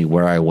show me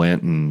where I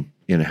went and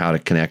how to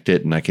connect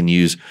it. And I can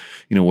use,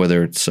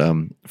 whether it's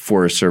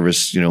Forest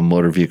Service,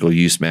 motor vehicle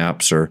use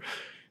maps, or,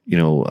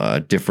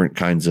 different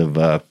kinds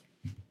of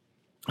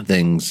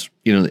things.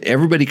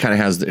 Everybody kind of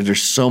has,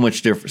 there's so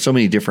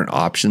many different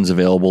options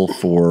available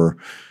for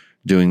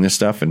doing this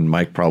stuff. And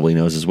Mike probably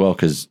knows as well,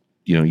 because,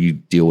 you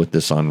deal with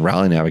this on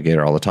Rally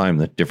Navigator all the time,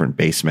 the different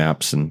base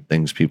maps and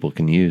things people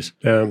can use.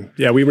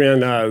 We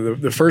ran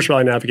the first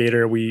Rally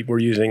Navigator. We were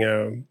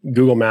using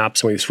Google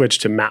Maps, and we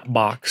switched to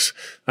Mapbox,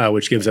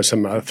 which gives us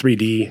some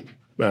 3D,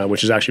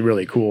 which is actually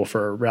really cool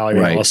for rally.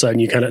 Right. All of a sudden,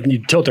 you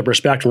tilt the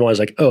perspective and realize,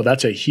 like, oh,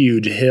 that's a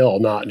huge hill,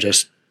 not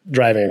just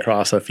driving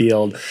across a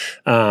field.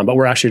 But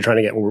we're actually trying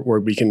to get where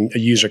a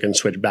user can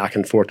switch back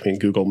and forth between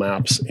Google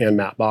Maps and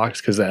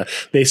Mapbox, because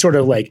they sort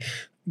of like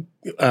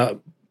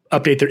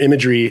update their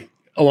imagery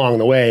along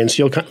the way. And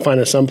so you'll find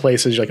in some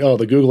places you're like, oh,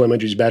 the Google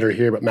imagery is better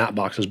here, but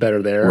Mapbox is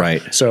better there.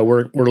 Right. So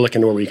we're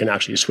looking where we can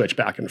actually switch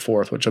back and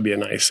forth, which will be a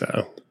nice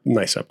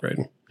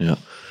upgrade. Yeah.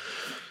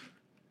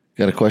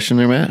 Got a question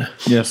there, Matt?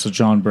 Yeah. So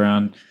John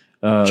Brown.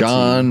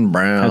 John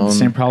Brown had the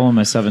same problem.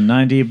 My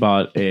 790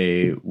 bought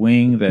a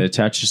wing that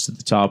attaches to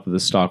the top of the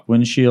stock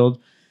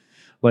windshield.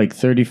 Like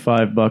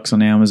 $35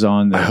 on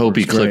Amazon. I hope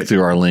he clicked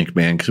through our link,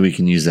 man, because we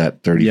can use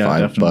that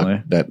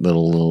 $35 that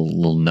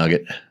little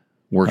nugget.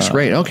 Works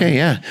great. Okay,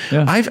 yeah.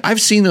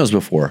 I've seen those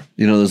before.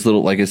 Those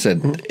little, like I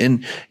said,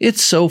 and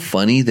it's so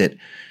funny that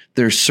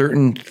there's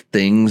certain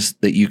things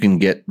that you can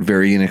get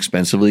very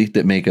inexpensively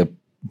that make a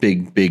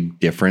big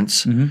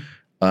difference. Mm-hmm.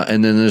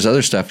 And then there's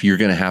other stuff you're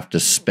going to have to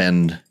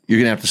spend. You're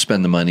going to have to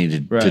spend the money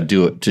to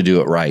do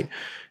it right.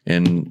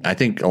 And I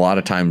think a lot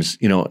of times,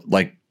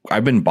 like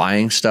I've been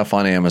buying stuff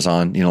on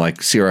Amazon, like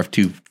CRF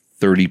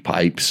 230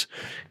 pipes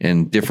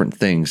and different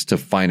things to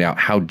find out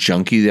how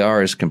junky they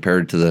are as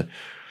compared to the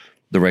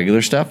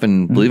regular stuff.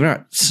 And believe it or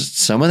not,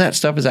 some of that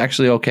stuff is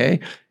actually okay.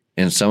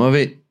 And some of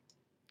it,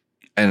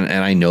 and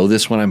I know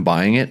this when I'm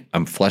buying it,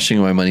 I'm flushing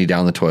my money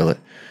down the toilet.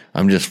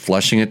 I'm just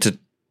flushing it to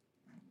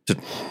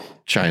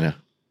China.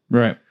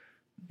 Right.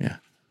 Yeah.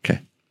 Okay.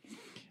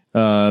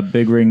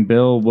 Big Ring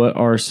Bill, what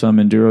are some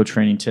enduro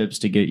training tips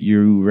to get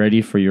you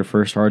ready for your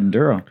first hard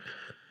enduro?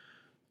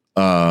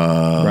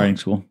 Riding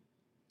school.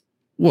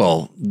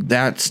 Well,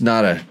 that's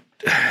not it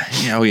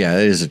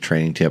is a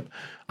training tip.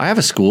 I have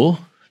a school,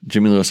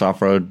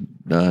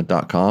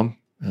 JimmyLewisOffroad.com.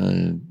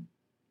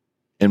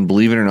 And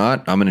believe it or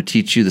not, I'm going to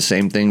teach you the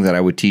same thing that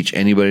I would teach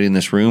anybody in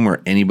this room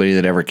or anybody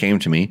that ever came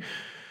to me.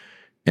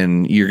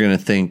 And you're going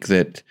to think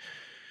that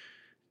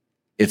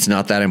it's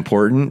not that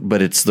important,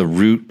 but it's the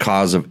root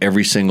cause of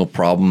every single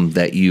problem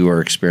that you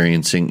are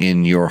experiencing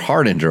in your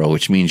hard enduro,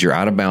 which means you're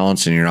out of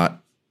balance and you're not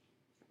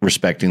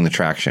respecting the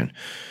traction.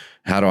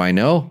 How do I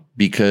know?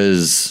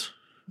 Because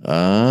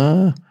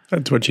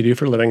that's what you do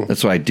for a living.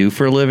 That's what I do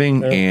for a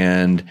living. Yeah.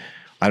 And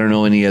I don't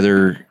know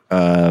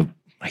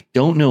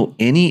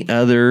any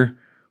other,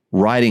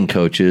 riding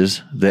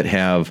coaches that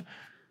have,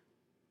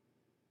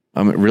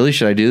 really,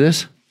 should I do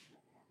this?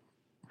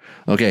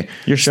 Okay.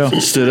 Your show.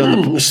 Stood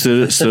on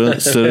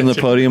the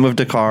podium of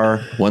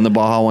Dakar, won the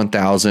Baja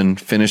 1000,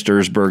 finished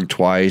Erzberg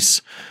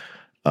twice,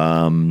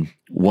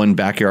 won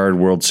Backyard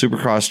World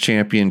Supercross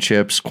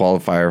Championships,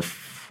 qualified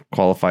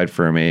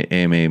for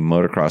AMA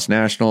Motocross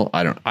National.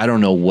 I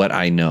don't know what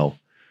I know,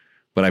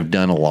 but I've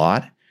done a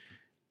lot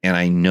and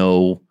I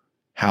know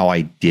how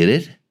I did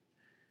it.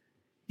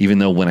 Even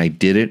though when I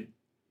did it,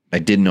 I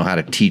didn't know how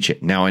to teach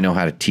it. Now I know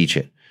how to teach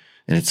it.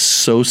 And it's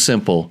so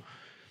simple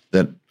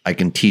that I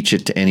can teach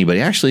it to anybody.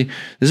 Actually,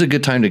 this is a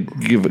good time to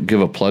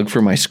give a plug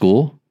for my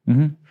school.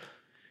 Mm-hmm.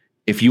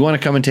 If you want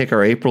to come and take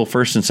our April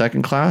 1st and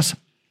 2nd class,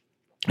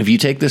 if you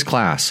take this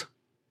class,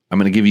 I'm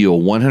going to give you a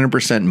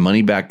 100%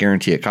 money back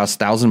guarantee. It costs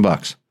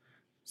 $1,000.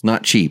 It's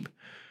not cheap,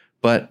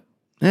 but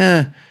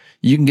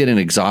you can get an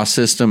exhaust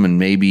system and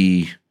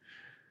maybe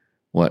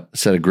a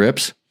set of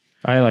grips.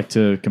 I like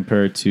to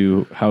compare it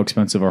to how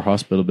expensive are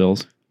hospital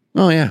bills.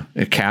 Oh yeah,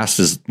 a cast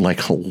is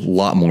like a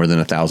lot more than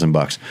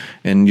 $1,000,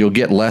 and you'll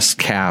get less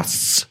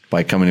casts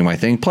by coming to my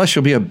thing. Plus,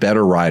 you'll be a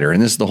better rider,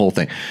 and this is the whole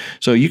thing.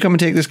 So you come and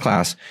take this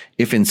class.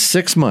 If in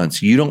 6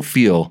 months you don't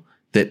feel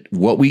that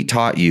what we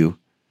taught you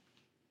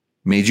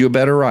made you a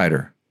better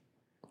rider,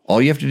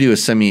 all you have to do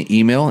is send me an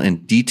email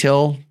and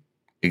detail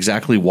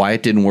exactly why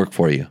it didn't work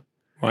for you.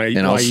 Why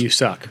you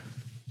suck.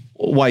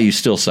 Why you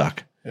still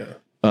suck.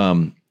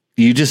 Yeah.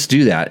 You just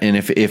do that. And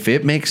if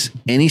it makes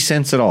any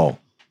sense at all,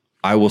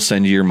 I will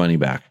send you your money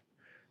back.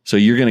 So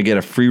you're going to get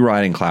a free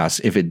riding class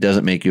if it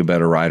doesn't make you a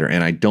better rider.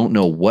 And I don't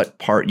know what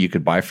part you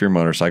could buy for your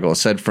motorcycle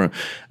aside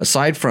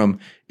from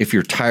if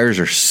your tires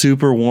are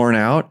super worn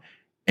out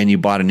and you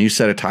bought a new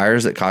set of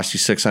tires that cost you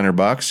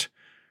 $600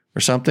 or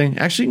something.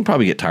 Actually, you can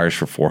probably get tires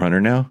for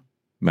 $400 now,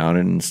 mounted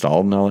and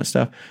installed and all that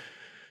stuff.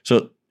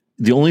 So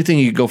the only thing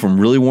you could go from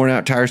really worn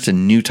out tires to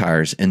new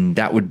tires, and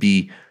that would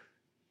be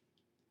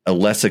a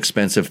less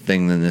expensive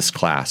thing than this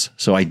class.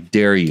 So I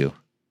dare you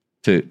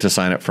to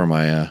sign up for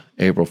my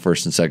April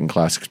 1st and 2nd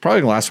class. It's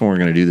probably the last one we're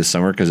going to do this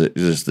summer because it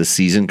is the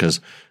season.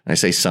 Because I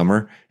say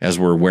summer as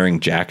we're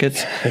wearing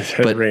jackets,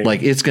 but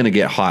like it's going to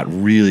get hot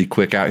really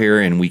quick out here,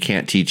 and we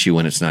can't teach you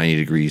when it's 90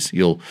 degrees.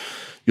 You'll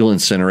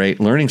incinerate.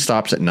 Learning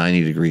stops at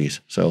 90 degrees.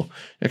 So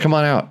come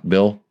on out,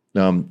 Bill.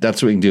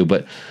 That's what we can do.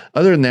 But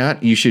other than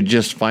that, you should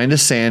just find a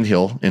sand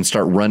hill and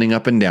start running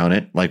up and down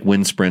it, like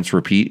wind sprints,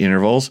 repeat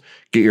intervals,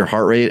 get your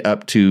heart rate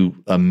up to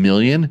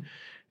 1,000,000,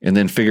 and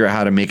then figure out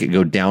how to make it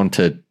go down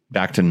to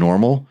back to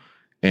normal.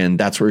 And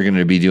that's what you're going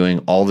to be doing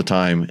all the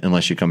time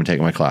unless you come and take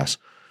my class.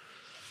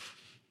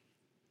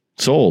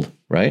 Sold,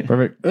 right?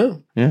 Perfect.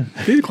 Yeah.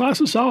 The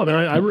class is solid.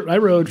 I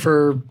rode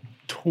for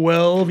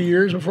 12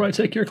 years before I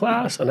took your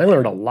class, and I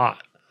learned a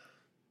lot.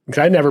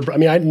 Because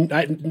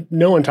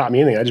no one taught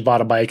me anything. I just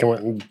bought a bike and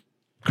went and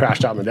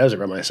crashed out in the desert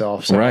by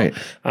myself. So, right.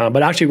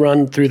 But actually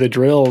run through the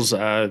drills.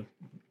 It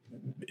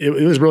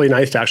was really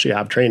nice to actually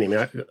have training.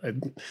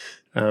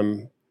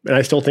 And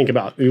I still think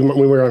about, even when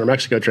we were on our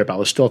Mexico trip, I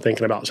was still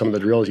thinking about some of the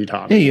drills you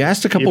taught me. Yeah, you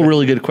asked a couple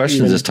really good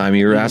questions this time.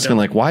 You were asking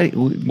like, why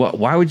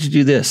would you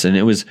do this? And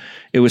it was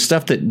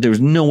stuff that there was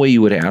no way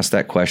you would have asked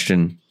that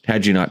question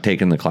had you not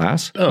taken the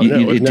class. Oh,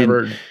 no, it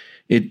never...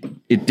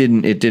 It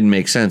didn't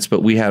make sense,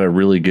 but we had a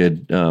really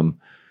good,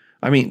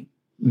 did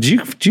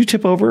you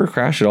tip over or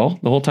crash at all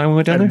the whole time we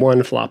went down there?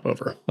 One flop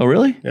over. Oh,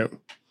 really? Yep.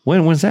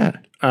 When was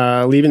that?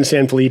 Leaving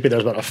San Felipe, there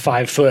was about a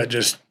 5-foot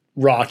just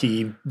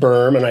rocky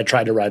berm, and I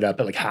tried to ride up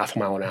at like half a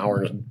mile an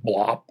hour and just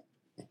blop.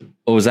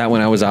 Oh, was that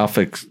when I was off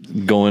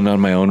going on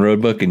my own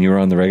road book and you were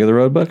on the regular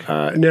road book?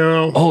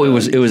 No. Oh, it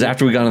was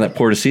after we got on that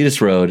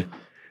Portecitas road,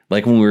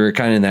 like when we were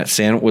kind of in that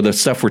sand with the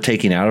stuff we're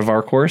taking out of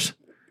our course.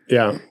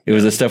 Yeah, it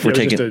was the stuff we're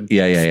taking.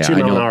 Yeah. 2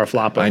 mile an hour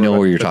flop over. I know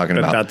where you're talking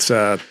about.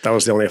 That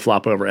was the only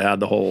flop over it had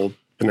the whole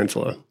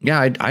peninsula.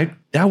 Yeah,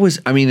 that was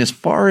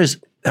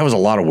a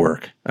lot of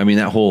work. I mean,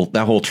 that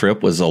whole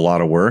trip was a lot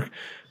of work.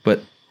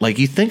 But like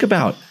you think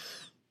about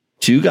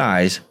 2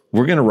 guys,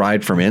 we're going to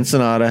ride from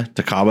Ensenada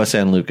to Cabo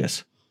San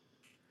Lucas.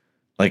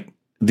 Like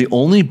the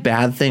only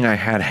bad thing I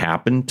had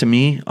happen to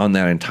me on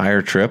that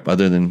entire trip,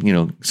 other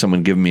than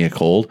someone giving me a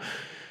cold,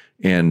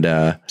 and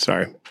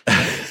sorry.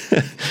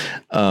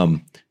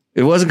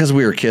 It wasn't because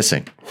we were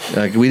kissing.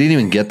 Like we didn't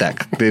even get that.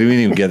 They didn't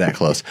even get that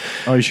close.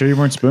 Oh, you sure you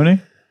weren't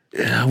spooning?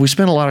 Yeah, we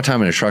spent a lot of time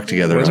in a truck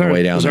together on the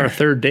way down there. It was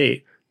our 3rd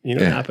date. You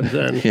know what happens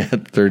then. Yeah,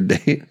 3rd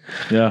date.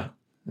 Yeah.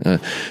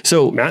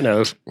 So Matt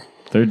knows.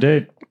 3rd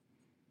date.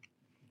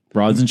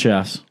 Rods and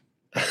shafts.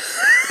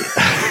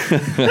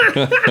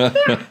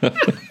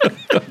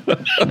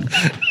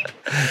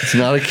 It's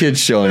not a kid's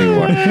show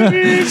anymore.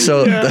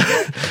 So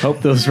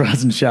hope those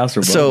rods and shafts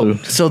are so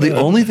the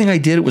only thing I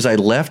did was I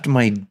left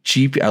my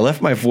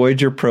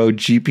Voyager Pro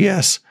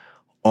GPS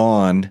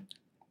on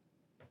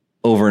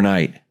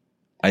overnight.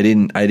 I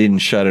didn't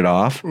shut it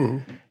off.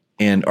 Mm-hmm.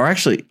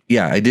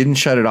 I didn't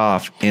shut it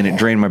off, and it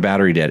drained my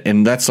battery dead.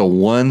 And that's the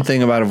one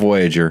thing about a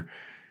Voyager.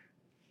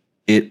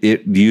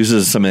 It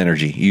uses some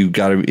energy.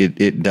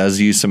 It does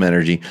use some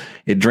energy.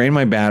 It drained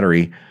my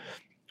battery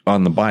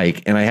on the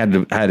bike, and I had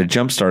to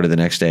jump start it the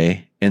next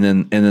day. And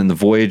then the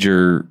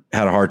Voyager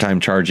had a hard time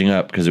charging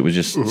up because it was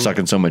just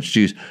sucking so much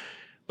juice.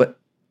 But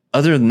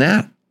other than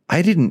that,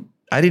 I didn't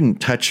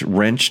touch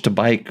wrench to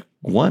bike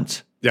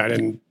once. Yeah, I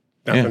didn't.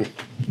 Nothing.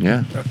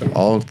 Yeah. Nothing.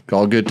 All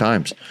good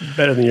times.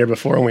 Better than the year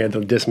before when we had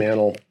to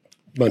dismantle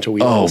a bunch of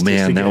wheels. Oh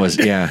man, that was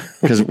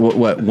because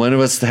what one of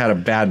us had a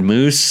bad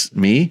moose.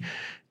 Me.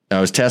 I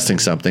was testing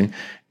something,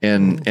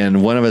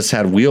 and one of us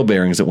had wheel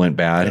bearings that went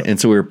bad, and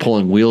so we were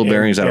pulling wheel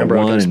bearings out of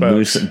one, and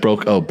moose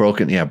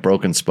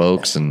broken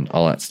spokes and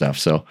all that stuff.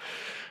 So,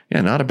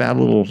 not a bad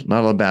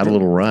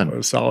little run. It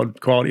was solid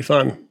quality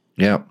fun.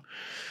 Yeah.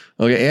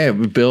 Okay.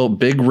 Yeah,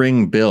 Big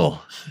Ring Bill.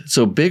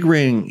 So Big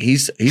Ring,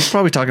 he's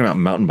probably talking about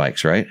mountain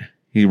bikes, right?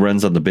 He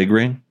runs on the Big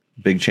Ring,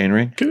 big chain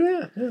ring.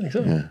 Yeah, I think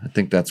so. Yeah, I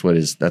think that's what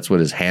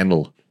his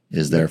handle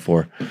is there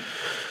for.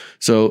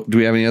 So, do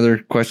we have any other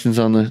questions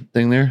on the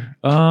thing there?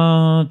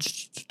 Well,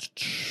 it's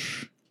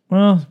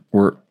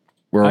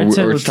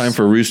time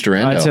for Rooster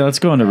Endo. I'd say let's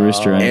go into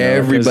Rooster Endo.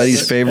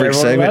 Everybody's favorite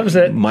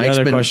segment.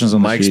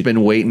 Mike's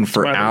been waiting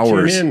for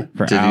hours to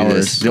do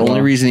this. The only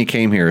reason he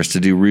came here is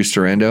to do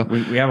Rooster Endo.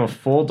 We have a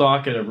full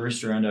docket of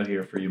Rooster Endo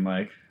here for you,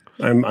 Mike.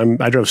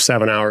 I drove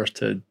 7 hours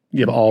to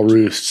give all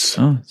roosts.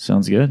 Oh,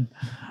 sounds good.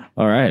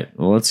 All right,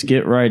 well, let's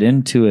get right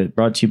into it.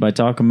 Brought to you by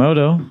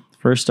Takamoto.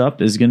 First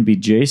up is going to be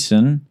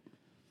Jason.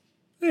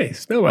 Hey,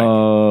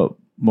 Snowbike.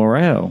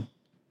 Moreo,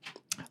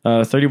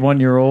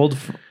 31-year-old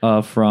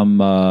from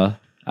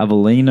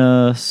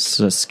Avalina,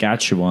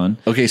 Saskatchewan.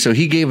 Okay, so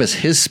he gave us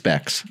his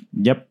specs.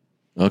 Yep.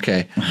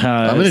 Okay.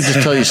 I'm going to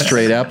just tell you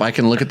straight up. I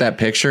can look at that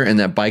picture, and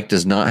that bike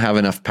does not have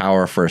enough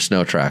power for a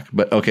snow track.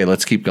 But okay,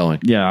 let's keep going.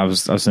 Yeah, I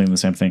was thinking the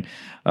same thing.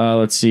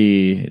 Let's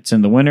see. It's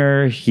in the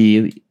winter.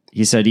 He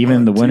said even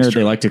in the winter,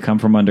 they like to come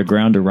from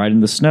underground to ride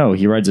in the snow.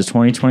 He rides a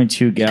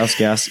 2022 Gas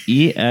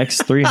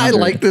EX300. I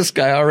like this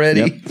guy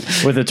already. Yep.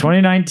 With a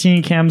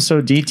 2019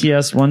 Camso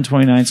DTS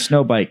 129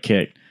 snow bike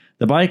kit.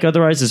 The bike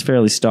otherwise is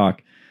fairly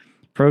stock.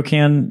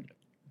 Procacan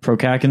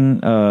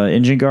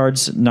engine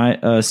guards,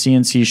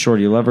 CNC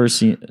shorty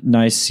levers,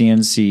 nice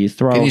CNC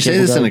throttle. Can you say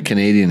this in a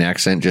Canadian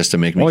accent just to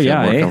make me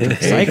feel more comfortable?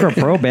 Cycra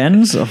Pro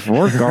bends,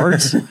 fork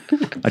guards,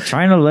 a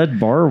China LED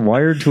bar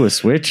wired to a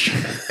switch,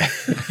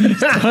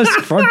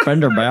 front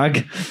fender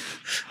bag.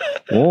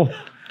 Whoa.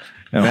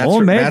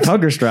 Homemade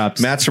tugger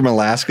straps. Matt's from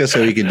Alaska,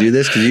 so he can do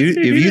this.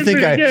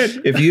 Because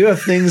if you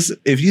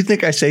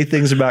think I say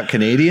things about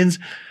Canadians,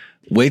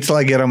 wait till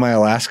I get on my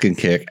Alaskan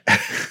kick.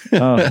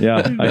 Oh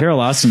yeah, I hear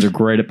Alaskans are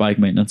great at bike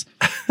maintenance.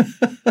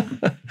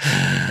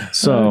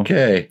 So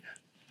okay,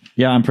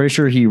 yeah, I'm pretty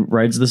sure he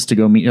rides this to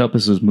go meet up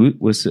with his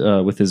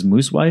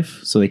moose wife,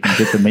 so they can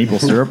get the maple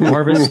syrup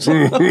harvest.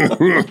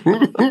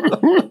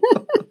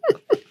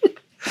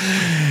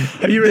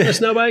 Have you ridden a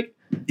snow bike?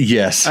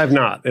 Yes, I've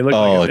not. They look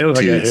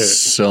like a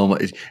so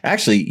much.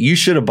 Actually, you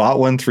should have bought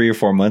one 3 or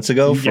 4 months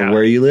ago for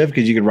where you live,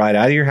 because you could ride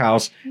out of your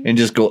house and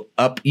just go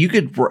up. You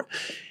could.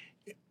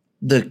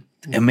 The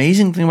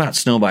amazing thing about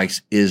snow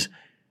bikes is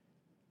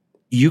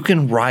you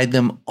can ride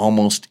them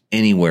almost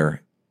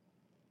anywhere,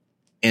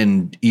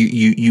 and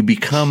you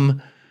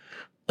become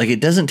like,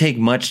 it doesn't take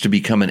much to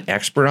become an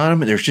expert on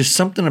them. There's just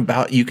something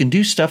about, you can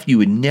do stuff you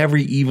would never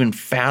even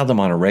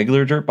fathom on a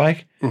regular dirt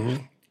bike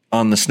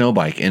on the snow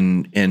bike,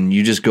 and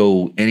you just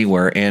go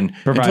anywhere, and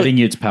providing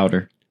it's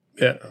powder.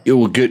 Yeah, it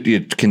will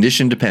get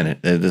condition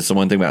dependent. That's the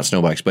one thing about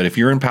snow bikes. But if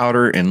you're in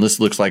powder and this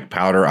looks like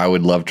powder, I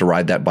would love to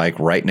ride that bike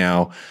right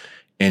now.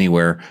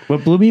 Anywhere.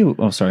 What blew me?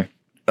 Oh, sorry.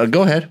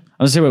 Go ahead.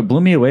 I was gonna say what blew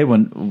me away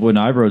when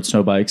I rode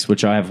snow bikes,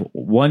 which I have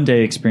 1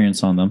 day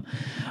experience on them,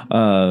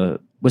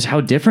 was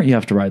how different you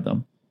have to ride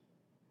them.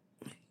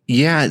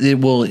 Yeah,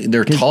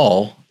 they're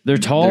tall. They're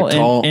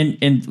tall,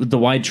 and the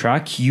wide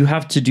track, you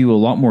have to do a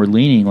lot more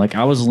leaning. Like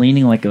I was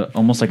leaning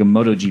almost like a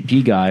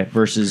MotoGP guy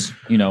versus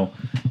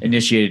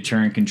initiated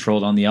turn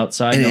controlled on the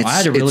outside. I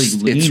had to really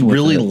lean. It's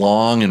really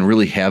long and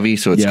really heavy,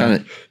 so it's kind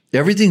of.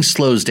 Everything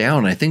slows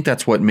down. I think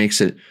that's what makes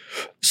it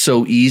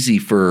so easy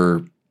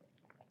for,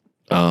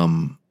 a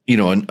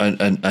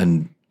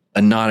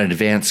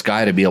non-advanced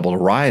guy to be able to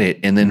ride it.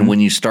 And then when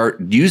you start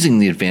using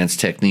the advanced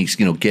techniques,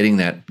 getting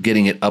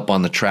it up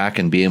on the track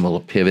and being able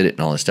to pivot it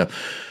and all this stuff.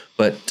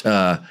 But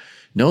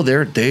no,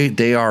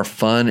 they are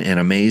fun and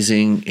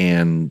amazing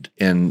and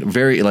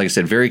very, like I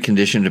said, very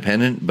condition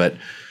dependent. But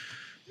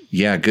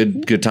yeah,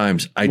 good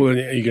times. Are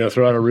you going to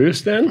throw out a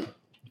roost then?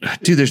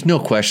 Dude, there's no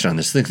question on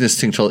this. This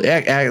thing totally.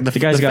 The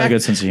guy's got a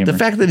good sense of humor. The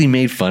fact that he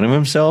made fun of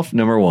himself,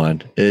 number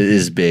one,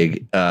 is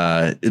big.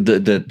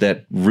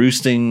 That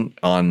roosting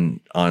on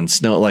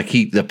snow, like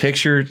the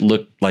picture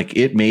looked like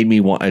it made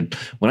me want.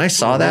 When I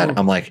saw that,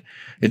 I'm like,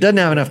 it doesn't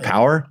have enough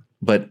power,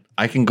 but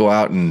I can go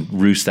out and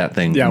roost that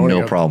thing.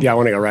 No problem. Yeah, I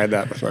want to go ride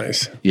that. That's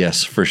nice.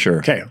 Yes, for sure.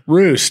 Okay,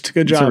 roost.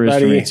 Good job, roost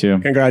buddy. for me too.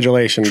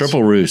 Congratulations.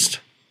 Triple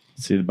roost.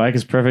 See, the bike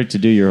is perfect to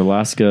do your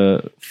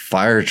Alaska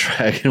Fire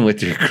Dragon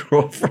with your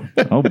girlfriend.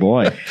 Oh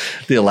boy,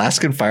 the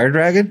Alaskan Fire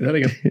Dragon. Is that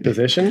a good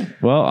position?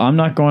 Well, I'm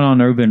not going on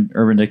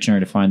Urban Dictionary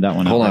to find that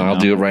one. Hold on, right I'll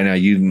do it right now.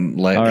 You can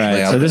lay All right,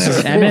 out so this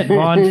is Emmett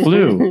Von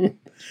Flew.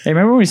 Hey,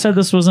 remember when we said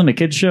this wasn't a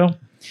kids show?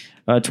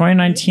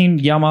 2019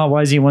 Yamaha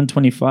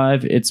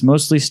YZ125. It's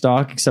mostly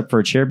stock except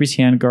for Cherubies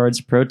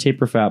handguards, Pro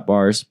Taper fat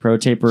bars, Pro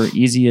Taper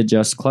easy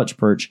adjust clutch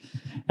perch,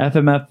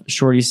 FMF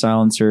shorty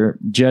silencer,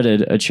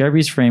 jetted, a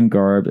Cherubies frame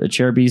garb, a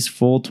Cherubies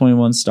full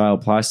 21 style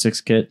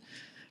plastics kit,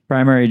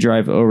 primary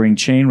drive O-ring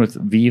chain with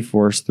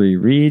V-Force 3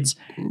 reeds,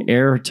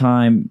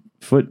 airtime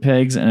foot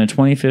pegs, and a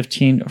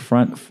 2015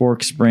 front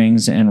fork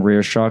springs and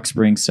rear shock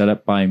springs set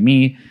up by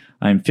me.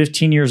 I'm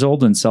 15 years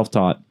old and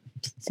self-taught.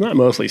 It's not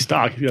mostly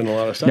stock. You've done a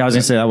lot of stuff. Yeah, I was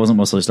going to say that wasn't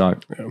mostly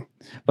stock. Yeah.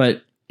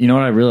 But you know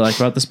what I really like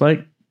about this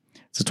bike?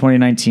 It's a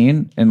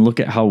 2019, and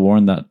look at how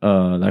worn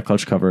that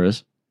clutch cover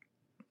is.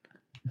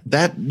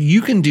 That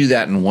you can do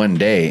that in one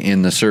day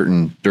in the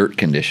certain dirt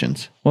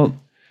conditions. Well,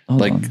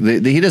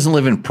 he doesn't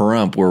live in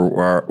Pahrump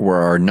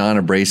where our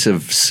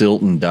non-abrasive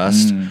silt and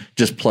dust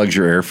just plugs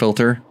your air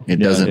filter. It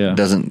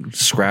doesn't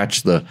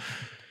scratch the.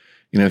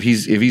 If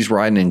he's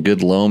riding in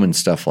good loam and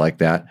stuff like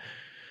that.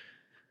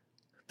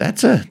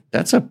 That's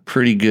a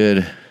pretty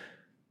good.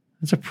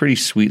 That's a pretty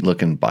sweet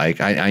looking bike.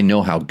 I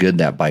know how good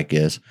that bike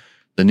is.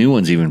 The new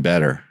one's even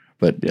better,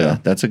 but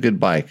that's a good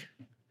bike.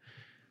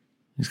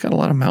 He's got a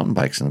lot of mountain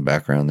bikes in the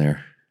background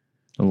there.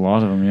 A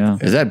lot of them, yeah.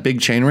 Is that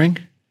big chainring?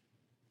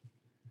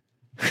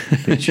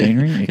 Big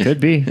chainring? It could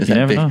be. You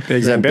never know.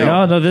 Is that big?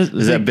 No,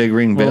 is that big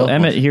ring bill? Well,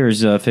 Emmett here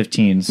is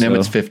 15. So.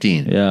 Emmett's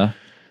 15. Yeah.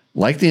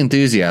 Like the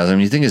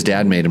enthusiasm. You think his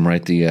dad made him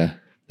write the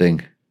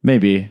thing?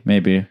 Maybe.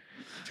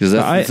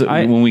 Because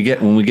when we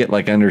get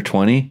like under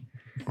 20,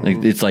 like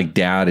it's like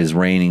dad is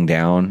raining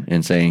down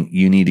and saying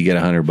you need to get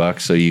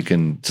 $100 so you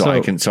can I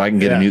can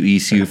get a new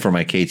ECU for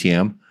my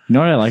KTM. You know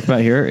what I like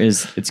about here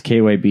is it's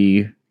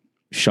KYB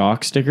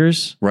shock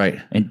stickers, right?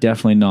 And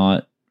definitely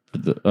not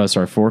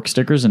fork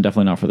stickers, and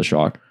definitely not for the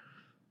shock.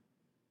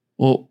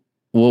 Well,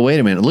 wait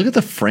a minute. Look at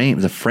the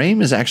frame. The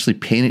frame is actually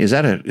painted. Is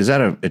that a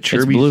Cherubies?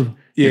 It's blue.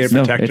 Yeah,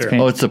 protector.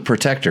 It's the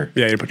protector.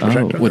 Yeah, you put the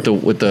protector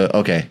with the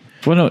okay.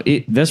 Well, no,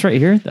 this right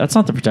here, that's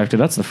not the protector.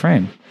 That's the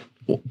frame.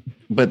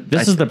 But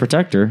this is the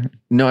protector.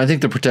 No, I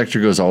think the protector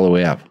goes all the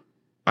way up.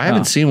 I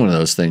haven't seen one of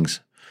those things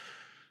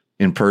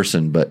in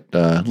person, but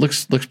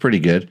looks pretty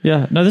good.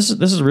 Yeah, no, this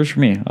is rich for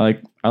me. I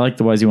like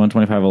the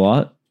YZ125 a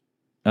lot,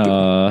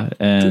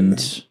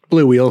 and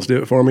blue wheels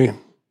do it for me.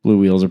 Blue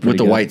wheels are pretty with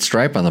the good. white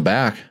stripe on the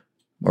back,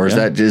 or is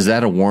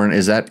that a worn?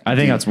 Is that? I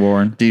think that's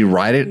worn. Do you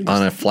ride it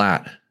on a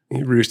flat?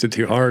 He roosted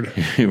too hard.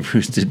 He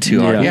roosted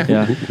too hard.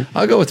 Yeah.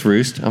 I'll go with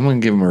roost. I'm going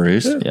to give him a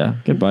roost. Yeah,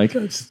 good bike.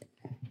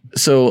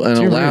 So an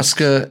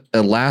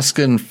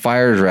Alaskan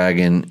Fire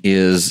Dragon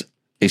is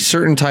a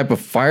certain type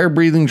of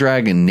fire-breathing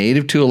dragon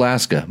native to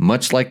Alaska.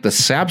 Much like the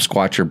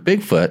Sasquatch or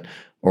Bigfoot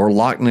or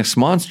Loch Ness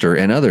Monster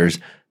and others,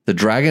 the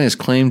dragon is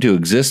claimed to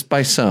exist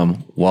by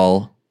some,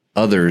 while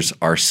others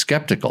are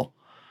skeptical.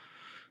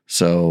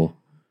 So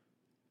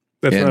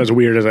that's not as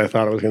weird as I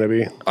thought it was going to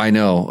be. I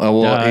know.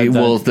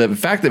 The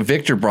fact that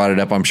Victor brought it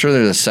up, I'm sure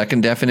there's a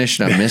second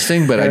definition I'm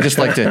missing, but I just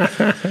like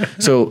to.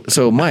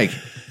 So Mike.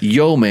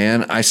 Yo,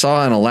 man, I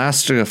saw an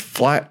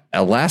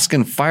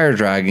Alaskan Fire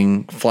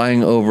Dragon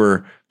flying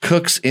over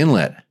Cook's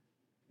Inlet.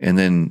 And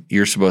then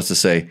you're supposed to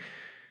say,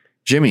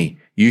 Jimmy,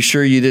 you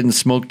sure you didn't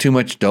smoke too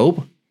much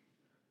dope?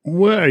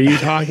 What are you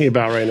talking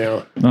about right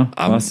now? No,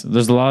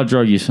 there's a lot of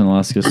drug use in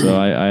Alaska, so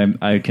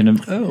I can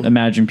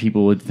imagine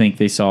people would think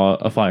they saw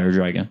a fire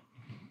dragon.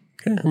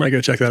 Okay, I might go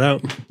check that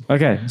out.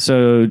 Okay,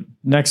 so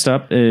next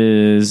up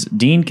is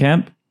Dean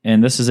Kemp,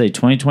 and this is a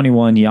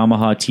 2021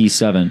 Yamaha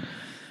T7.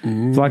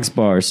 Flex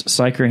bars,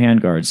 Cyker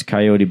handguards,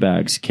 Coyote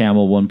bags,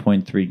 Camel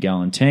 1.3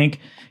 gallon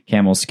tank,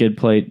 Camel skid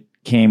plate,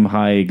 Came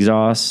high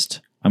exhaust.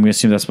 I'm going to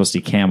assume that's supposed to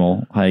be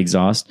Camel high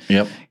exhaust.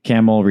 Yep.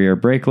 Camel rear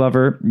brake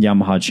lever,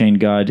 Yamaha chain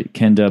guide,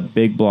 Kenda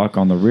big block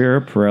on the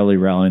rear,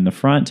 Pirelli rally in the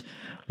front,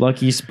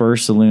 Lucky Spur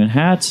saloon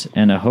hat,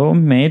 and a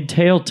homemade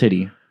tail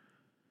titty.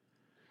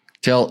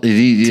 Did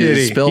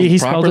he spell he properly?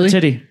 Spelled it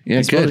titty. Yeah,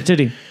 he spelled it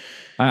titty.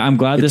 I'm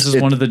glad this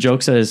is one of the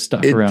jokes that has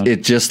stuck around.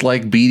 It's just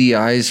like beady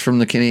eyes from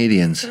the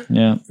Canadians.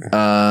 Yeah.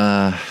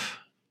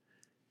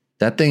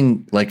 That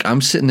thing, like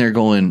I'm sitting there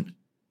going,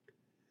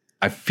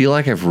 I feel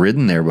like I've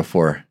ridden there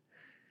before.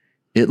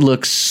 It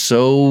looks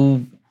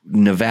so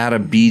Nevada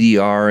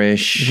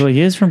BDR-ish. Well,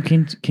 he is from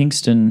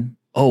Kingston.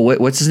 Oh,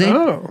 what's his name?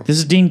 Oh. This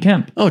is Dean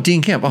Kemp. Oh,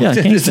 Dean Kemp. Oh, yeah,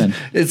 Kingston.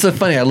 It's so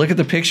funny. I look at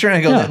the picture and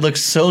I go, that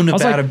looks so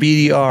Nevada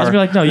BDR. I was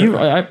like, no,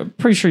 I'm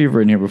pretty sure you've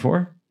ridden here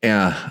before.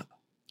 Yeah.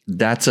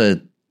 That's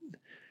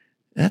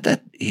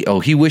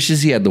He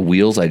wishes he had the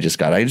wheels I just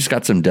got. I just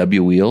got some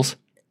W wheels.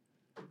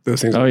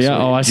 Those things. Oh yeah.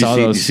 Oh, I saw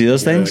those. Did you see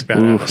those things?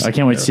 Ooh, I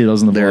can't wait to see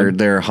those in the vlog.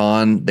 They're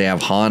Han. They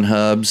have Han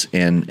hubs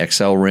and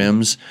XL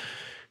rims,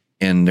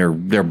 and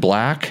they're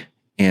black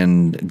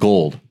and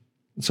gold.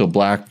 So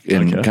black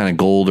and kind of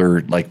gold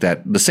are like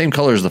that. The same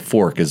color as the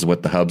fork is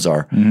what the hubs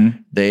are. Mm-hmm.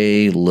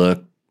 They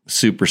look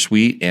super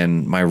sweet.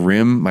 And my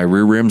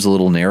rear rim's a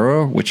little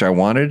narrow, which I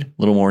wanted, a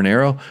little more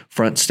narrow,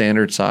 front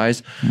standard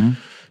size. Mm-hmm.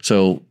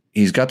 So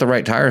he's got the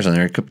right tires on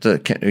there.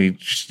 He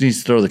just needs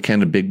to throw the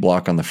Kenda big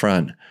block on the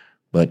front,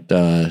 but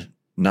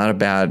not a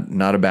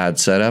bad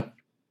setup.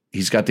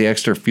 He's got the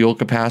extra fuel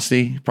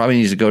capacity. He probably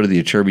needs to go to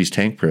the Acerbis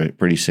tank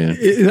pretty soon.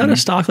 Is that a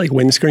stock like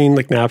windscreen,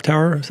 like nav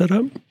tower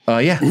setup?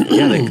 Yeah.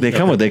 They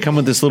come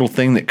with this little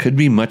thing that could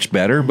be much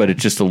better, but it's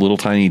just a little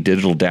tiny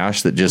digital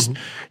dash that just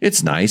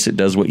it's nice. It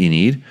does what you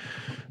need.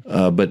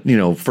 But you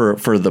know,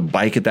 for the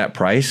bike at that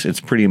price,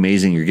 it's pretty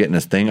amazing. You're getting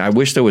this thing. I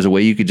wish there was a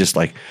way you could just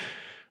like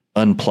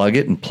unplug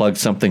it and plug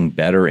something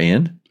better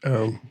in.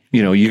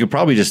 You know, you could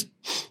probably just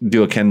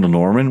do a Kendall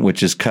Norman,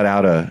 which is cut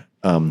a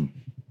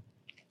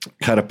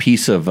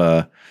piece of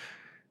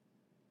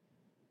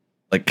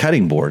like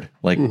cutting board,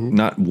 like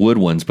not wood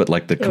ones, but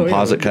like the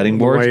composite cutting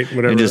board,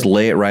 and just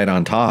lay it right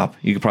on top.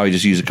 You could probably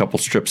just use a couple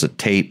strips of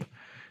tape,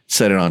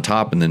 set it on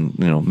top, and then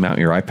mount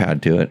your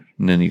iPad to it,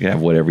 and then you can have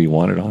whatever you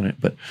wanted on it.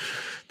 But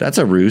that's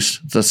a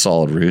roost. It's a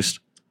solid roost.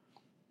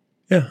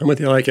 Yeah, I'm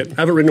with you. I like it.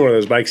 I haven't ridden one of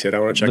those bikes yet. I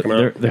want to check them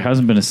out. There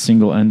hasn't been a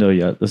single endo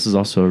yet. This is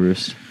also a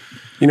roost.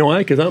 You know why?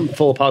 Because I'm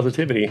full of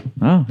positivity.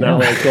 Oh, not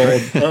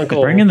like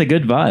Uncle. Bring in the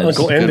good vibes.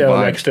 Uncle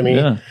Endo next to me.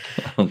 Yeah.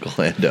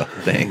 Uncle Endo,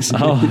 thanks.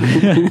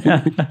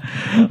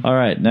 Oh. All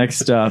right,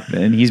 next up,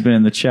 and he's been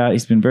in the chat.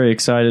 He's been very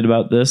excited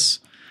about this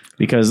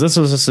because this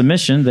was a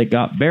submission that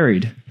got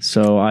buried.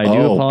 So I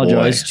do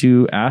apologize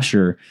to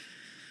Asher.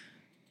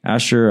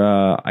 Asher,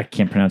 I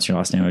can't pronounce your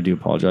last name. I do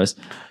apologize.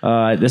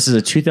 This is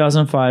a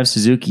 2005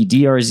 Suzuki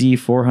DRZ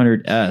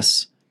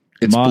 400S.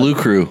 It's Blue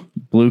Crew.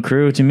 Blue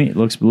Crew to me. It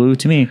looks blue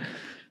to me.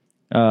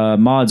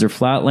 Mods are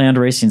Flatland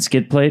Racing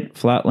skid plate,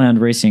 Flatland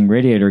Racing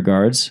radiator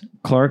guards,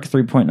 Clark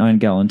 3.9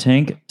 gallon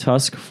tank,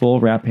 Tusk full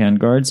wrap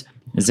handguards,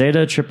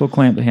 Zeta triple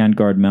clamp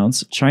handguard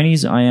mounts,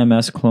 Chinese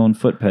IMS clone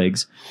foot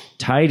pegs,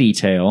 Tidy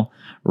tail,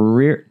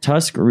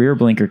 Tusk rear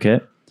blinker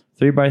kit,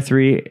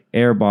 3x3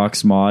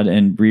 airbox mod,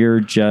 and rear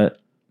jet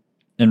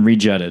and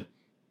rejetted.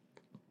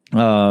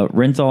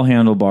 Renthal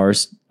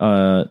handlebars,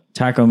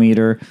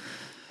 tachometer,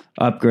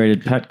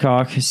 upgraded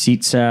petcock,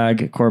 seat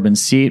sag, Corbin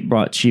seat,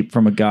 brought cheap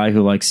from a guy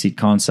who likes seat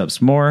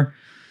concepts more.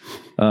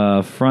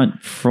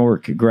 Front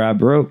fork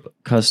grab rope,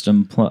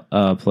 custom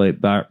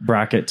plate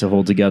bracket to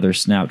hold together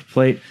snapped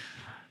plate.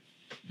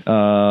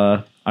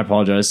 I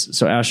apologize.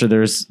 So Asher,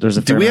 there's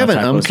a. Do we have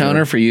an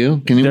counter for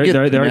you? Can you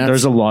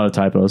there's a lot of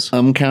typos.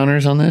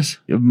 Counters on this?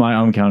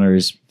 My counter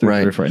is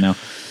through roof right now.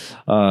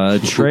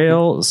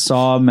 Trail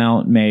saw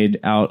mount made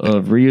out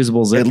of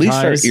reusable zip ties.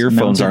 At least our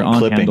earphones aren't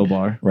clipping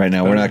handlebar. Right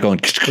now. We're not going.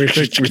 We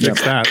fixed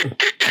that.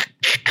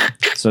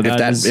 So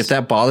if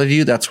that bothered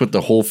you, that's what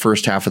the whole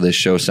first half of this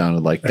show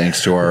sounded like.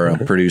 Thanks to our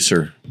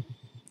producer.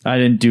 I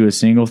didn't do a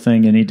single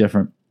thing any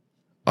different.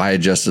 I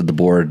adjusted the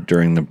board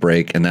during the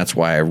break, and that's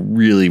why I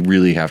really,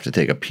 really have to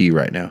take a pee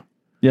right now.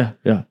 Yeah.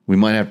 We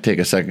might have to take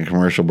a second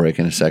commercial break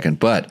in a second,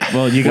 but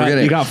you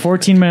got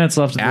 14 minutes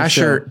left. Of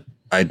Asher, show.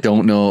 I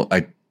don't know.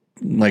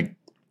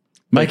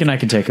 Mike and I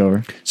can take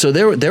over. So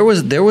there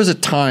was a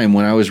time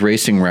when I was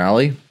racing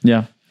rally.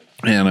 Yeah.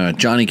 And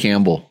Johnny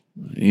Campbell,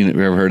 you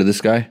ever heard of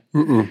this guy?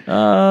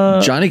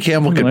 Johnny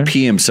Campbell could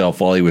pee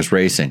himself while he was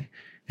racing.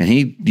 And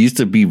he used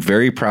to be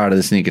very proud of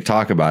this and he could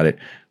talk about it.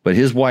 But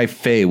his wife,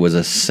 Faye, was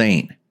a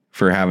saint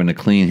for having to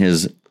clean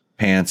his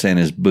pants and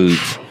his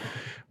boots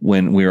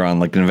when we were on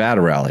like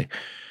Nevada rally.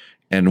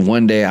 And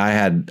one day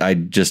I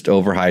just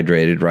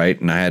overhydrated, right?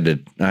 And I had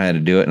to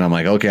do it. And I'm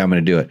like, okay, I'm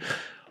going to do it.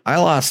 I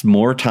lost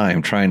more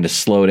time trying to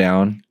slow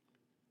down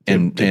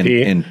and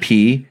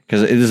pee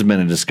because it has been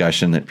a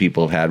discussion that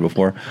people have had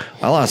before.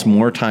 I lost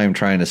more time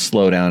trying to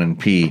slow down and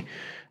pee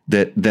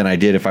than I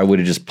did if I would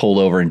have just pulled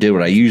over and did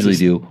what I usually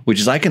do, which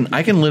is I can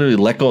literally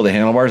let go of the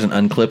handlebars and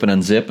unclip and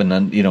unzip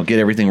and get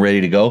everything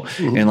ready to go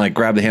and like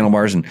grab the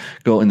handlebars and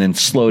go and then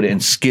slow it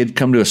and skid,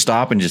 come to a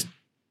stop and just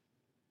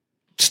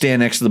stand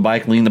next to the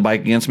bike, lean the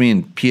bike against me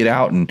and pee it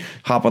out and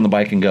hop on the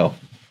bike and go.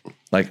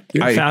 Like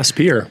you're a fast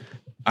peer.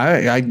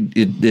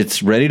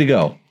 It's ready to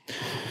go.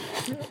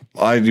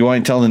 You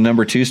want to tell the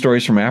number 2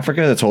 stories from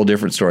Africa? That's a whole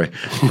different story.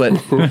 But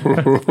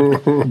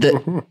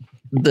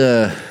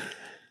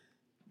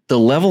the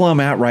level I'm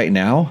at right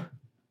now,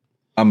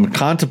 I'm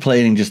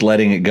contemplating just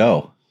letting it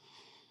go.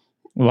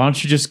 Well, why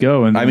don't you just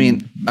go? And I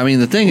mean,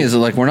 the thing is,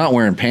 like, we're not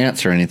wearing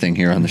pants or anything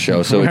here on the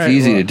show, so it's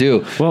easy to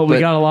do. Well,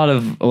 we got a lot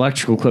of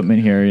electrical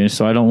equipment here,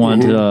 so I don't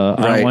want I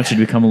don't want you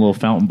to become a little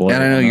fountain boy.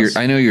 And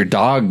I know your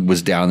dog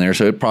was down there,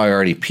 so it probably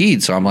already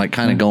peed. So I'm like,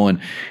 kind of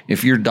going,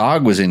 if your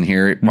dog was in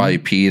here, it probably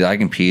peed. I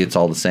can pee. It's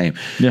all the same.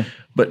 Yeah.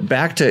 But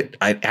back to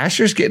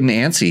Asher's getting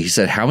antsy. He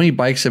said, "How many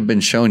bikes have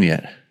been shown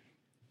yet?"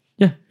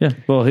 Yeah.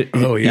 Well,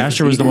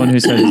 Asher was the one who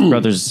said his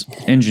brother's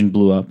engine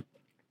blew up.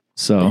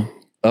 So,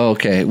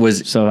 okay.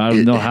 So I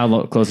don't know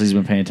how closely he's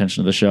been paying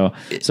attention to the show.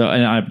 So,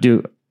 and I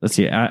do, let's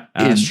see,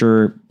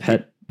 Asher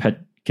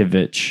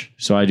Petkovich.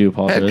 So I do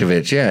apologize.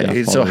 Petkovich,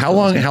 yeah. So how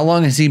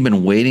long has he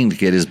been waiting to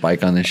get his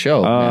bike on this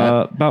show?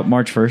 About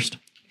March 1st.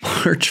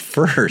 March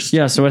 1st.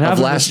 Yeah. So what happened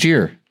of last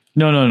year?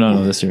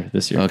 No. This year.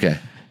 Okay.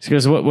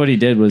 Because what he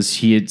did was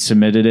he had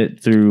submitted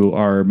it through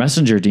our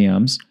messenger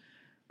DMs,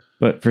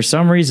 but for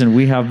some reason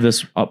we have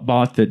this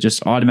bot that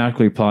just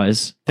automatically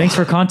replies, "Thanks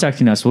for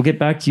contacting us. We'll get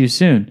back to you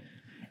soon."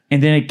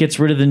 And then it gets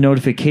rid of the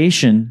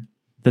notification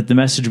that the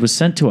message was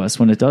sent to us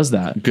when it does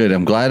that. Good.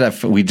 I'm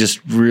glad we just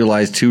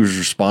realized who was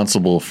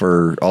responsible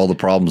for all the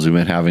problems we've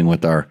been having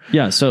with our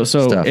So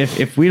stuff.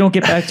 if we don't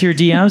get back to your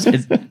DMs,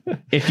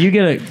 if you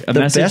get a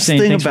message the best saying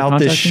thing thanks about for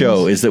this contacting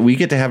show us, is that we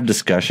get to have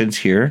discussions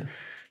here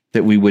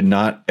that we would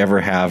not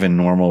ever have in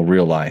normal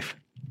real life.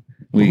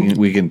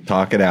 We can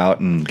talk it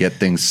out and get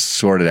things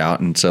sorted out,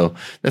 and so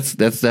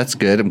that's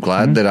good. I'm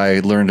glad that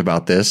I learned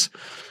about this,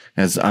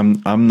 as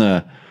I'm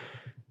the.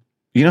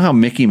 You know how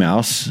Mickey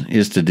Mouse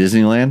is to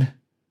Disneyland?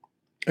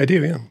 I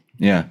do, yeah.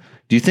 Yeah.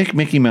 Do you think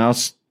Mickey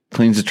Mouse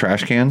cleans the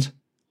trash cans?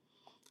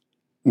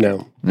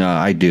 No. No,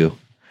 I do.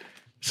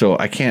 So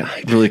I can't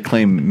really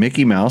claim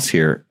Mickey Mouse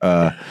here.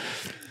 I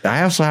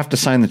also have to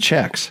sign the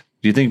checks.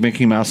 Do you think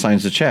Mickey Mouse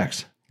signs the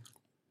checks?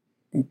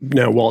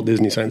 No, Walt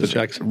Disney signs the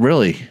checks.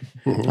 Really?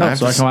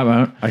 so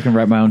I can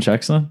write my own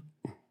checks then?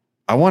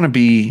 I want to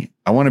be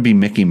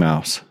Mickey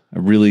Mouse.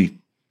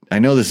 I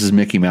know this is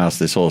Mickey Mouse,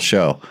 this whole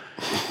show.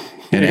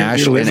 And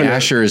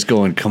Asher is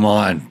going, "Come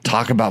on,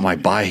 talk about my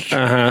bike."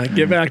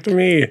 Get back to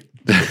me.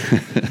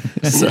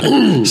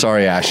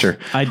 Sorry, Asher.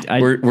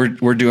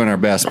 We're doing our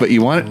best, but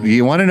you want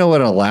to know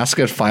what an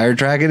Alaska fire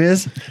dragon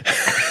is?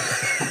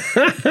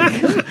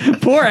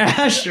 Poor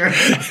Asher.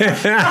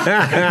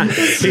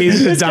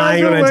 He's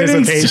dying of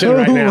anticipation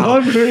right now.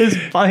 For his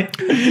bike.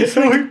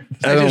 An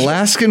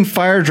Alaskan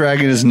fire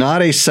dragon is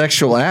not a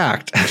sexual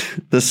act.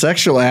 The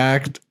sexual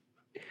act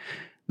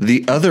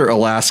the other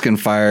Alaskan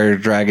fire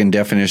dragon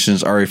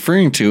definitions are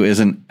referring to is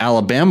an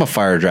Alabama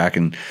fire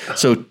dragon.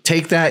 So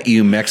take that,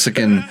 you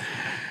Mexican.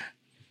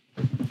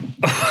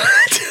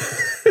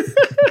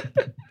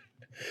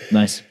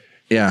 Nice.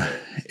 Yeah.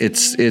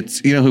 It's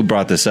you know who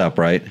brought this up,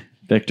 right?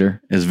 Victor.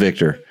 Is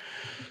Victor.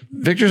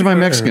 Victor's my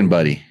Mexican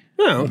buddy.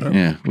 Oh, okay.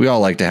 Yeah. We all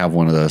like to have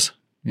one of those.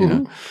 You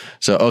know?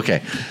 So,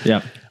 okay.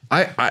 Yeah.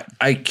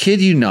 I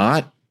kid you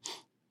not,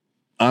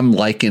 I'm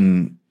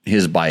liking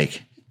his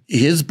bike.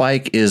 His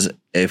bike is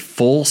a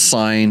full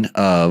sign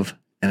of,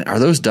 and are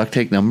those duct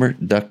tape numbers?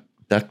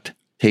 Duct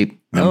tape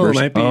numbers? It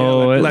might be.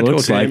 It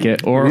looks like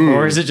it.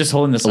 Or is it just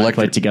holding the side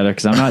plate together?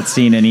 Because I'm not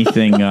seeing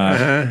anything.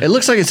 It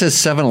looks like it says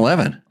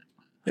 7-Eleven.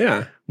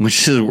 Yeah.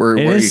 Which is where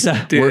he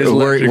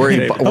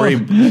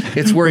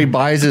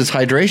buys his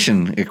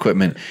hydration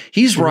equipment.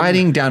 He's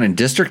riding down in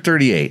District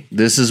 38.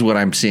 This is what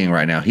I'm seeing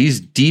right now. He's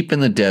deep in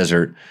the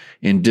desert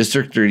in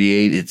District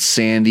 38. It's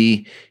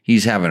sandy.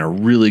 He's having a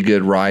really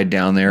good ride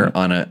down there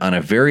on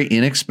a very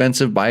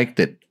inexpensive bike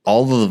that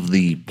all of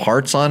the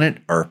parts on it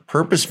are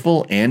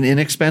purposeful and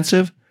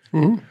inexpensive.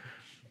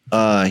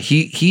 Mm-hmm.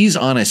 He's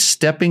on a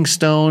stepping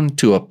stone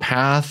to a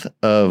path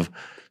of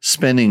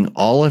spending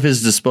all of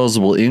his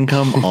disposable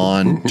income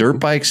on dirt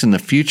bikes in the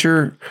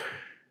future,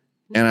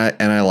 and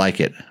I like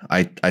it.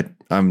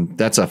 I'm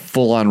that's a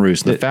full on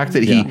roost. The fact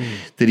that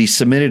he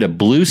submitted a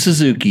blue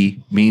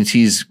Suzuki means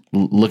he's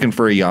looking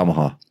for a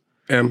Yamaha.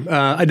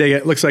 I dig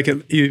it. Looks like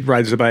he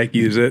rides the bike,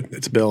 use it.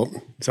 It's built,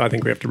 so I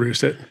think we have to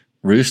roost it.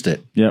 Roost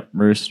it. Yep,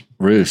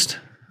 roost.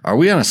 Are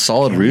we on a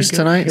solid roost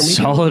tonight?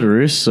 Solid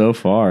roost so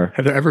far.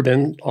 Have there ever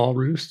been all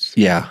roosts?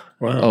 Yeah.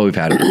 Wow. Oh, we've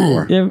had it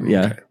before.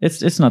 Yeah. Okay.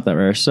 It's not that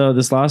rare. So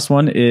this last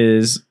one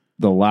is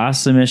the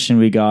last submission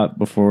we got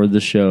before the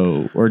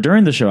show, or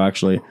during the show,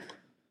 actually.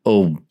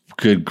 Oh,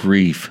 good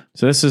grief.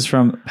 So this is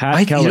from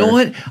Pat Keller. You know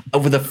what?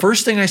 The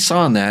first thing I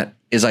saw on that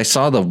is I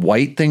saw the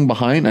white thing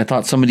behind. I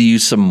thought somebody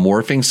used some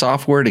morphing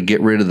software to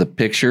get rid of the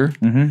picture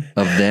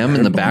of them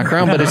in the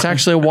background, but it's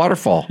actually a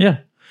waterfall. Yeah.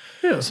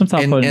 Some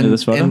thought put into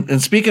this photo.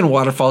 And speaking of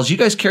waterfalls, you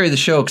guys carry the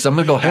show because I'm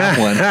going to go have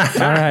one.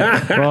 All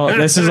right. Well,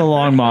 this is a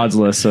long mods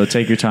list, so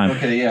take your time.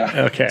 Okay,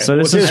 yeah. Okay. So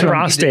this is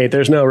prostate.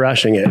 There's no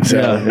rushing it. So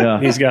yeah.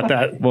 He's got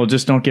that. Well,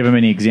 just don't give him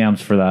any exams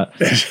for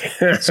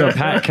that. So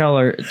Pat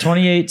Keller,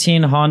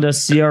 2018 Honda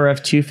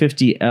CRF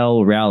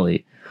 250L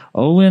Rally.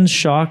 Olin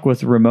shock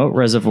with remote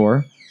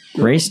reservoir,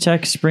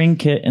 Racetech spring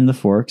kit in the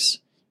forks,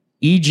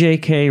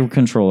 EJK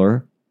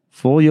controller,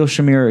 full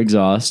Yoshimura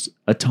exhaust,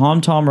 a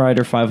TomTom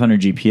Rider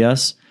 500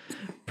 GPS,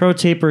 Pro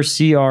Taper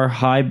CR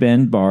high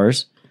bend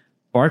bars,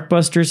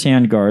 Barkbusters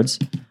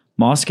handguards,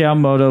 Moscow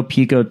Moto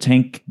Pico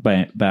tank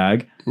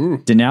bag,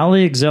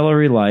 Denali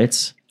auxiliary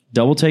lights,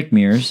 double take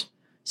mirrors,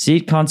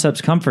 Seat Concepts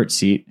comfort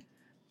seat,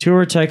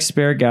 TourTech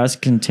spare gas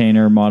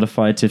container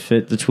modified to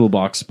fit the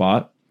toolbox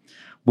spot,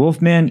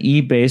 Wolfman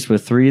E base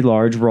with 3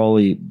 large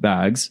rolly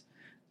bags,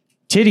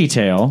 Titty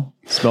Tail,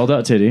 spelled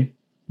out titty.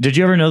 Did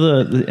you ever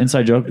know the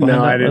inside joke behind that?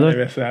 No, I didn't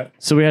miss that.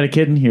 So we had a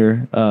kid in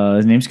here.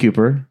 His name's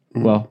Cooper.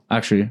 Well,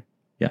 actually,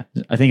 yeah,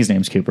 I think his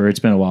name's Cooper. It's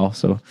been a while.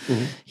 So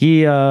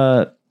he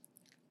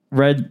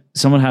read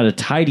someone had a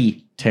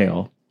tidy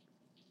tail,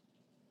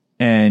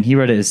 and he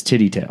read it as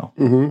titty tail.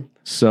 Mm-hmm.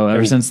 So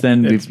ever since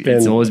then,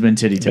 it's always been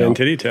titty tail. Been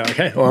titty tail.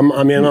 Okay, well,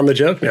 I'm in on the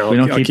joke now.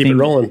 I'll keep it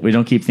rolling. We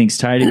don't keep things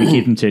tidy. We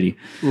keep them titty.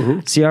 Mm-hmm.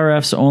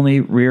 CRF's only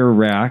rear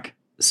rack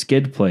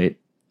skid plate,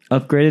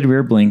 upgraded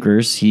rear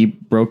blinkers. He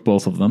broke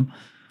both of them.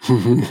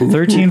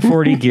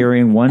 1340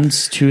 gearing, one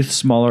tooth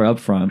smaller up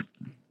front.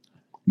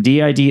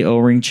 DID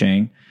O-ring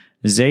chain,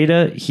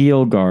 Zeta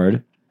heel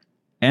guard,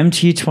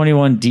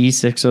 MT21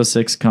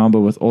 D606 combo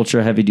with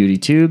ultra heavy duty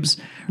tubes,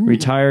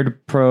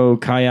 retired pro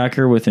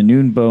kayaker with a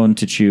noon bone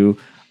to chew,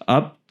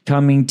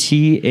 upcoming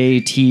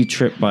TAT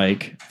trip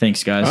bike.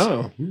 Thanks, guys.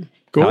 Oh,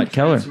 cool. Todd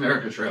Keller.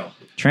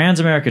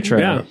 Trans-America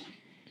Trail.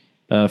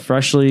 Yeah.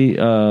 Freshly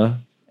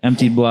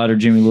emptied bladder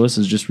Jimmy Lewis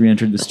has just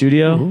re-entered the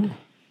studio. Ooh.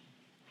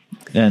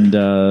 And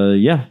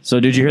so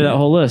did you hear that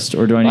whole list,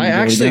 or do I need? I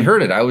actually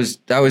heard it. I was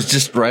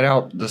just right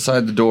out the side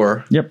of the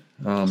door. Yep.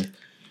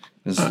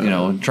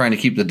 Trying to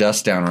keep the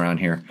dust down around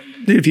here.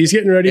 Dude, if he's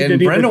getting ready and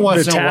Brenda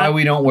wants to know why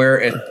we don't wear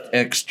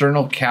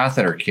external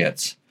catheter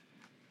kits.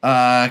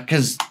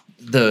 Because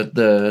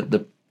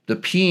the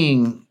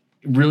peeing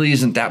really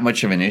isn't that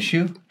much of an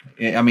issue.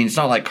 I mean, it's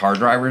not like car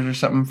drivers or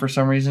something for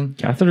some reason.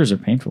 Catheters are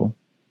painful.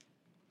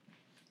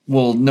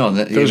 Well, no.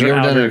 Have you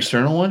ever done an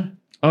external one?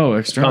 Oh,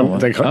 external one.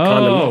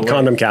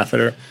 Condom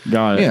catheter.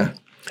 Got it. Yeah.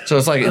 So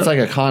it's like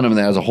a condom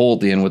that has a hole at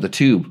the end with a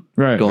tube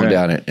going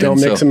down it. Don't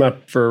mix them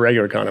up for a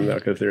regular condom though,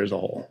 because there's a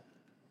hole.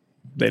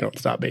 They don't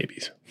stop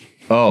babies.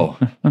 Oh,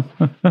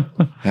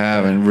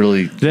 haven't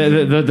really.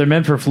 They're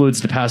meant for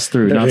fluids to pass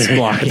through, not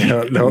blocking.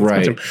 Don't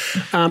right,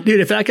 dude.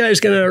 If that guy's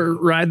gonna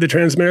ride the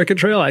Trans-America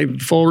Trail, I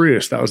full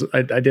roost.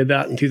 I did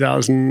that in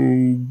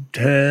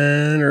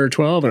 2010 or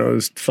 12, and it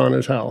was fun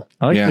as hell.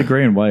 I like the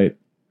gray and white.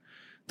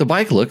 The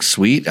bike looks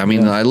sweet. I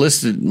mean, I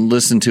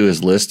listened to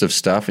his list of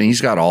stuff, and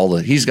he's got all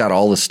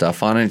the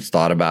stuff on it. He's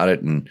thought about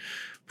it and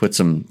put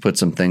some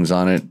things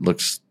on it.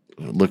 Looks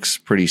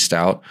pretty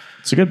stout.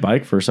 It's a good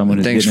bike for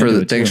someone. Thanks for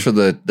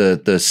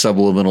the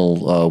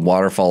subliminal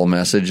waterfall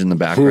message in the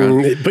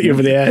background. Put you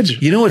over the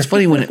edge. You know what's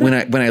funny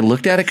when I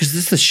looked at it, because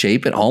this is the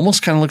shape. It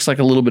almost kind of looks like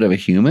a little bit of a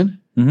human.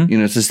 Mm-hmm. You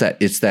know,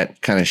 it's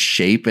that kind of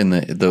shape and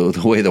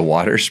the way the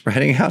water's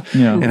spreading out.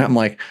 Yeah. And I'm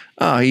like,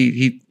 oh,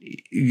 he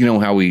you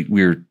know how we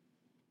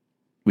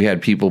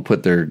had people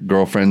put their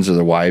girlfriends or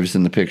their wives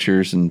in the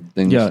pictures and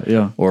things.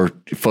 Yeah. Or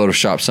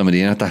Photoshop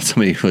somebody. And I thought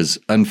somebody was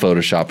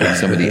unphotoshopping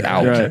somebody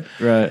out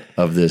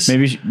of this.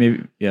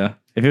 Maybe, yeah.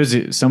 If it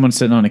was someone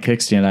sitting on a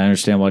kickstand, I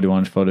understand why they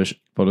want to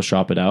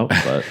Photoshop it out.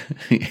 But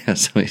yeah,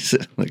 somebody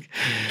sitting like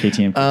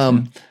KTM.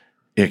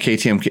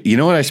 KTM. You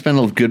know what I spend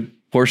a good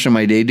portion of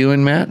my day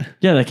doing, Matt?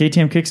 Yeah, that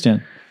KTM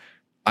kickstand.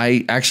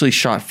 I actually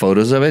shot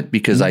photos of it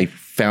because I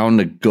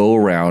found a go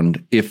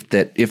around if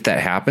that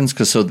happens.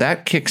 Because so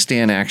that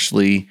kickstand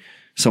actually,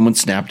 someone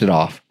snapped it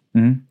off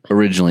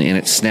originally, and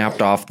it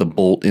snapped off the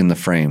bolt in the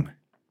frame.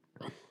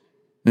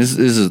 This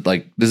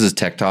is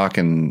Tech Talk,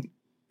 and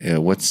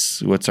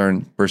what's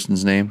our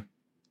person's name?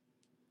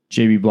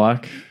 JB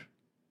Black.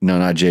 No,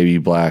 not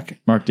JB Black.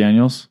 Mark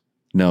Daniels.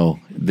 No,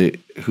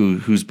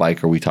 whose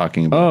bike are we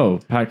talking about? Oh,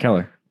 Pat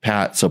Keller.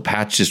 So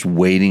Pat's just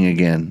waiting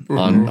again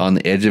on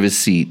the edge of his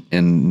seat,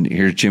 and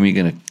here's Jimmy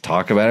going to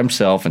talk about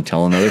himself and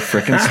tell another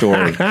freaking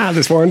story.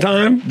 This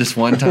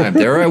one time,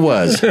 there I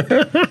was,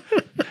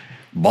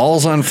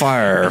 balls on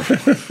fire,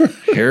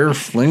 hair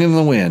flinging in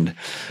the wind.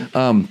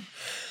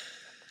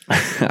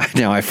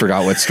 Now I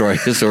forgot what story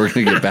it is, so we're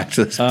going to get back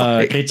to this.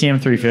 KTM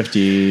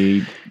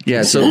 350.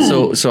 Yeah,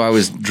 so I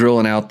was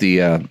drilling out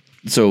the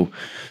so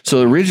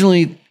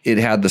originally it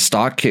had the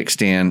stock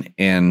kickstand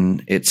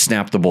and it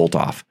snapped the bolt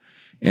off.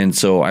 And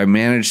so I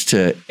managed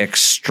to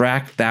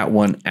extract that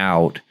one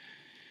out.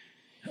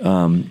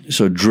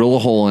 So drill a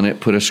hole in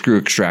it, put a screw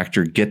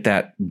extractor, get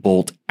that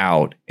bolt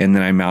out, and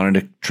then I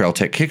mounted a Trail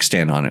Tech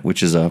kickstand on it,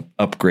 which is a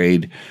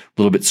upgrade, a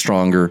little bit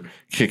stronger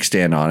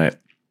kickstand on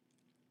it.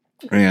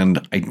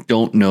 And I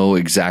don't know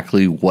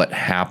exactly what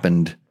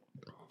happened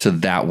to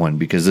that one,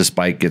 because this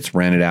bike gets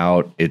rented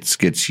out. It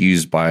gets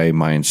used by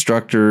my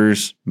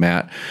instructors,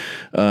 Matt,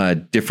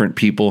 different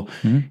people,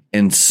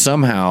 and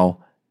somehow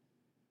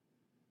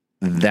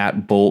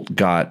that bolt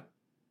got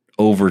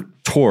over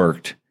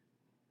torqued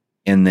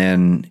and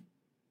then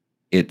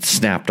it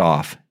snapped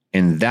off,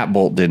 and that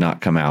bolt did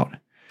not come out.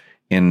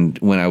 And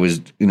when I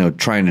was,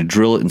 trying to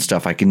drill it and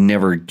stuff, I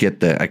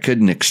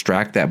couldn't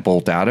extract that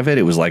bolt out of it.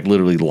 It was like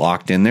literally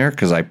locked in there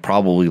because I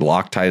probably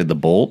Loctited the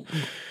bolt.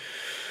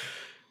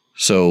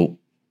 So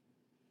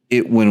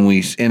when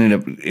we ended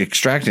up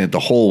extracting it, the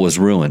hole was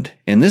ruined.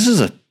 And this is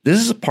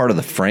a part of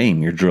the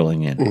frame you're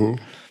drilling in.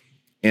 Mm-hmm.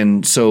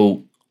 And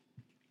so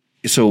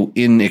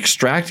in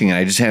extracting it,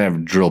 I just had to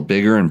drill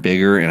bigger and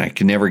bigger, and I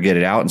could never get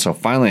it out. And so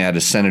finally I had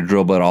to send a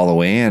drill bit all the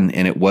way in,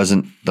 and it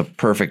wasn't the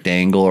perfect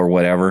angle or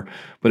whatever,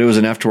 but it was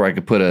enough to where I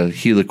could put a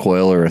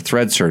helicoil or a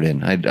thread cert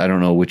in. I don't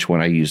know which one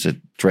I used, a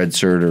thread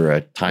cert or a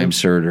time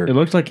cert. It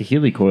looked like a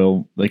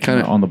helicoil, like kind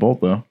of on the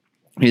bolt though.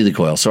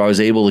 Helicoil. So I was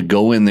able to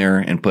go in there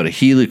and put a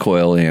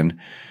helicoil in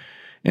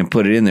and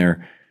put it in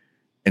there.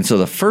 And so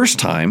the first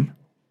time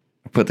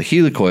I put the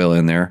helicoil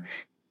in there,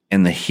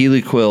 and the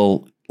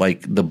helicoil,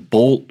 like the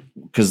bolt,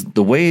 because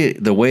the way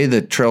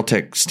the Trail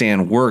Tech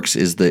stand works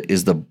is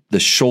the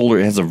shoulder,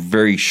 it has a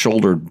very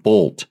shouldered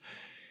bolt,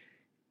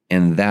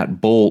 and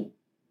that bolt,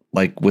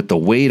 like with the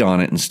weight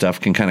on it and stuff,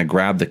 can kind of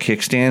grab the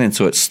kickstand, and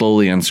so it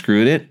slowly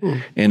unscrewed it,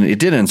 and it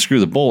didn't unscrew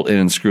the bolt, it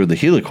unscrewed the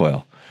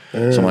helicoil.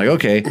 So I'm like,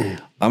 okay,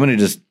 I'm gonna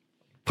just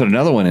put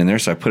another one in there.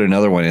 So I put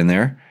another one in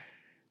there,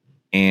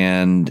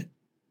 and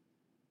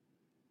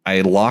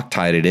I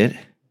Loctited it,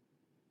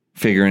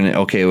 figuring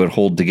okay, it would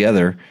hold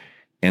together,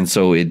 and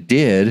so it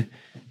did,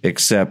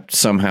 except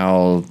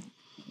somehow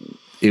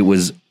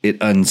it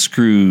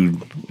unscrewed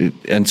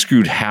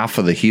half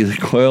of the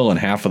helicoil and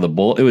half of the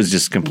bolt. It was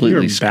just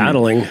completely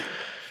battling.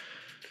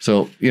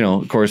 So,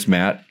 of course,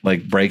 Matt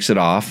like breaks it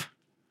off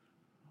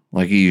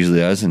like he usually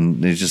does,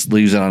 and he just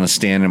leaves it on a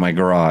stand in my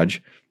garage.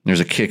 There's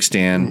a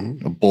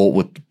kickstand, a bolt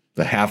with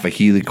the half a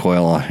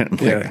helicoil on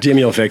it. Yeah,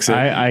 Jimmy will fix it.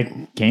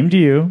 I came to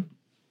you.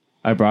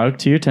 I brought it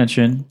to your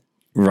attention.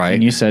 Right.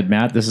 And you said,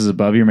 Matt, this is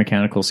above your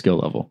mechanical skill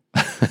level.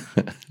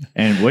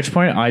 And at which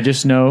point I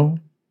just know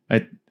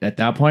at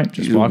that point,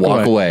 just walk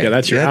away. Yeah,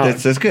 that's your out.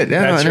 That's good.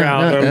 Yeah, that's your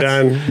out. I'm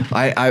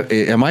done.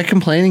 Am I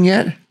complaining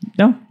yet?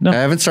 No. I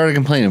haven't started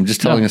complaining. I'm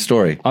just telling a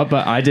story. But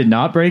I did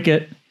not break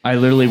it. I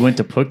literally went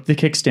to put the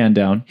kickstand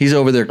down. He's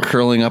over there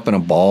curling up in a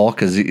ball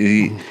because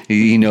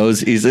he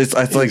knows it's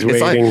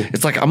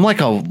like I'm like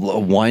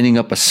winding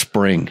up a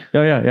spring.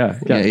 Yeah.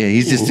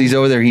 He's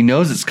over there. He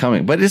knows it's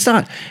coming, but it's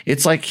not.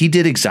 It's like he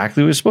did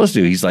exactly what he was supposed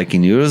to do. He's like he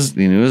knew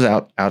it was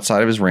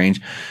outside of his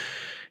range,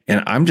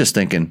 and I'm just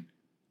thinking,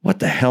 what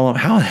the hell?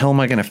 How the hell am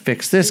I going to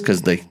fix this?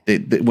 Because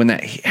when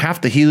that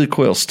half the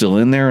helicoil's still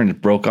in there and it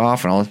broke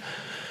off and all.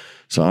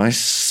 So I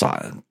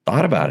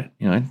thought about it.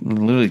 I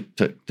literally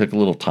took a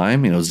little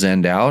time,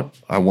 zenned out.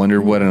 I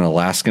wondered what an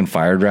Alaskan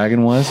fire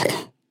dragon was.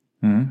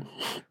 I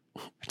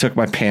took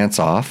my pants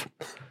off.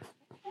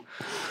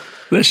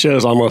 This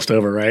show's almost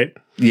over, right?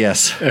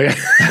 Yes. Okay.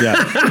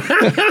 Yeah.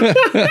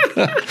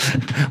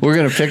 We're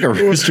going to pick a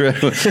rooster.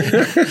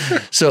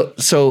 So,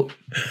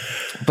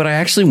 but I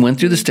actually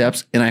went through the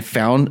steps and I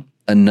found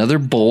another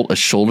bolt, a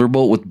shoulder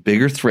bolt with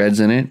bigger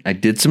threads in it. I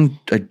drilled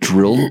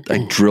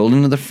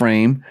into the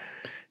frame.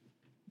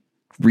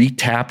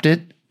 Retapped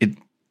it.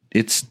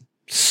 It's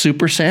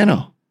super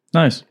sano.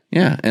 Nice.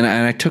 Yeah, and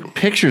I took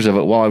pictures of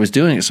it while I was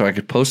doing it so I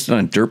could post it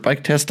on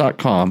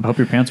dirtbiketest.com. I hope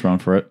your pants were on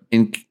for it.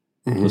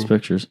 Those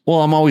pictures. Well,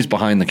 I'm always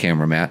behind the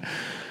camera, Matt.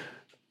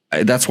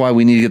 That's why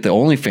we need to get the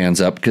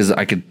OnlyFans up, because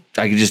I could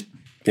just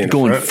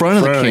go in front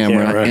of the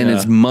camera and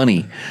it's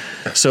money.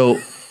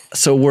 So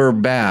we're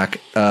back.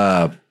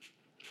 So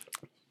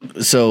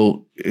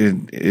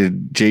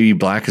JB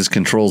Black is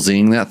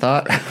Control-Zing that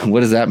thought.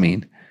 What does that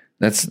mean?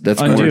 That's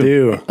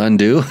undo.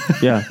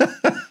 Yeah.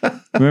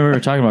 Remember we were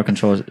talking about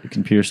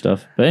computer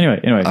stuff. But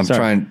anyway. I'm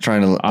trying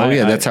to.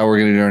 That's how we're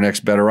going to do our next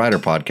Better Rider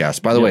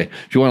podcast. By the way,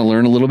 if you want to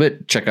learn a little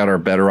bit, check out our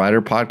Better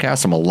Rider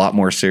podcast. I'm a lot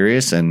more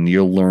serious, and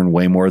you'll learn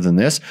way more than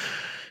this.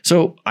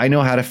 So I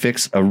know how to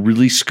fix a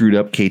really screwed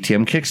up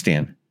KTM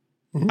kickstand.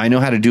 I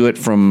know how to do it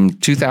from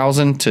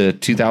 2000 to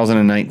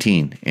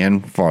 2019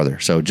 and farther.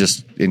 So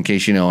just in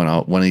case you know,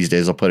 and one of these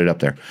days I'll put it up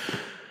there.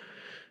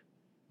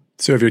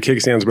 So if your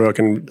kickstand's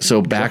broken,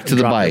 so back to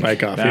the bike. Back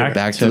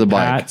to the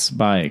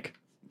bike.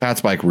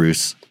 Pat's bike,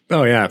 Roos.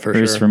 Oh yeah, for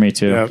Roos sure. For me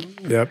too.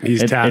 Yep.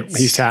 He's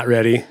tat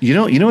ready. You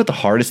know what the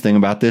hardest thing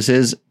about this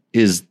is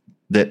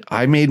that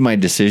I made my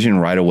decision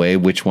right away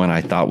which one I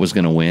thought was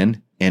going to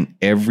win, and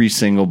every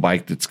single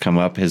bike that's come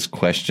up has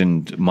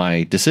questioned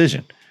my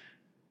decision.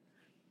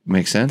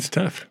 Makes sense? It's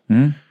tough.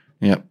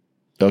 Mm-hmm. Yep.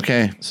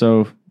 Okay.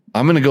 So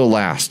I'm going to go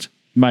last.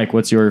 Mike,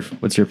 what's your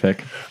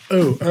pick?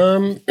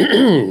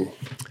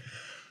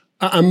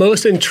 I'm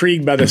most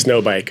intrigued by the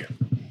snow bike.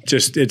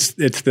 Just it's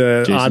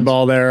the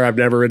oddball there. I've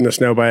never ridden a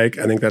snow bike.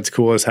 I think that's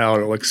cool as hell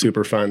and it looks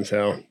super fun.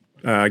 So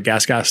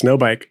gas snow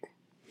bike.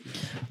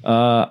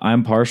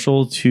 I'm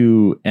partial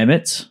to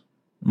Emmett's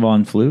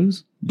Von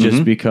Flues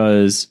just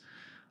because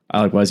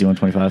I like YZ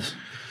 125s.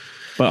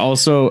 But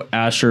also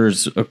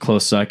Asher's a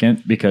close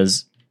second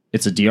because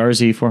it's a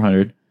DRZ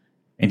 400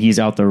 and he's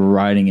out there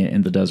riding it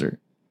in the desert.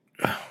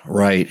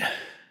 Right.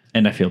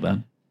 And I feel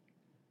bad.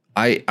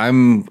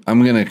 I'm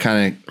gonna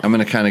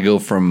kind of go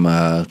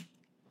from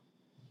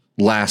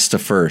last to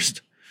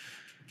first.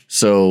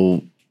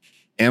 So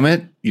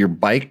Emmett, your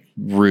bike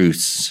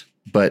roosts,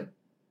 but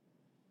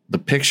the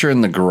picture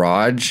in the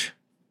garage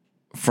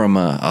from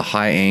a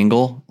high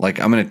angle, like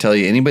I'm going to tell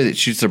you, anybody that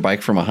shoots their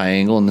bike from a high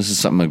angle, and this is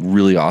something a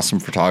really awesome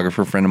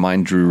photographer friend of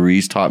mine, Drew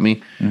Rees, taught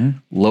me,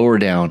 lower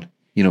down,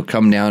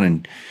 come down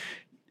and,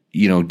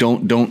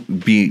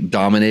 don't be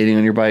dominating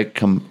on your bike,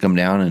 come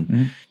down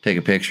and take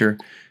a picture,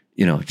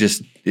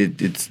 just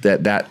it's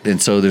that.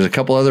 And so there's a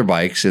couple other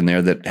bikes in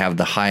there that have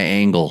the high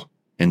angle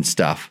and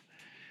stuff.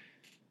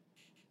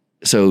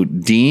 So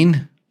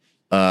Dean,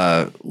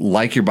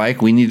 like your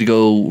bike, we need to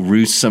go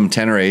roost some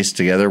Teneres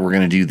together. We're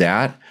going to do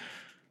that.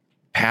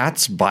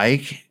 Pat's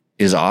bike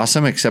is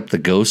awesome, except the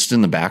ghost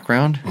in the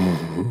background,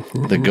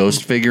 the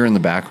ghost figure in the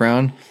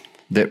background.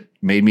 that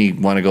made me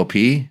want to go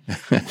pee.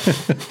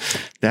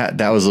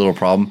 that was a little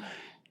problem.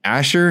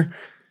 Asher,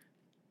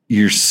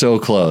 you're so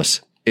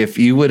close. If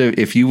you would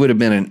have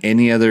been in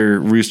any other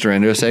Rooster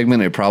Endo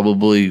segment, it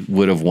probably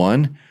would have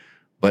won.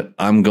 But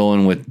I'm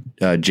going with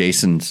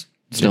Jason's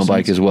snow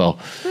bike as well.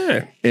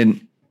 Hey.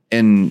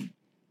 And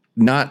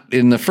not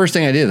in the first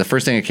thing I did. The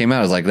first thing that came out,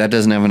 I was like, that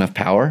doesn't have enough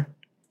power.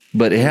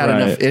 But it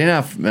had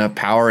enough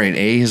power in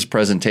A, his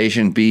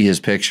presentation, B, his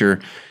picture.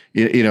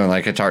 You know,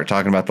 like I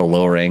talking about the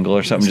lower angle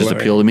or something just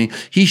appealed to me.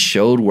 He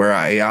showed where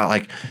I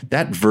like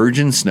that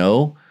virgin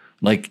snow.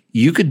 Like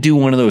you could do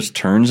one of those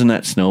turns in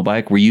that snow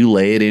bike where you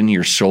lay it in,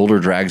 your shoulder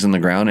drags on the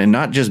ground, and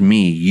not just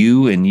me,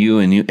 you and you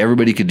and you.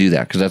 Everybody could do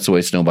that because that's the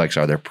way snow bikes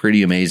are. They're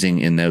pretty amazing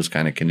in those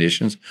kind of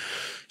conditions.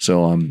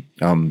 So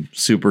I'm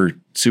super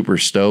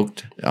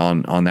stoked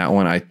on that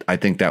one. I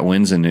think that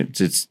wins, and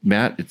it's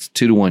Matt. It's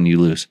 2-1. You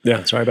lose.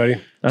 Yeah, sorry,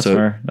 buddy. That's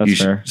fair.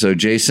 That's fair. So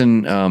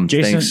Jason,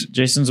 thanks.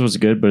 Jason's was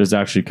good, but it's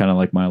actually kind of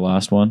like my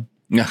last one.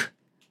 Yeah,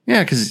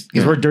 because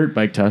we're dirt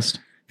bike test.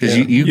 Because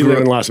you grew live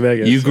up in Las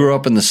Vegas. You grew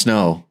up in the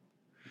snow.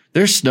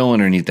 There's snow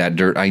underneath that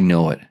dirt. I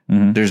know it.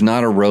 Mm-hmm. There's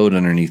not a road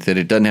underneath it.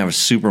 It doesn't have a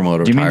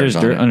supermoto. Do you mean there's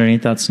dirt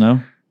underneath that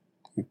snow?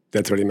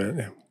 That's what he meant.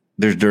 Yeah.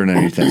 There's dirt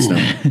underneath that snow.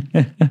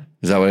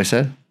 Is that what I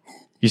said?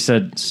 You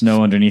said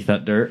snow underneath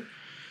that dirt.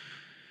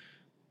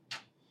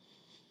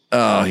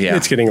 Oh yeah,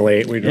 it's getting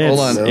late. Hold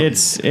on.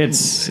 It's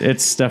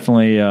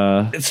definitely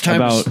it's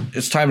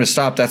time to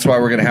stop. That's why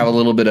we're gonna have a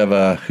little bit of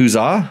a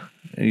huzzah.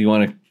 You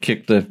want to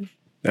kick the?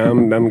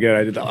 I'm good.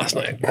 I did that last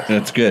night.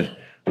 That's good.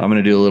 I'm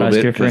gonna do a little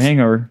bit for a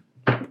hangover.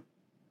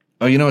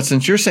 Oh, you know what?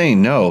 Since you're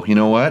saying no, you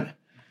know what?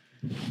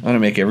 I'm gonna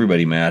make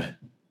everybody mad.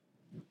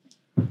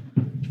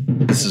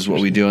 This is what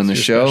we do on the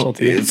show.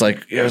 Specialty. It's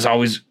like it was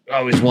always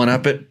one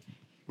up it.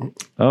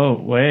 Oh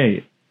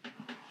wait.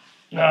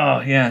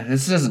 Oh yeah,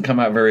 this doesn't come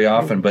out very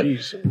often, but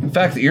the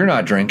fact that you're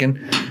not drinking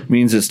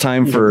means it's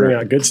time for bring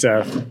out good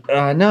stuff.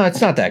 No,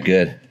 it's not that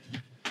good.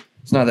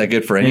 It's not that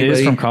good for anybody. It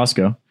is from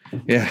Costco.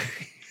 Yeah.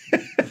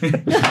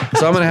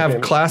 So I'm gonna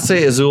have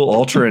Clase Azul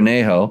Ultra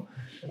Anejo,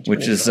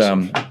 which is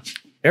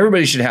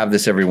everybody should have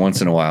this every once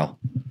in a while.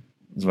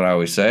 Is what I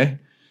always say.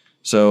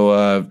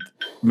 So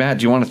Matt,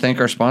 do you want to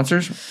thank our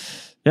sponsors?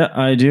 Yeah,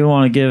 I do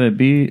want to give a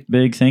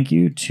big thank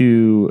you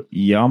to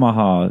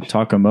Yamaha,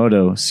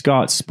 Takamoto,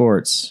 Scott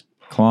Sports,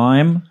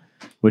 Climb,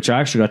 which I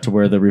actually got to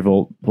wear the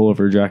Revolt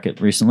pullover jacket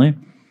recently,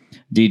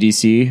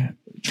 DDC,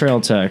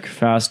 Trail Tech,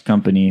 Fast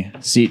Company,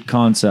 Seat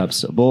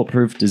Concepts,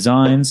 Bulletproof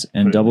Designs,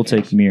 and Double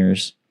Take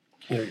Mirrors.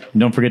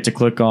 Don't forget to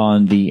click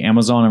on the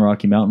Amazon and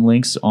Rocky Mountain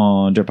links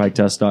on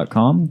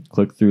dirtbiketest.com.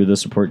 Click through the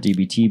Support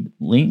DBT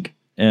link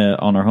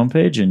on our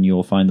homepage, and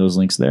you'll find those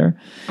links there.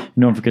 And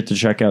don't forget to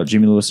check out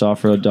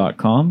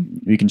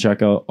jimmylewisoffroad.com. You can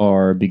check out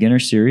our beginner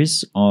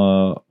series,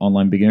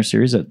 online beginner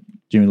series at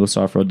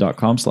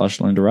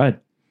jimmylewisoffroad.com/learn to ride.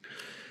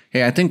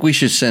 Hey, I think we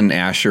should send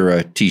Asher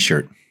a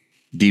t-shirt,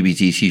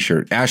 DBT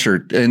t-shirt.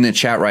 Asher, in the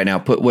chat right now,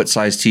 put what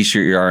size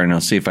t-shirt you are, and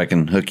I'll see if I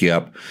can hook you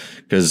up.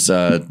 Because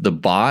the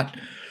bot,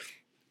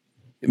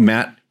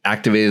 Matt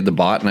activated the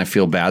bot, and I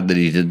feel bad that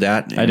he did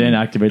that. I didn't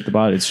activate the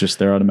bot; it's just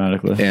there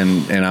automatically.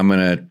 And I'm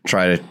gonna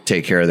try to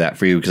take care of that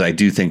for you because I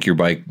do think your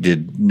bike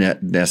did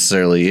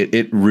necessarily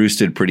it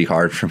roosted pretty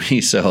hard for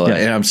me. So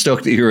and I'm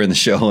stoked that you were in the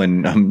show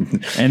and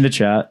the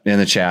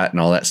chat and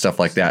all that stuff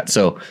like that.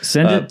 So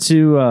send it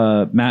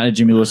to Matt at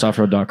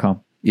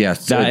jimmylewisoffroad.com. Yeah,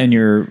 that and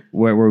your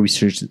where we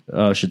should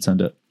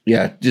send it.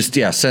 Yeah,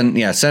 send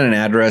an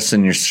address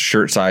and your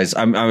shirt size.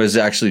 I was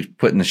actually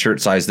putting the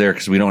shirt size there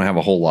because we don't have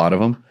a whole lot of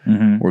them.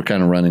 Mm-hmm. We're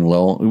kind of running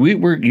low.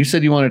 You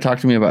said you wanted to talk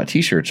to me about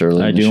t-shirts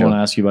earlier. I do want to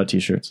ask you about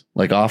t-shirts,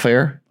 like off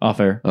air.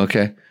 Off air.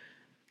 Okay.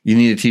 You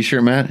need a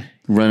t-shirt, Matt?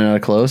 Running out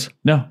of clothes?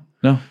 No.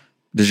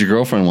 Does your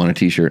girlfriend want a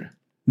t-shirt?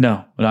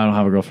 No, but I don't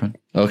have a girlfriend.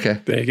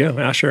 Okay. There you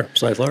go. Sure.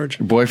 Size large.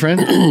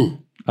 Boyfriend?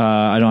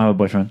 I don't have a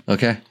boyfriend.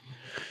 Okay.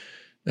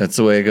 That's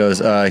the way it goes.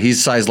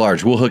 He's size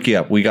large. We'll hook you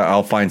up.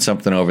 I'll find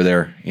something over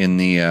there in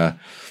the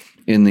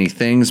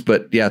things.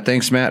 But yeah,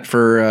 thanks, Matt,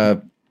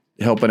 for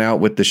helping out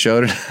with the show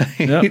tonight.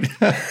 Yep.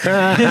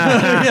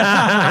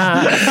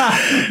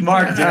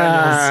 Mark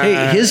Daniels.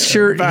 Hey, his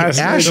shirt,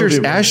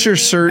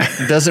 Asher's shirt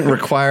doesn't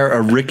require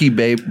a Ricky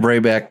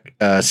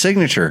Braybeck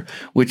signature,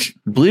 which,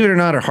 believe it or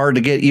not, are hard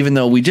to get. Even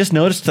though we just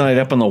noticed tonight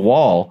up on the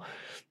wall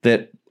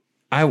that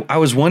I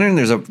was wondering,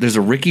 there's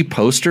a Ricky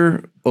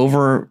poster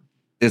over.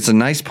 It's a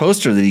nice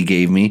poster that he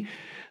gave me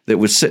that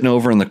was sitting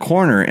over in the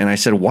corner. And I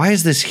said, why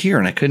is this here?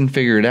 And I couldn't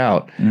figure it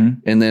out.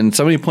 Mm-hmm. And then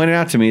somebody pointed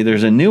out to me,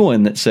 there's a new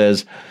one that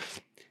says,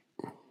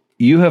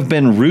 you have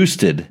been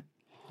roosted,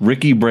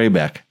 Ricky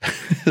Braybeck.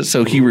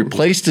 So he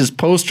replaced his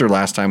poster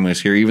last time I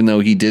was here, even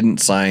though he didn't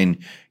sign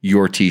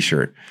your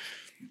t-shirt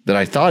that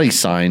I thought he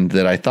signed,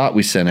 that I thought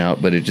we sent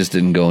out, but it just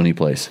didn't go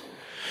anyplace.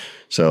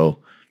 So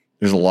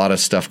there's a lot of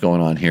stuff going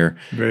on here.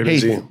 Very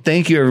busy.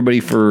 Thank you everybody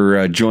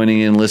for joining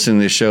in, listening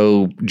to the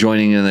show,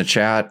 joining in the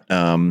chat.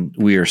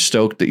 We are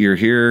stoked that you're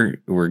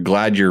here. We're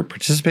glad you're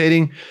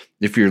participating.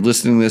 If you're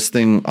listening to this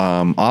thing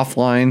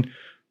offline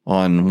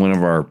on one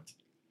of our,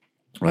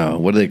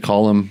 what do they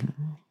call them?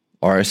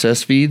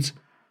 RSS feeds?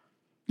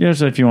 Yeah,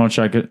 so if you want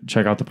to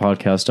check out the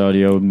podcast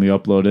audio, and we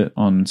upload it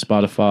on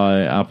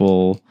Spotify,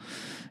 Apple,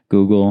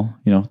 Google,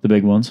 the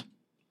big ones.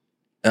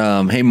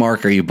 Hey,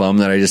 Mark, are you bummed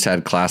that I just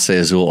had Class A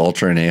Azul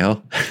Ultra and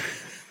Ajo?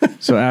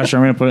 So, Asher,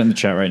 I'm going to put it in the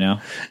chat right now.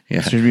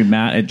 Yeah. It should be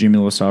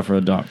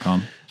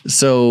matt@jimmy-lewis-off-road.com.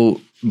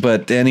 So,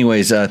 but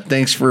anyways,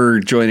 thanks for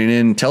joining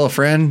in. Tell a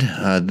friend.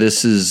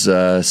 This is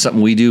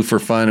something we do for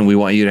fun, and we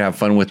want you to have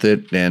fun with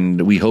it.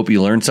 And we hope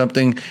you learn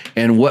something.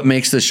 And what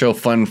makes this show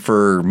fun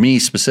for me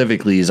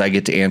specifically is I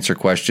get to answer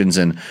questions.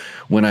 And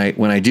when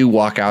I do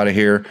walk out of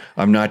here,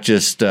 I'm not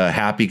just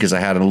happy because I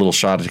had a little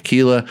shot of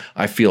tequila.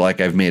 I feel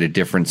like I've made a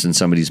difference in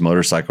somebody's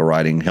motorcycle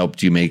riding,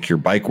 helped you make your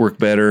bike work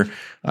better.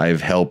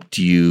 I've helped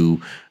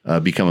you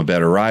become a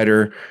better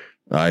rider.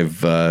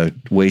 I've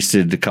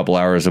wasted a couple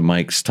hours of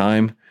Mike's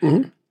time.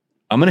 Mm-hmm.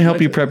 I'm going to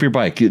help you prep your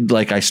bike.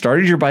 Like, I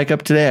started your bike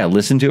up today. I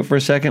listened to it for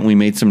a second. We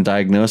made some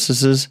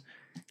diagnoses,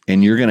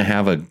 and you're going to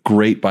have a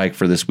great bike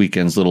for this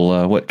weekend's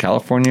little,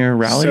 California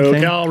rally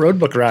thing? Cal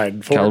Roadbook Ride.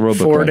 Roadbook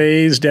 4 ride.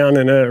 days down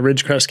in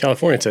Ridgecrest,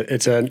 California.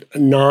 It's a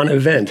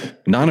non-event.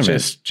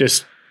 Non-event.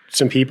 Just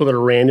some people that are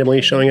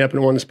randomly showing up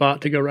in one spot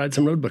to go ride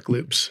some roadbook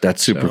loops.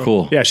 That's super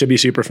cool. Yeah, it should be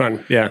super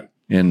fun. Yeah.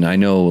 And I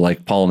know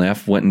like Paul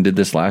Neff went and did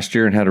this last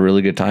year and had a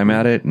really good time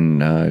at it.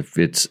 And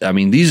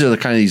these are the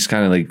kind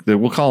of like,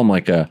 we'll call them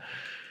like a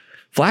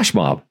flash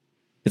mob.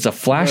 It's a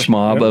flash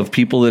mob of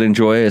people that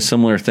enjoy a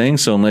similar thing.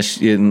 So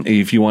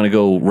if you want to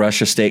go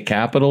rush a state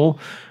capitol,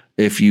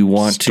 if you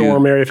want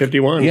Storm Area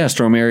 51. Yeah,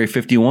 Storm Area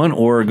 51,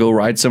 or go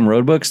ride some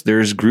road books,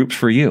 there's groups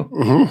for you.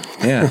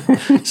 Mm-hmm.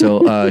 Yeah.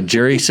 So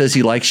Jerry says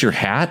he likes your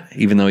hat,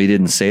 even though he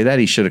didn't say that.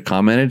 He should have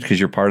commented because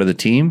you're part of the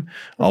team.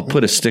 I'll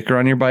put a sticker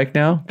on your bike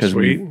now because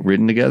we've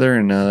ridden together,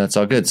 and that's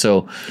all good.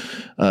 So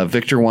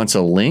Victor wants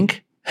a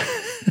link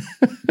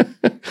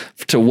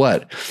to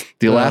what?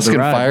 The Alaskan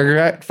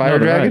Fire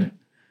Dragon?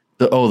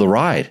 The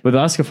ride. But the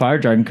Alaskan Fire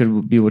Dragon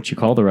could be what you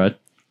call the ride.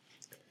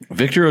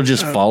 Victor will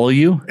just follow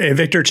you. Hey,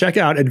 Victor, check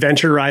out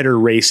Adventure Rider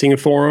Racing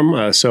Forum,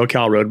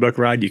 SoCal Roadbook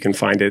Ride. You can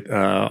find it,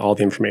 all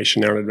the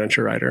information there on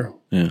Adventure Rider.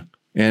 Yeah.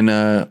 And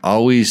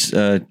always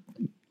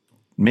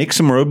make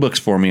some road books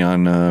for me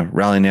on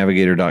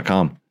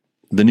rallynavigator.com.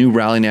 The new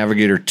Rally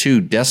Navigator 2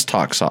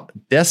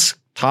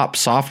 desktop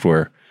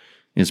software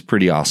is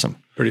pretty awesome.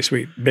 Pretty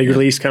sweet. Big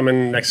release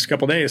coming next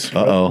couple days.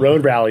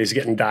 Road rallies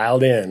getting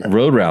dialed in.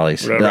 Road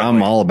rallies.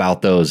 I'm all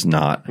about those.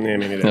 Not. Yeah,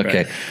 me neither.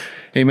 Okay.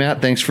 Hey,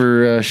 Matt, thanks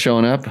for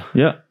showing up.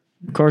 Yeah,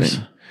 of course.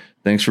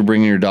 Thanks for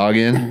bringing your dog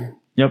in.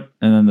 Yep.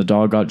 And then the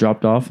dog got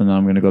dropped off, and then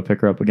I'm going to go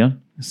pick her up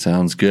again.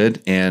 Sounds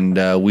good. And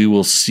we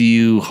will see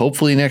you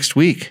hopefully next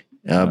week.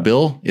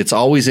 Bill, it's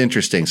always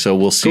interesting. So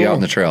we'll see you out on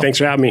the trail. Thanks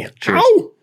for having me. Cheers. Ow!